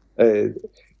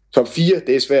 Top 4,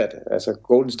 det er svært. Altså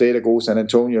Golden State er gode, San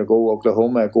Antonio er gode,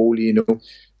 Oklahoma er gode lige nu.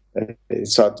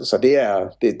 Så det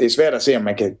er svært at se, om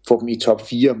man kan få dem i top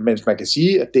 4, mens man kan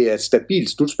sige, at det er et stabilt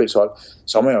slutspilshold,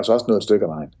 så er man jo også nået et stykke af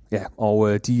vejen. Ja,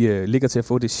 og de ligger til at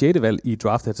få det 6. valg i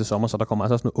draft her til sommer, så der kommer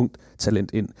altså også noget ungt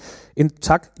talent ind. En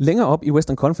tak længere op i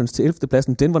Western Conference til 11.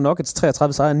 pladsen. Denver Nuggets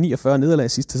 33 sejre, 49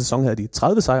 nederlag. Sidste sæson havde de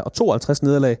 30 sejre og 52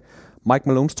 nederlag. Mike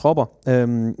Malones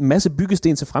tropper. Masse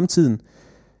byggesten til fremtiden.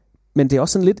 Men det er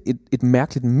også sådan lidt et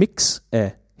mærkeligt mix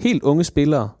af helt unge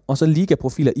spillere, og så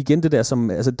ligaprofiler. Igen det der,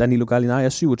 som altså Danilo Gallinari er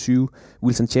 27,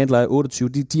 Wilson Chandler er 28.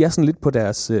 De er sådan lidt på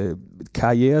deres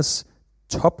karrieres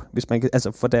top, hvis man kan,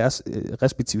 altså for deres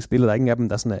respektive spillere. Der er ingen af dem,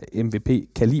 der sådan er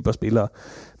MVP-kaliberspillere.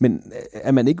 Men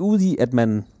er man ikke ude i, at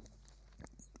man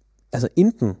altså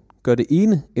enten gør det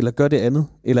ene, eller gør det andet?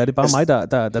 Eller er det bare mig,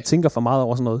 der tænker for meget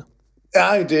over sådan noget?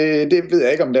 Nej, det ved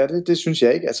jeg ikke, om det er. Det synes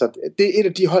jeg ikke. Altså, det er et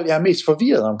af de hold, jeg er mest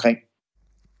forvirret omkring.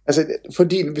 Altså,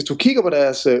 fordi hvis du kigger på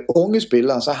deres unge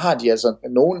spillere, så har de altså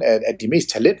nogle af de mest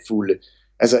talentfulde.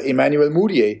 Altså Emmanuel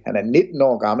Mudiay, han er 19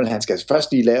 år gammel, han skal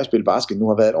først lige lære at spille basket. Nu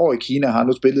har været et år i Kina, har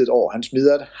nu spillet et år. Han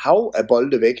smider et hav af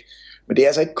bolde væk. Men det er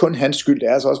altså ikke kun hans skyld, det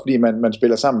er altså også fordi man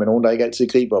spiller sammen med nogen, der ikke altid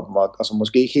griber dem, og som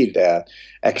måske ikke helt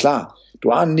er klar. Du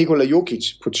har en Nikola Jokic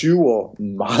på 20 år,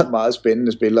 en meget, meget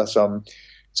spændende spiller,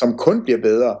 som kun bliver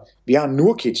bedre. Vi har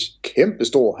Nurkic,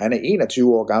 kæmpestor, han er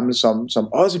 21 år gammel, som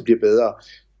også bliver bedre.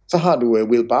 Så har du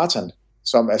Will Barton,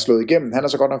 som er slået igennem. Han er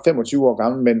så godt nok 25 år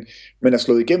gammel, men er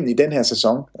slået igennem i den her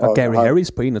sæson. Og Gary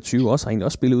Harris på 21 også har egentlig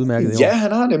også spillet udmærket i år. Ja,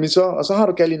 han har nemlig så. Og så har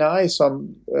du Gallinari,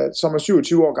 som er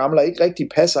 27 år gammel og ikke rigtig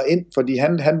passer ind, fordi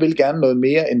han vil gerne noget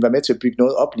mere, end være med til at bygge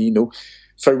noget op lige nu.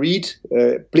 Fareed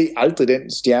blev aldrig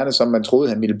den stjerne, som man troede,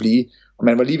 han ville blive. Og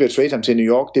man var lige ved at trade ham til New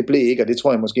York. Det blev ikke, og det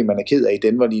tror jeg måske, man er ked af i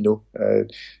Denver lige nu.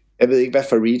 Jeg ved ikke, hvad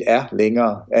Fareed er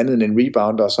længere, andet end en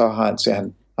rebounder, og så har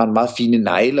han meget fine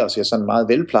negle og ser sådan meget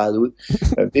velplejet ud.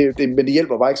 Men det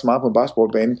hjælper bare ikke så meget på en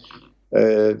basketballbane.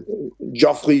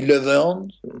 Geoffrey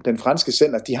Leverne, den franske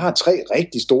center, de har 3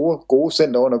 rigtig store, gode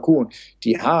center under kurven.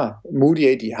 De har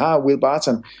Mudiay, de har Will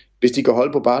Barton, hvis de kan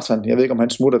holde på Barton. Jeg ved ikke, om han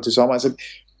smutter til sommer. Altså,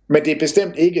 men det er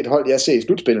bestemt ikke et hold, jeg ser i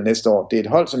slutspillet næste år. Det er et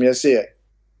hold, som jeg ser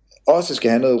også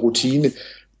skal have noget rutine.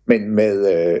 Men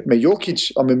med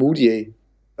Jokic og med Mudiay,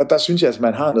 der synes jeg, at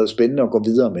man har noget spændende at gå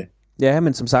videre med. Ja,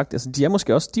 men som sagt, altså, de er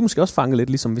måske også fanget lidt,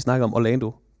 ligesom vi snakker om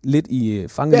Orlando. Lidt i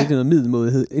lidt i noget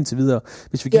middelmådighed indtil videre.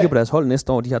 Hvis vi kigger på deres hold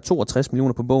næste år, de har 62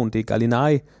 millioner på bogen. Det er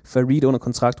Gallinari, Fareed under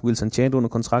kontrakt, Wilson Chandler under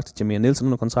kontrakt, Jameer Nelson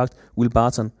under kontrakt, Will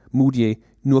Barton, Mudiay,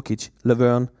 Nurkic,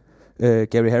 Laverne,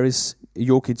 Gary Harris,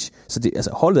 Jokic. Så det,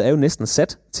 altså, holdet er jo næsten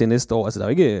sat til næste år. Altså, der er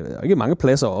ikke mange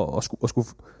pladser at skulle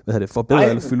forbedre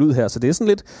eller fylde ud her. Så det er sådan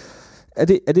lidt...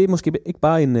 Er det måske ikke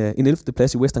bare en 11.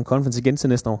 plads i Western Conference igen til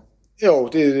næste år? Jo,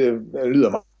 det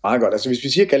lyder meget godt. Altså, hvis vi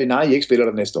siger, at Gallinari ikke spiller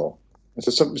der næste år,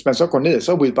 altså, så, hvis man så går ned,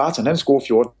 så Will Barton, han scorer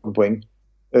 14 point.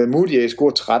 Mudiay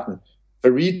scorer 13.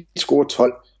 Fareed scorer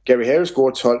 12. Gary Harris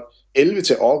scorer 12. 11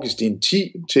 til Augustin. 10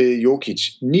 til Jokic.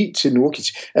 9 til Nurkic.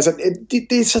 Altså,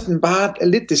 det er sådan bare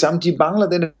lidt det samme. De mangler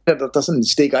den der sådan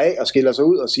stikker af og skiller sig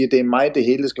ud og siger, det er mig, det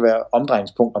hele skal være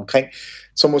omdrejningspunkt omkring.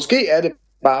 Så måske er det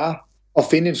bare at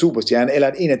finde en superstjerne, eller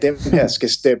at en af dem her skal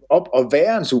steppe op og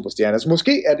være en superstjerne. Altså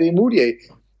måske er det muligt,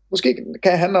 måske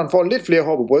kan han, når han får lidt flere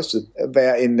hår på brystet,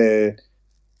 være en,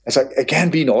 kan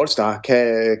han blive en all-star?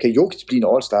 Kan Jokic blive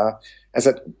en all-star?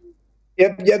 Altså,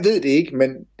 jeg ved det ikke, men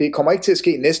det kommer ikke til at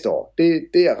ske næste år. Det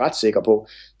er jeg ret sikker på.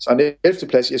 Så en 11.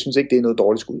 plads, jeg synes ikke, det er noget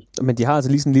dårligt skud. Men de har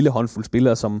altså lige sådan en lille håndfuld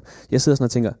spillere, som jeg sidder sådan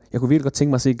og tænker, jeg kunne virkelig godt tænke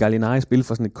mig at se Gallinari spille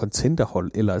for sådan et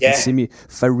contenderhold, eller Semi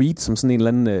Farid som sådan en eller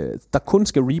anden, der kun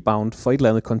skal rebound for et eller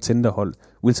andet contenderhold.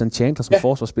 Wilson Chandler som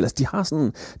forsvarsspiller. Altså, de har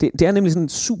sådan, det er nemlig sådan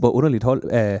et super underligt hold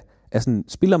af sådan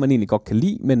spillere, man egentlig godt kan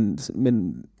lide,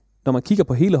 men når man kigger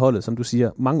på hele holdet, som du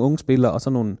siger, mange unge spillere og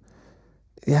sådan nogle...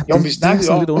 Ja, jo, vi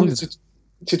snakkede om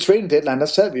til trading deadline, der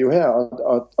sad vi jo her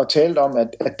og talte om,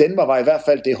 at Denver var i hvert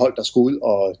fald det hold, der skulle ud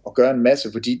og gøre en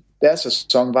masse, fordi deres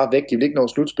sæson var væk, de ville ikke nå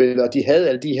slutspillet, og de havde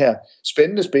alle de her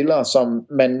spændende spillere, som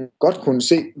man godt kunne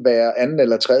se være anden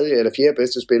eller tredje eller fjerde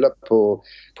bedste spiller på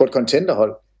et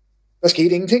contenderhold. Der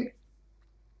skete ingenting.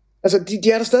 Altså,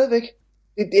 de er der stadigvæk.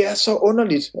 Det er så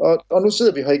underligt, og nu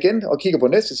sidder vi her igen og kigger på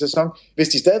næste sæson. Hvis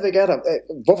de stadigvæk er der,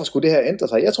 hvorfor skulle det her ændre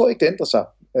sig? Jeg tror ikke, det ændrer sig,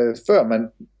 før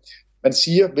man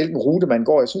siger, hvilken rute man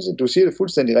går. Jeg synes, at du siger det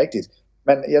fuldstændig rigtigt.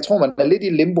 Jeg tror, man er lidt i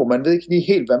limbo. Man ved ikke lige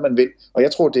helt, hvad man vil. Og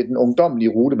jeg tror, det er den ungdommelige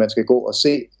rute, man skal gå og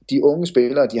se de unge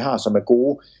spillere, de har, som er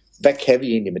gode. Hvad kan vi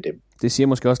egentlig med dem? Det siger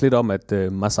måske også lidt om, at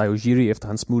Masai Ujiri, efter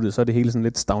han smuttede, så er det hele sådan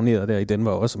lidt stagneret der i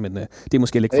Denver også, men det er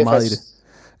måske lidt for meget i det.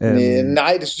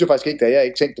 Nej, det synes jeg faktisk ikke, da jeg har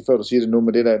ikke tænkt det, før du siger det nu,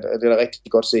 men det er da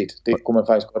rigtig godt set. Det kunne man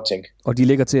faktisk godt tænke. Og de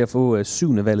ligger til at få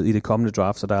 7. valget i det kommende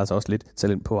draft, så der er altså også lidt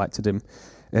talent på vej til dem.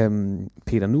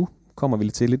 Peter, nu kommer vi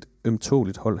til lidt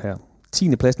ømtåligt hold her.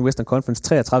 10. pladsen i Western Conference,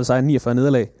 33 sejre, 49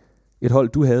 nederlag. Et hold,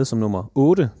 du havde som nummer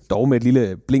 8, dog med et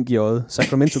lille blink i øjet.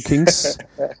 Sacramento Kings,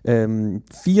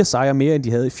 4 sejre mere, end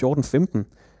de havde i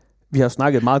 14-15. Vi har jo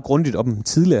snakket meget grundigt om dem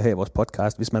tidligere her i vores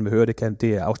podcast. Hvis man vil høre det,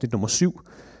 det er afsnit nummer 7.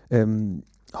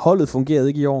 Holdet fungerede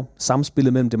ikke i år.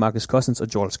 Samspillet mellem DeMarcus Cousins og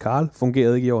George Karl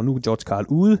fungerede ikke i år. Nu er George Karl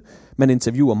ude. Man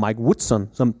interviewer Mike Woodson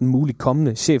som den mulige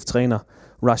kommende cheftræner.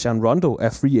 Rajon Rondo er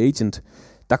free agent.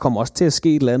 Der kommer også til at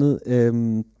ske et eller andet.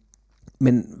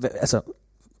 Men altså,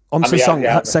 om sæsonen,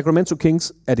 Sacramento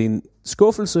Kings, er det en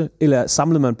skuffelse, eller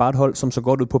samlede man bare et hold, som så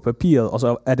godt ud på papiret, og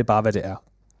så er det bare, hvad det er?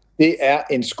 Det er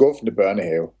en skuffende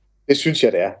børnehave. Det synes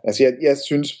jeg, det er. Altså, jeg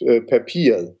synes,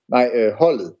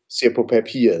 holdet ser på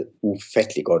papiret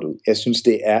ufattelig godt ud. Jeg synes,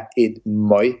 det er et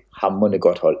møghamrende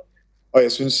godt hold. Og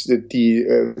jeg synes, at de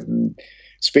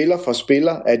spiller for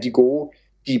spiller er de gode.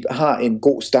 De har en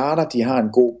god starter, de har en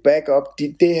god backup.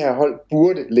 Det her hold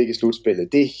burde ligge i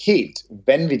slutspillet. Det er helt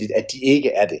vanvittigt, at de ikke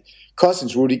er det.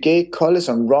 Cousins, Rudy Gay,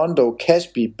 Collison, Rondo,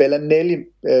 Caspi, Bellinelli,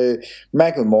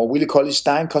 McLemore, Willie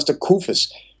Cauley-Stein, Costa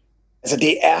Koufos. Altså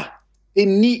det er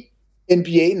 9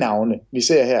 NBA-navne, vi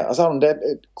ser her. Og så har du da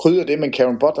krydder det med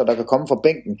Karen Butler, der kan komme fra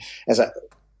bænken. Altså,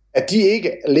 at de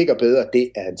ikke ligger bedre, det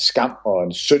er en skam og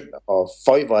en synd, og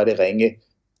føj, hvor er det ringe.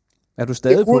 Er du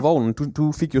stadig på vognen?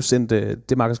 Du fik jo sendt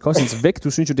DeMarcus Cousins væk. Du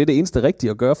synes jo, det er det eneste rigtige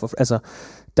at gøre. Altså,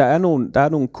 der er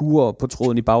nogle kurer på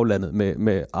tråden i baglandet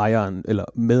med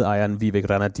ejeren Vivek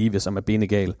Ranadive, som er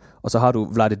benegal. Og så har du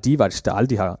Vlade Divac, der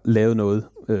aldrig har lavet noget,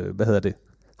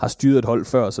 har styret et hold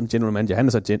før som general manager. Han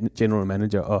er så general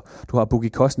manager, og du har Boogie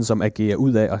Cousins, som agerer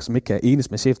ud af, og som ikke kan enes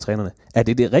med cheftrænerne. Er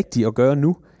det rigtige at gøre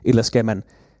nu, eller skal man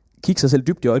kigge sig selv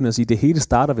dybt i øjnene og sige, at det hele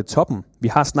starter ved toppen? Vi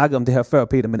har snakket om det her før,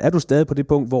 Peter, men er du stadig på det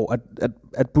punkt, hvor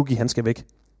at Boogie han skal væk?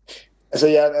 Altså,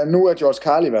 nu er George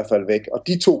Karl i hvert fald væk, og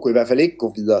de to kunne i hvert fald ikke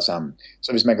gå videre sammen.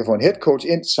 Så hvis man kan få en head coach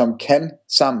ind, som kan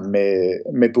sammen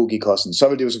med Boogie Cousins, så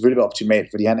vil det jo selvfølgelig være optimalt,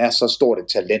 fordi han er så stort et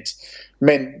talent.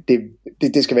 Men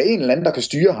det skal være en eller anden, der kan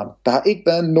styre ham. Der har ikke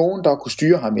været nogen, der har kunne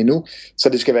styre ham endnu, så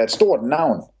det skal være et stort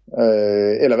navn.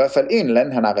 Eller i hvert fald en eller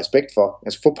anden, han har respekt for.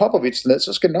 Altså få Popovich ned,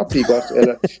 så skal det nok blive godt.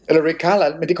 eller Rick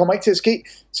Carlisle, men det kommer ikke til at ske.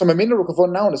 Så medmindre du kan få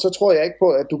navnet, så tror jeg ikke på,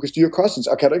 at du kan styre Cousins.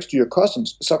 Og kan du ikke styre Cousins,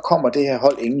 så kommer det her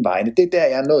hold ingen vegne. Det er der,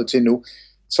 jeg er nået til nu.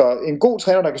 Så en god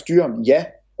træner, der kan styre ham, ja.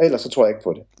 Ellers så tror jeg ikke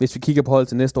på det. Hvis vi kigger på holdet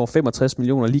til næste år, 65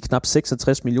 millioner, lige knap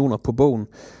 66 millioner på bogen.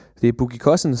 Det er Boogie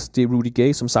Cousins, det er Rudy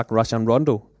Gay, som sagt Rajon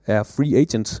Rondo er free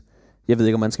agent. Jeg ved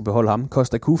ikke, om man skal beholde ham.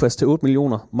 Costa Koufos til 8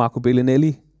 millioner. Marco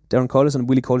Bellinelli, Darren Collison,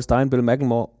 Willie Cauley-Stein, Bill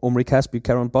McLemore, Omri Caspi,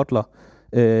 Karen Butler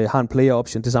har en player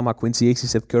option. Det samme har Quincy Ace,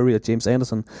 Seth Curry og James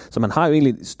Anderson. Så man har jo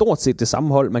egentlig stort set det samme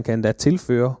hold, man kan endda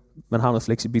tilføre. Man har noget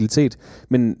fleksibilitet,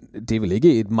 men det er vel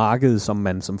ikke et marked, som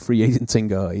man som free agent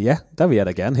tænker, ja, der vil jeg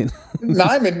da gerne hen.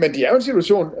 Nej, men det er jo en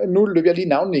situation, nu løber jeg lige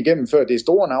navnene igennem før, det er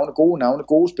store navne,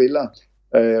 gode spillere.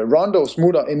 Rondo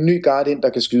smutter en ny guard ind, der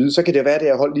kan skyde, så kan det være, at det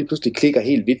her hold lige pludselig klikker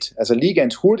helt vidt. Altså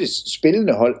ligaens hurtigst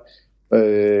spillende hold.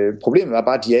 Problemet var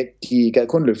bare, at de gad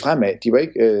kun løbe fremad. De var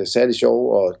ikke særlig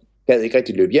sjove gad ikke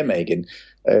rigtig løbe hjem af igen.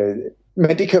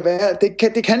 Men det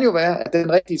kan jo være, at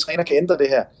den rigtige træner kan ændre det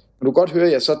her. Men du kan godt høre,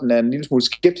 at jeg sådan er en lille smule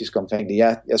skeptisk omkring det.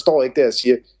 Jeg står ikke der og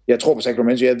siger, jeg tror på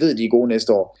Sacramento, jeg ved, de er gode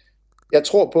næste år. Jeg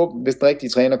tror på dem, hvis den rigtige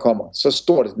træner kommer. Så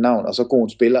stort et navn, og så god en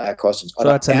spiller er Cousins. Så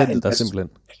er talentet der simpelthen.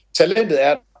 Talentet er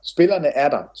der. Spillerne er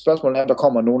der. Spørgsmålet er, om der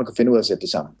kommer nogen, der kan finde ud af at sætte det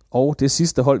sammen. Og det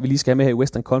sidste hold, vi lige skal have med her i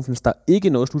Western Conference, der er ikke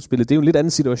noget slutspillet. Det er jo en lidt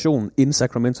anden situation end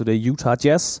Sacramento. Det er Utah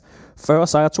Jazz. 40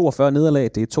 sejre, 42 nederlag.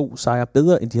 Det er 2 sejre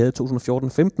bedre, end de havde i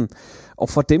 2014-15. Og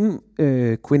for dem,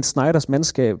 Quinn Snyders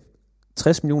mandskab,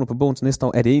 60 millioner på bogen til næste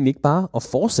år, er det egentlig ikke bare at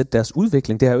fortsætte deres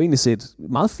udvikling? Det har jo egentlig set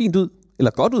meget fint ud,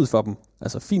 eller godt ud for dem.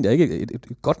 Altså fint er ikke et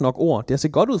godt nok ord. Det har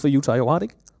set godt ud for Utah i år, har det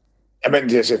ikke? Jamen,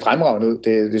 det har set fremragende ud.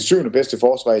 Det er det 7. bedste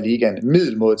forsvar i ligaen.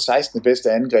 Middel mod et 16.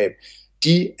 bedste angreb.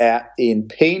 De er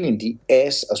en pain in the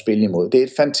ass at spille imod. Det er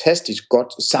et fantastisk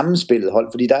godt sammenspillet hold,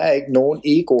 fordi der er ikke nogen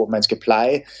egoer, man skal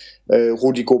pleje.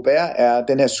 Rudy Gobert er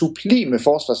den her sublime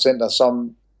forsvarscenter,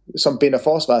 som binder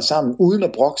forsvaret sammen, uden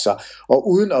at brokke sig, og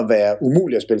uden at være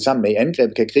umulig at spille sammen med i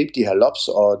angrebet, kan gribe de her lobs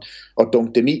og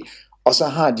dunke dem i. Og så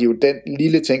har de jo den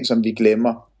lille ting, som vi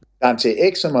glemmer. Dante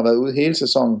Exum har været ude hele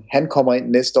sæsonen. Han kommer ind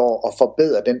næste år og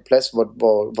forbedrer den plads,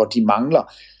 hvor de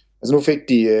mangler. Altså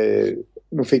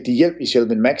nu fik de hjælp i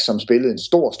Shelvin Max, som spillede en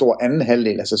stor anden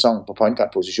halvdel af sæsonen på point guard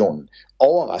positionen.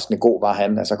 Overraskende god var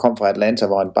han. Altså kom fra Atlanta,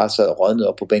 hvor han bare sad og rådnede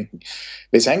op på bænken.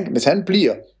 Hvis han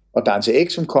bliver, og Dante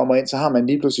Exum kommer ind, så har man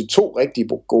lige pludselig 2 rigtig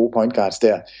gode point guards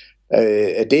der.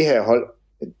 Det her hold,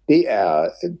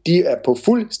 de er på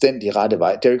fuldstændig rette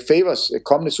vej. Derek Favors,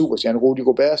 kommende superstjerne, Rudy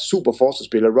Gobert, super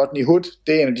forsvarsspiller. Rodney Hood,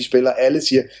 det er en af de spillere, alle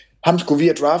siger, ham skulle vi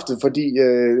have draftet, fordi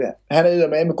han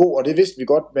er med god, og det vidste vi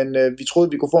godt, men vi troede,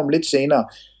 vi kunne få ham lidt senere.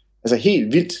 Altså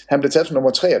helt vildt. Han blev taget som nummer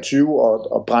 23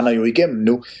 og brænder jo igennem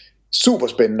nu. Super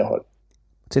spændende hold.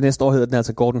 Til næste år hedder den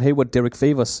altså Gordon Hayward, Derek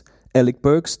Favors, Alec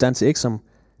Burks, Dante Exum,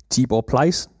 Tibor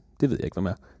Pleiss, det ved jeg ikke, hvad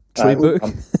med. Trey Burke.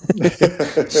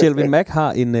 Shelvin Mack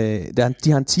har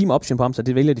de har en team option på ham, så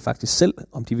det vælger de faktisk selv,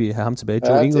 om de vil have ham tilbage.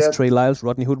 Joe Ingles, Trey Lyles,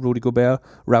 Rodney Hood, Rudy Gobert,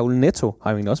 Raul Neto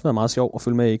har jo egentlig også været meget sjov at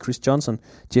følge med i. Chris Johnson,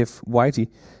 Jeff Whitey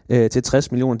til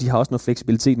 60 millioner. De har også noget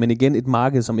fleksibilitet, men igen et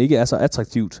marked, som ikke er så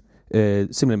attraktivt,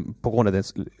 simpelthen på grund af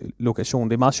dens lokation.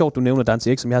 Det er meget sjovt, du nævner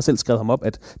Dante Exum. Jeg har selv skrevet ham op,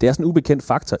 at det er sådan en ubekendt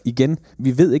faktor. Igen,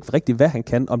 vi ved ikke rigtig, hvad han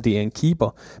kan, om det er en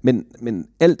keeper, men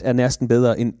alt er næsten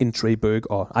bedre end Trey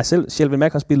Burke. Og selv Shelvin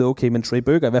Mack har spillet okay, men Trey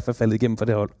Burke er i hvert fald faldet igennem for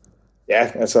det hold. Ja,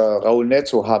 altså Raul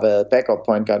Neto har været backup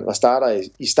point guard, var starter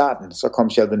i starten, så kom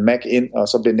Shelvin Mack ind, og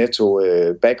så blev Neto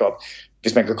backup.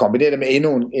 Hvis man kan kombinere det med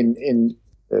endnu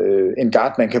en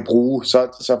guard, man kan bruge,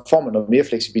 så får man noget mere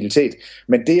fleksibilitet.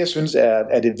 Men det, jeg synes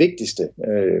er det vigtigste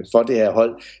for det her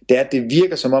hold, det er, at det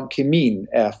virker som om kemien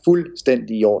er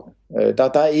fuldstændig i orden.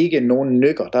 Der er ikke nogen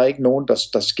nykker, der er ikke nogen,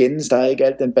 der skændes, der er ikke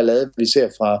alt den ballade, vi ser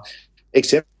fra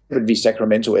eksempelvis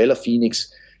Sacramento eller Phoenix.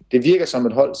 Det virker som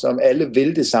et hold, som alle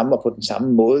vil det samme og på den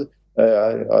samme måde.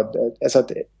 Altså,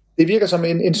 det virker som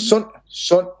en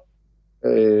sund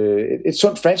et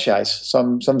sundt franchise,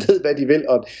 som ved, hvad de vil,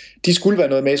 og de skulle være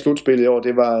noget med i slutspillet i år.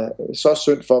 Det var så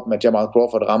synd for dem, at Jamal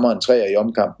Crawford rammer en 3'er i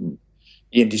omkampen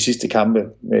i en af de sidste kampe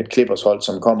med et Clippers hold,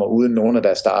 som kommer uden nogen af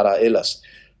deres startere ellers.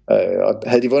 Og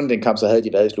havde de vundet den kamp, så havde de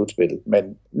været i slutspillet. Men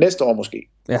næste år måske.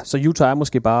 Ja, så Utah er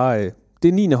måske bare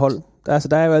det 9. hold.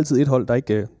 Der er jo altid et hold, der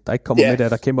ikke kommer med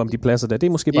der kæmper om de pladser der. Det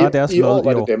er måske bare deres lod i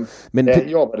år. Men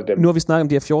i år var det dem. Nu har vi snakket om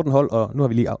de her 14 hold, og nu har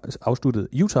vi lige afsluttet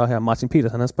Utah her. Martin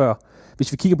Petersen, han spørger,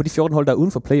 hvis vi kigger på de 14 hold, der er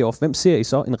uden for playoff, hvem ser I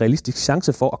så en realistisk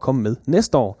chance for at komme med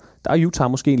næste år? Der er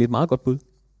Utah måske egentlig et meget godt bud.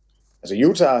 Altså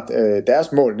Utah,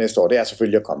 deres mål næste år, det er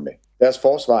selvfølgelig at komme med. Deres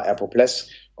forsvar er på plads,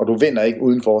 og du vinder ikke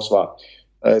uden forsvar.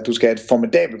 Du skal have et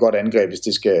formidabelt godt angreb, hvis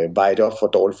det skal veje det op for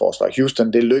dårligt forsvar.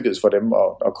 Houston, det lykkedes for dem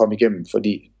at komme igennem,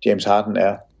 fordi James Harden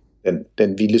er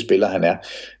den vilde spiller, han er.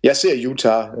 Jeg ser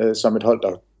Utah som et hold,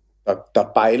 der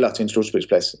bejler til en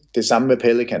slutspilsplads. Det samme med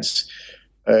Pelicans.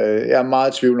 Jeg er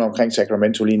meget tvivlende omkring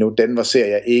Sacramento lige nu. Denver ser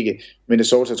jeg ikke.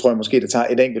 Minnesota tror jeg måske, det tager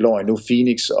et enkelt år endnu.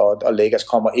 Phoenix og Lakers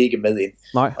kommer ikke med ind.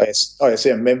 Nej. Og jeg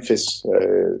ser Memphis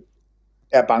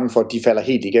er bange for, at de falder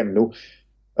helt igennem nu.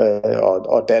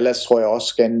 Og Dallas tror jeg også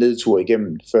skal en nedtur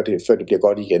igennem, før det bliver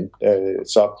godt igen.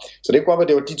 Så det kunne godt være,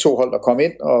 det var de 2 hold, der kom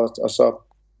ind, og så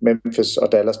Memphis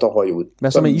og Dallas, der røg ud.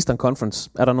 Hvad så med Eastern Conference?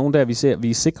 Er der nogen der, vi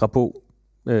er sikre på,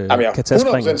 jeg kan tage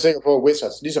springen? Jeg er 100% sikker på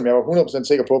Wizards, ligesom jeg var 100%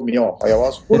 sikker på dem i år. Og jeg var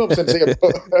også 100% sikker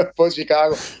på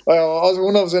Chicago. Og jeg var også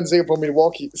 100% sikker på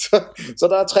Milwaukee. Så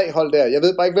der er 3 hold der. Jeg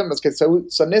ved bare ikke, hvem man skal tage ud.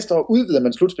 Så næste år udvider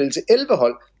man slutspillet til 11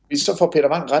 hold, hvis så får Peter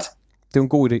Wang ret. Det er jo en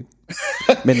god idé.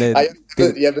 Men,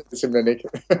 jeg ved det simpelthen ikke.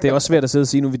 Det er også svært at sidde og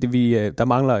sige nu,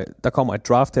 der kommer et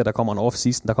draft her, der kommer en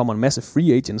off-season, der kommer en masse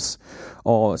free agents.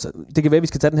 Og så, det kan være, at vi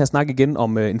skal tage den her snak igen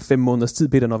om en 5 måneders tid,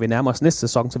 Peter, når vi nærmer os næste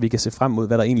sæson, så vi kan se frem mod,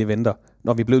 hvad der egentlig venter,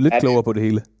 når vi er blevet lidt klogere på det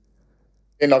hele.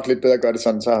 Det er nok lidt bedre at gøre det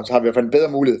sådan, så har vi i hvert fald en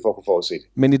bedre mulighed for at kunne forudse det.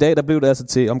 Men i dag, der blev det altså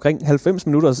til omkring 90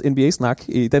 minutters NBA-snak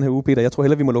i den her uge, Peter. Jeg tror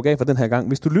heller, vi må lukke af for den her gang.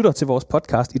 Hvis du lytter til vores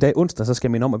podcast i dag onsdag, så skal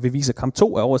jeg minde om, at vi viser kamp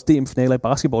 2 af årets DM-finaler i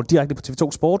basketball direkte på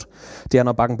TV2 Sport. Det er,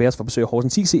 når Bakken Bears får besøg af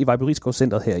Horsens IC i Vejby Risgaard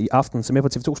Centeret her i aften, som er på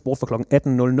TV2 Sport fra kl.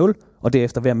 18.00, og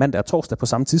derefter hver mandag og torsdag på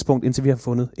samme tidspunkt, indtil vi har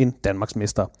fundet en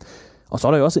Danmarksmester. Og så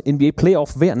er der jo også NBA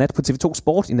Playoff hver nat på TV2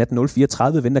 Sport. I nat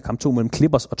 0:34 venter kamp 2 mellem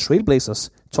Clippers og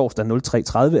Trailblazers. Torsdag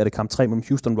 0:30 er det kamp 3 mellem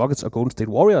Houston Rockets og Golden State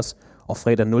Warriors. Og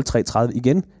fredag 0:30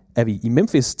 igen er vi i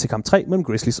Memphis til kamp 3 mellem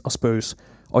Grizzlies og Spurs.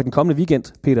 Og i den kommende weekend,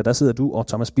 Peter, der sidder du og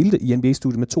Thomas Bilde i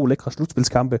NBA-studiet med 2 lækre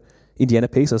slutspilskampe. Indiana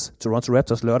Pacers, Toronto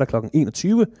Raptors lørdag kl.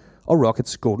 21, og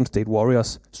Rockets Golden State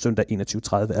Warriors søndag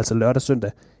 21:30. Altså lørdag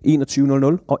søndag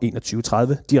 21:00 og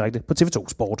 21:30 direkte på TV2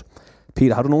 Sport.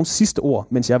 Peter, har du nogle sidste ord,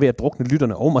 mens jeg er ved at drukne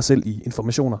lytterne og mig selv i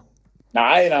informationer?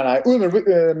 Nej. Ud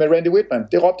med Randy Whitman.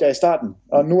 Det råbte jeg i starten,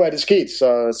 og nu er det sket,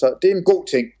 så det er en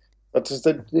god ting. Og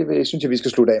det synes jeg, vi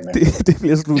skal slutte af med. Det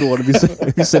bliver slutordene.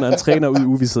 Vi sender en træner ud i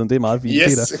uvisheden. Det er meget fint,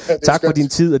 yes, Peter. Tak for din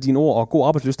tid og dine ord, og god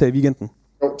arbejdslyst her i weekenden.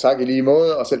 Jo, tak i lige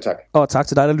måde, og selv tak. Og tak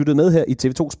til dig, der lyttede med her i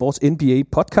TV2 Sports NBA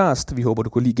podcast. Vi håber, du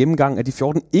kunne lide gennemgang af de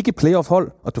 14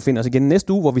 ikke-playoff-hold, og du finder os igen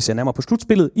næste uge, hvor vi ser nærmere på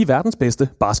slutspillet i verdens bedste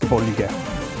basketballliga.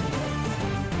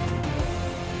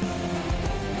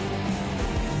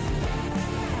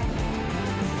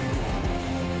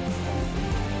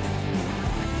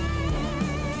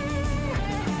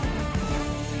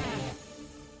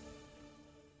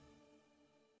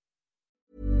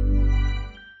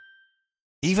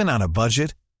 Even on a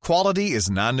budget, quality is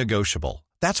non-negotiable.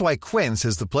 That's why Quince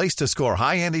is the place to score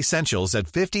high-end essentials at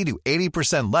 50 to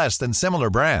 80% less than similar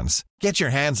brands. Get your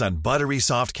hands on buttery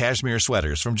soft cashmere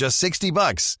sweaters from just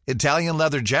 $60, Italian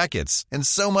leather jackets, and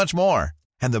so much more.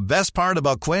 And the best part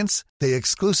about Quince, they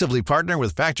exclusively partner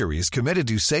with factories committed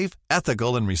to safe,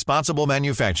 ethical, and responsible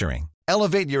manufacturing.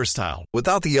 Elevate your style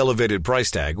without the elevated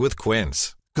price tag with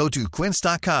Quince. Go to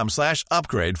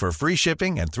quince.com/upgrade for free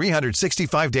shipping and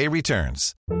 365-day returns.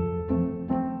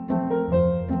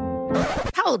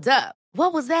 Hold up.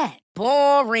 What was that?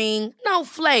 Boring. No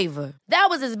flavor. That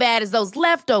was as bad as those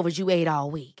leftovers you ate all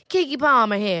week. Keke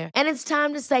Palmer here, and it's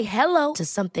time to say hello to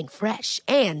something fresh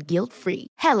and guilt-free.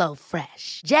 Hello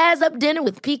Fresh. Jazz up dinner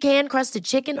with pecan-crusted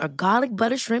chicken or garlic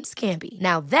butter shrimp scampi.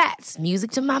 Now that's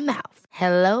music to my mouth.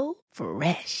 Hello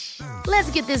Fresh.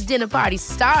 Let's get this dinner party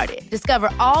started. Discover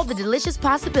all the delicious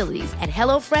possibilities at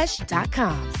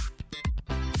HelloFresh.com.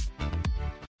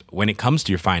 When it comes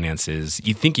to your finances,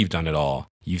 you think you've done it all.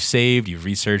 You've saved, you've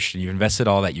researched, and you've invested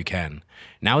all that you can.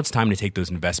 Now it's time to take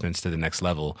those investments to the next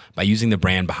level by using the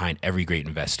brand behind every great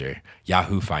investor,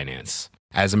 Yahoo Finance.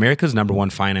 As America's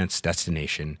 #1 finance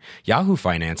destination, Yahoo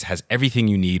Finance has everything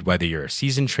you need, whether you're a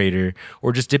seasoned trader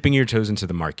or just dipping your toes into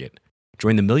the market.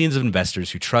 Join the millions of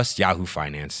investors who trust Yahoo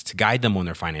Finance to guide them on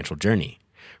their financial journey.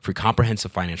 For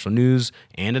comprehensive financial news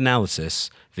and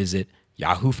analysis, visit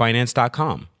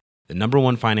yahoofinance.com, the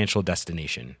 #1 financial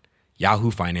destination,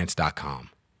 yahoofinance.com.